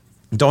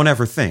don't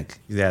ever think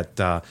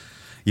that,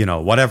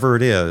 whatever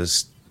it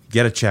is,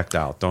 get it checked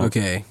out. Don't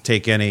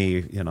take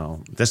any,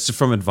 that's just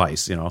from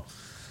advice,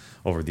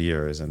 over the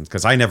years. And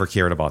because I never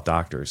cared about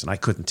doctors and I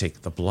couldn't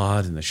take the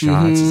blood and the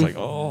shots. It's like,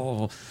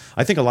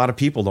 I think a lot of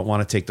people don't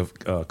want to take the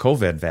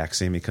COVID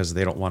vaccine because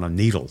they don't want a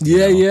needle.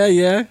 Yeah.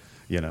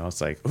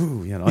 It's like,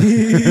 ooh,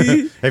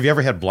 Have you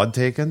ever had blood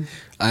taken?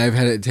 I've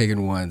had it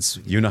taken once.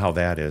 You know how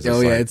that is.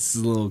 It's a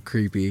little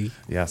creepy.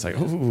 Yeah, it's like,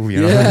 ooh,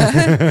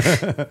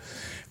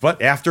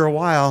 But after a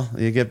while,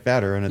 you get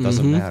better and it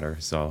doesn't matter.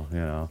 So,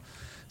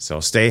 so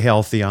stay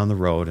healthy on the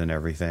road and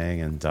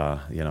everything. And,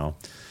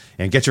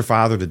 and get your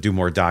father to do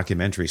more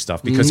documentary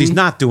stuff because he's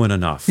not doing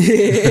enough.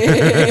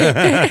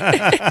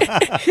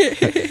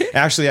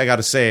 Actually, I got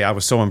to say, I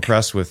was so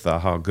impressed with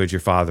how good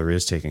your father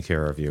is taking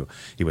care of you.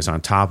 He was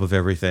on top of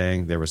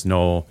everything. There was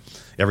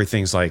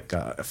everything's like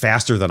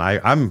faster than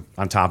I'm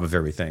on top of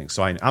everything.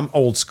 So I'm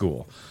old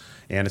school.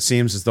 And it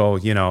seems as though,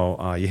 you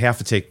have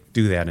to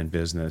do that in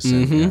business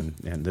and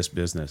this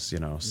business,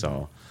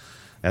 So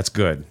that's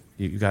good.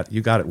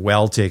 you got it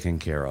well taken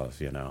care of.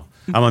 You know,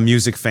 I'm a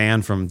music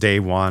fan from day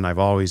one. I've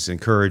always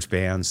encouraged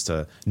bands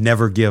to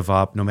never give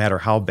up, no matter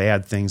how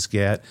bad things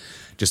get.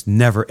 Just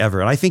never, ever.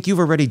 And I think you've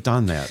already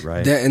done that,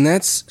 right? And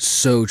that's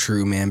so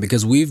true, man,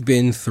 because we've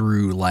been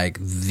through like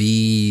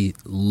the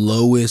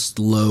lowest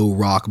low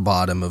rock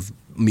bottom of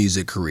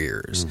music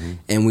careers,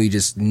 and we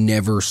just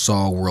never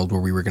saw a world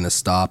where we were going to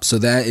stop. So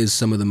that is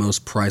some of the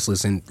most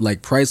priceless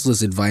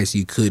advice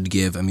you could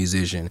give a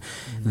musician.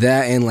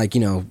 That, and like,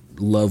 you know,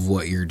 love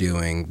what you're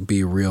doing,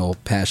 be real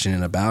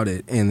passionate about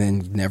it, and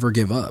then never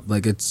give up.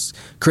 Like, it's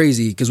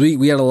crazy because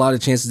we had a lot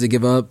of chances to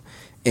give up,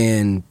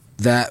 and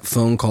that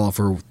phone call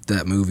for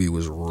that movie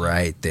was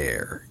right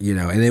there, you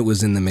know, and it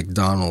was in the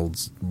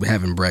McDonald's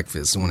having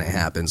breakfast when it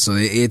happened. So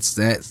it's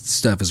that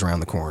stuff is around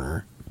the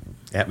corner.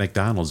 At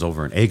McDonald's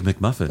over an Egg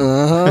McMuffin.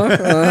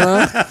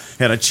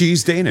 And a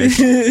cheese Danish.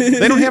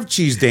 They don't have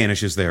cheese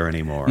Danishes there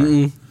anymore.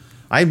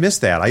 I miss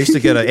that. I used to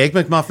get an Egg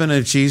McMuffin and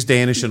a cheese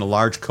Danish and a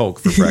large Coke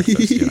for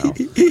breakfast, you know.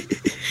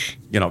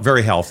 You know,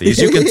 very healthy. As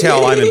you can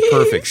tell, I'm in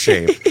perfect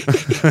shape.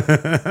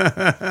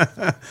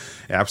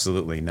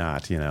 Absolutely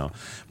not, you know.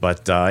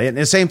 But and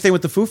the same thing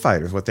with the Foo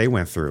Fighters, what they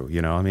went through,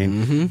 you know. I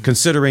mean,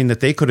 considering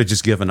that they could have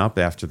just given up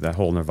after that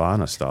whole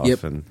Nirvana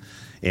stuff and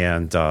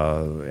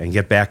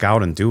get back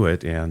out and do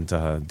it. And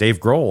Dave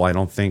Grohl, I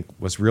don't think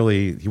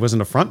he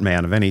wasn't a front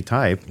man of any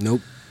type.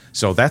 Nope.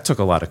 So that took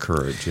a lot of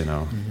courage, you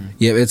know.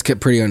 Yeah, it's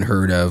pretty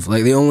unheard of.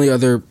 Like, the only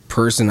other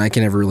person I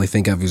can ever really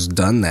think of who's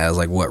done that is,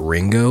 like,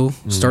 Ringo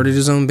started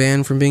his own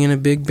band from being in a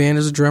big band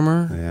as a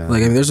drummer. Yeah.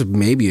 Like, I mean, there's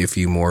maybe a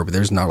few more, but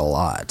there's not a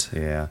lot.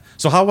 Yeah.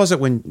 So how was it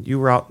when you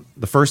were out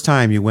the first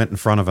time you went in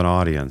front of an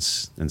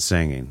audience and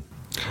singing?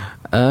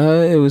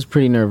 It was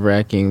pretty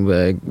nerve-wracking,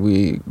 but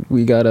we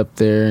got up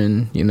there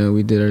and, you know,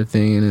 we did our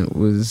thing,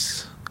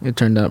 and it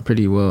turned out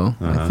pretty well.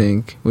 I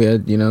think we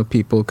had, you know,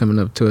 people coming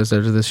up to us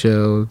after the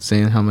show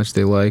saying how much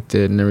they liked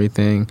it and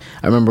everything.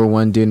 I remember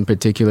one dude in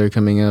particular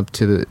coming up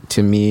to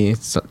me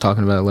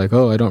talking about, like,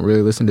 oh, I don't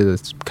really listen to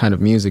this kind of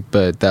music,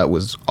 but that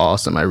was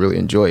awesome. I really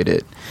enjoyed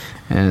it.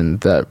 And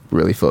that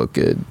really felt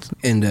good.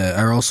 And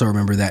I also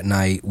remember that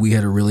night we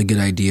had a really good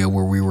idea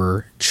where we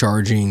were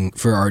charging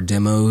for our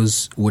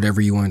demos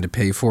whatever you wanted to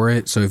pay for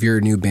it. So if you're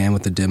a new band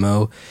with a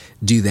demo,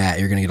 do that.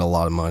 You're going to get a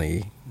lot of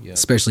money,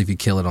 especially if you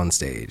kill it on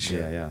stage.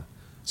 Yeah.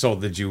 So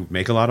did you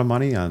make a lot of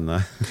money on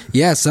the...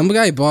 Yeah, some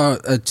guy bought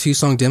a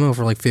 2-song demo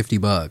for like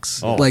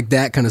 $50. Oh. Like,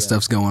 that kind of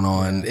stuff's going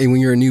on. And when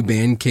you're a new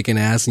band kicking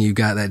ass and you've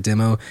got that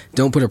demo,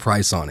 don't put a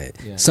price on it.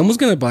 Yeah. Someone's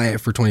going to buy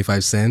it for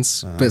 25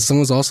 cents, but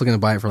someone's also going to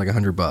buy it for like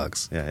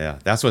 $100. Yeah.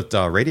 That's what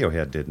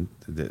Radiohead did,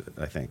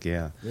 I think,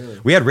 yeah.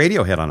 Really? We had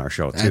Radiohead on our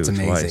show, too. That's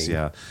amazing. Twice,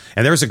 yeah.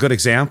 And there was a good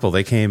example.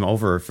 They came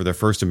over for their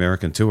first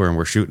American tour, and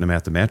we're shooting them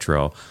at the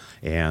Metro.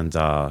 And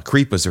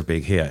Creep was their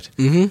big hit.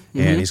 And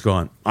he's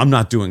going, I'm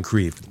not doing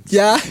Creep.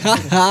 Yeah.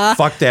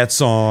 Fuck that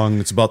song.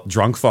 It's about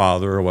drunk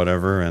father or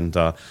whatever. And,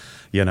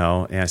 you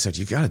know, and I said,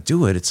 you got to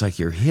do it. It's like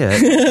your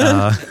hit.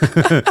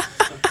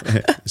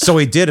 So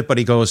he did it, but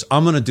he goes,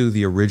 I'm going to do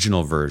the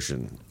original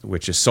version,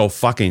 which is so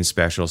fucking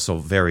special, so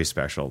very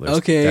special.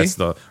 That's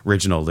the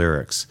original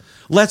lyrics.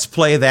 Let's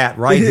play that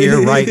right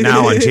here, right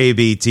now on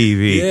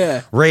JBTV.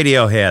 Yeah.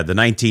 Radiohead, the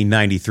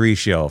 1993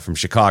 show from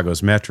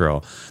Chicago's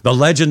Metro. The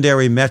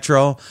legendary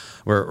Metro,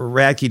 where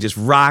Radke just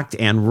rocked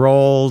and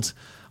rolled.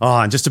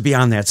 And just to be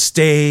on that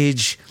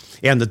stage,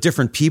 and the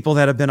different people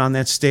that have been on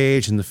that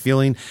stage, and the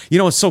feeling. You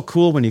know, it's so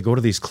cool when you go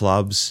to these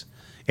clubs,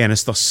 and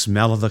it's the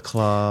smell of the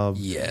club.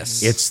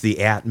 Yes. It's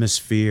the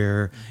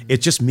atmosphere.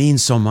 It just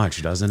means so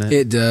much, doesn't it?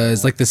 It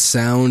does. Like the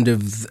sound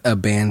of a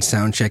band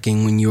sound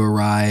checking when you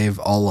arrive,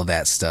 all of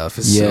that stuff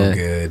is so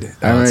good.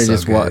 I remember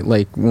just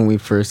like when we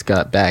first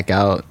got back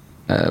out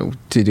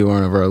to do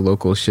one of our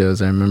local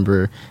shows, I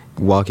remember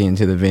walking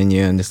into the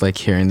venue and just like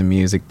hearing the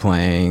music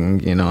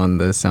playing, you know, on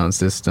the sound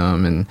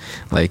system, and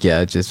like, yeah,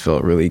 it just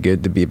felt really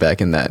good to be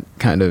back in that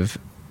kind of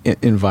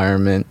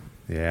environment.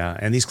 Yeah,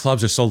 and these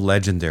clubs are so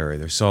legendary.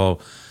 They're so,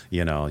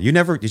 you know, you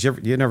never went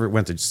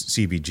to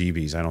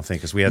CBGB's, I don't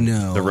think, because we had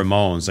the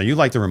Ramones. Now, you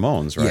like the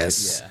Ramones, right?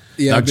 Yes.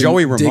 Yeah. Now,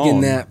 Joey Ramone.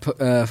 Digging that.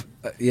 That.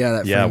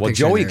 Yeah. Well,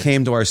 Joey there.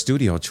 came to our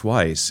studio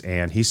twice,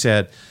 and he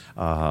said,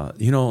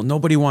 you know,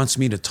 nobody wants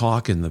me to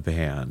talk in the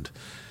band.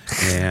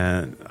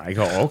 And I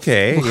go,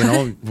 okay, you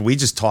know, we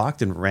just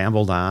talked and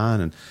rambled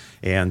on,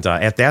 and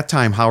at that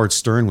time Howard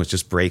Stern was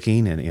just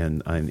breaking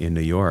in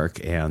New York,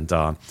 and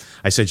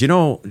I said, you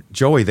know,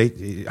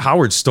 Joey,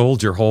 Howard stole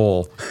your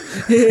whole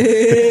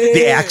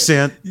the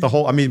accent, the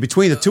whole. I mean,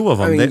 between the two of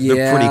them,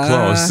 they're pretty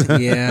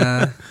close.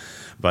 Yeah.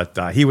 But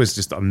he was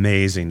just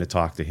amazing to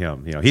talk to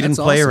him. You know, he didn't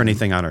play or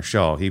anything on our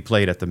show. He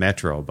played at the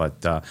Metro,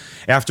 but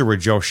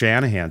afterward, Joe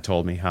Shanahan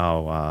told me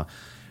how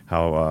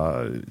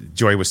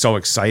Joey was so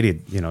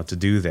excited, you know, to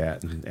do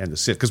that and to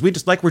sit, because we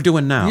just like we're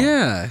doing now.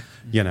 Yeah.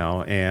 You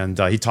know, and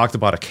he talked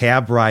about a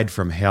cab ride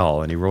from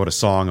hell, and he wrote a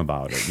song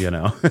about it, you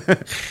know,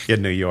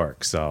 in New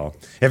York. So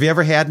have you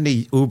ever had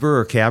any Uber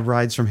or cab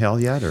rides from hell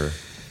yet? Or,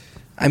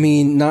 I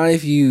mean, not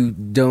if you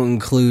don't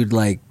include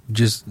like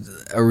just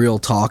a real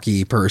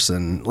talky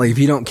person. Like if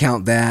you don't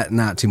count that,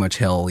 not too much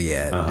hell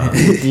yet.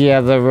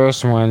 Yeah, the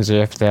worst ones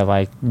are if they're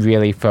like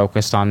really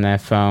focused on their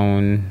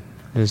phone.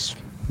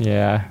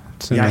 Yeah,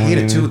 I hate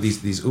it too.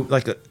 These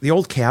like the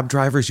old cab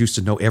drivers used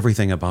to know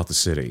everything about the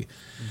city.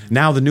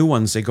 Now the new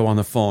ones, they go on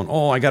the phone.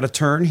 Oh, I got to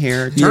turn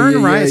here,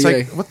 turn right. It's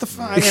like, what the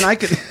fuck? I mean, I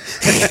could.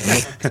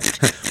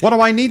 What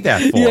do I need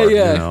that for?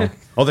 Yeah. You know?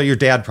 Although your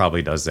dad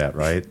probably does that,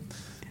 right?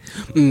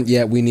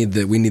 Yeah, we need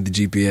the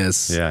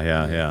GPS.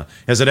 Yeah.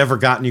 Has it ever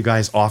gotten you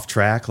guys off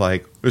track?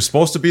 Like, it's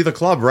supposed to be the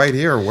club right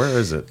here. Where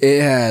is it?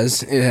 It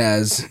has.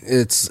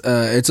 It's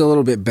a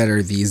little bit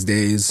better these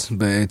days,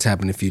 but it's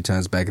happened a few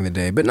times back in the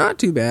day. But not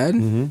too bad.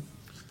 Mm-hmm.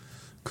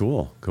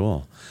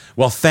 Cool.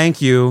 Well,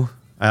 thank you.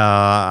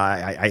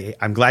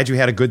 I'm glad you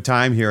had a good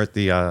time here at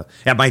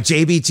my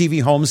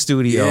JBTV home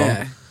studio.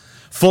 Yeah.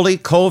 Fully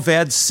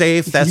COVID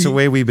safe. That's the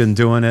way we've been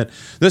doing it.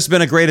 This has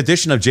been a great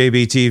edition of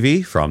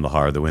JBTV from the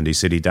heart of the Windy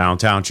City,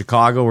 downtown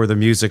Chicago, where the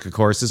music, of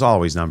course, is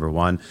always number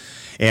one.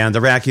 And the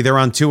Radke, they're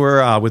on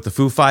tour with the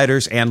Foo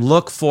Fighters, and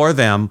look for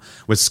them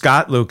with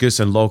Scott Lucas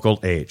and Local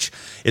H.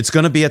 It's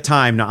going to be a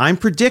time. Now, I'm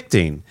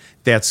predicting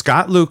that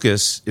Scott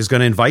Lucas is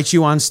going to invite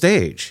you on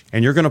stage,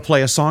 and you're going to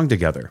play a song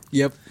together.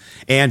 Yep.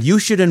 And you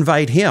should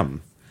invite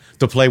him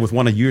to play with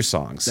one of your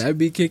songs. That'd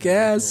be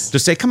kick-ass.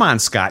 Just say, come on,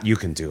 Scott, you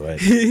can do it.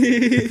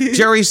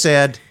 Jerry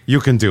said you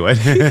can do it.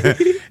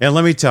 And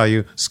let me tell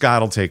you,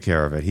 Scott will take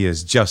care of it. He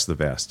is just the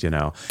best, you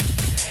know.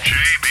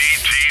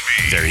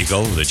 JBTV. There you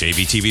go, the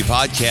JBTV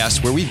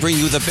podcast, where we bring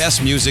you the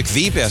best music,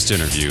 the best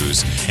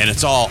interviews, and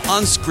it's all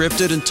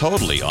unscripted and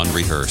totally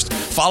unrehearsed.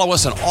 Follow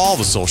us on all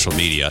the social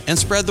media and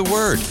spread the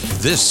word.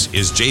 This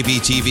is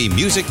JBTV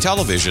Music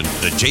Television,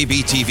 the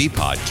JBTV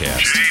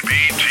podcast.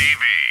 JBTV.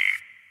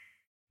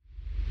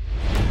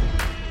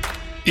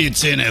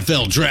 It's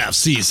NFL draft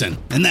season,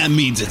 and that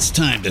means it's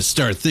time to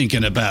start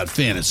thinking about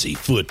fantasy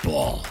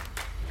football.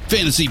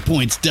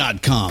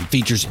 FantasyPoints.com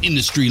features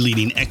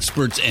industry-leading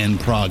experts and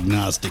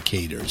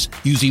prognosticators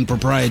using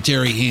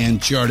proprietary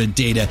hand-charted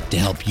data to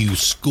help you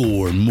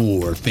score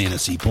more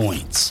fantasy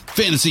points.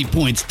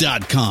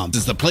 FantasyPoints.com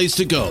is the place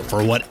to go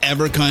for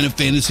whatever kind of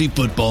fantasy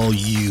football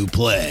you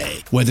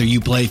play. Whether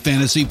you play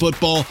fantasy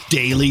football,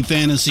 daily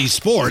fantasy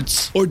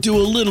sports, or do a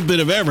little bit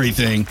of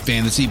everything,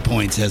 Fantasy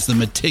Points has the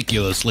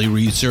meticulously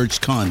researched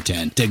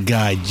content to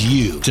guide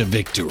you to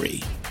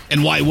victory.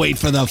 And why wait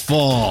for the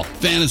fall?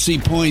 Fantasy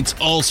Points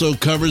also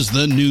covers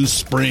the new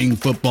spring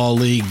football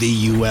league,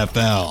 the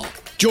UFL.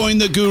 Join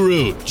the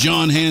guru,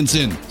 John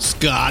Hansen,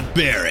 Scott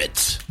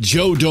Barrett,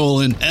 Joe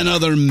Dolan, and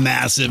other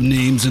massive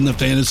names in the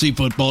fantasy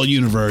football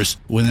universe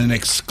with an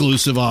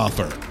exclusive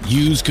offer.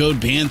 Use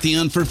code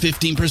Pantheon for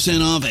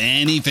 15% off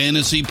any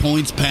Fantasy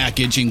Points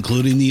package,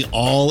 including the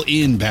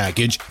all-in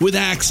package, with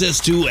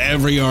access to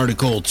every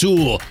article,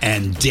 tool,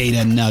 and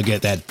data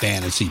nugget that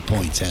Fantasy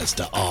Points has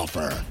to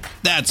offer.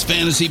 That's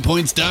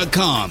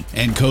FantasyPoints.com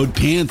and code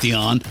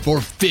Pantheon for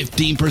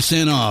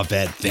 15% off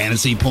at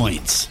Fantasy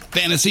Points.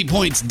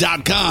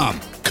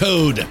 FantasyPoints.com,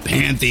 code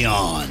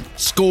Pantheon.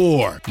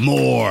 Score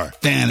more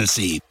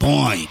fantasy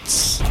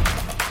points.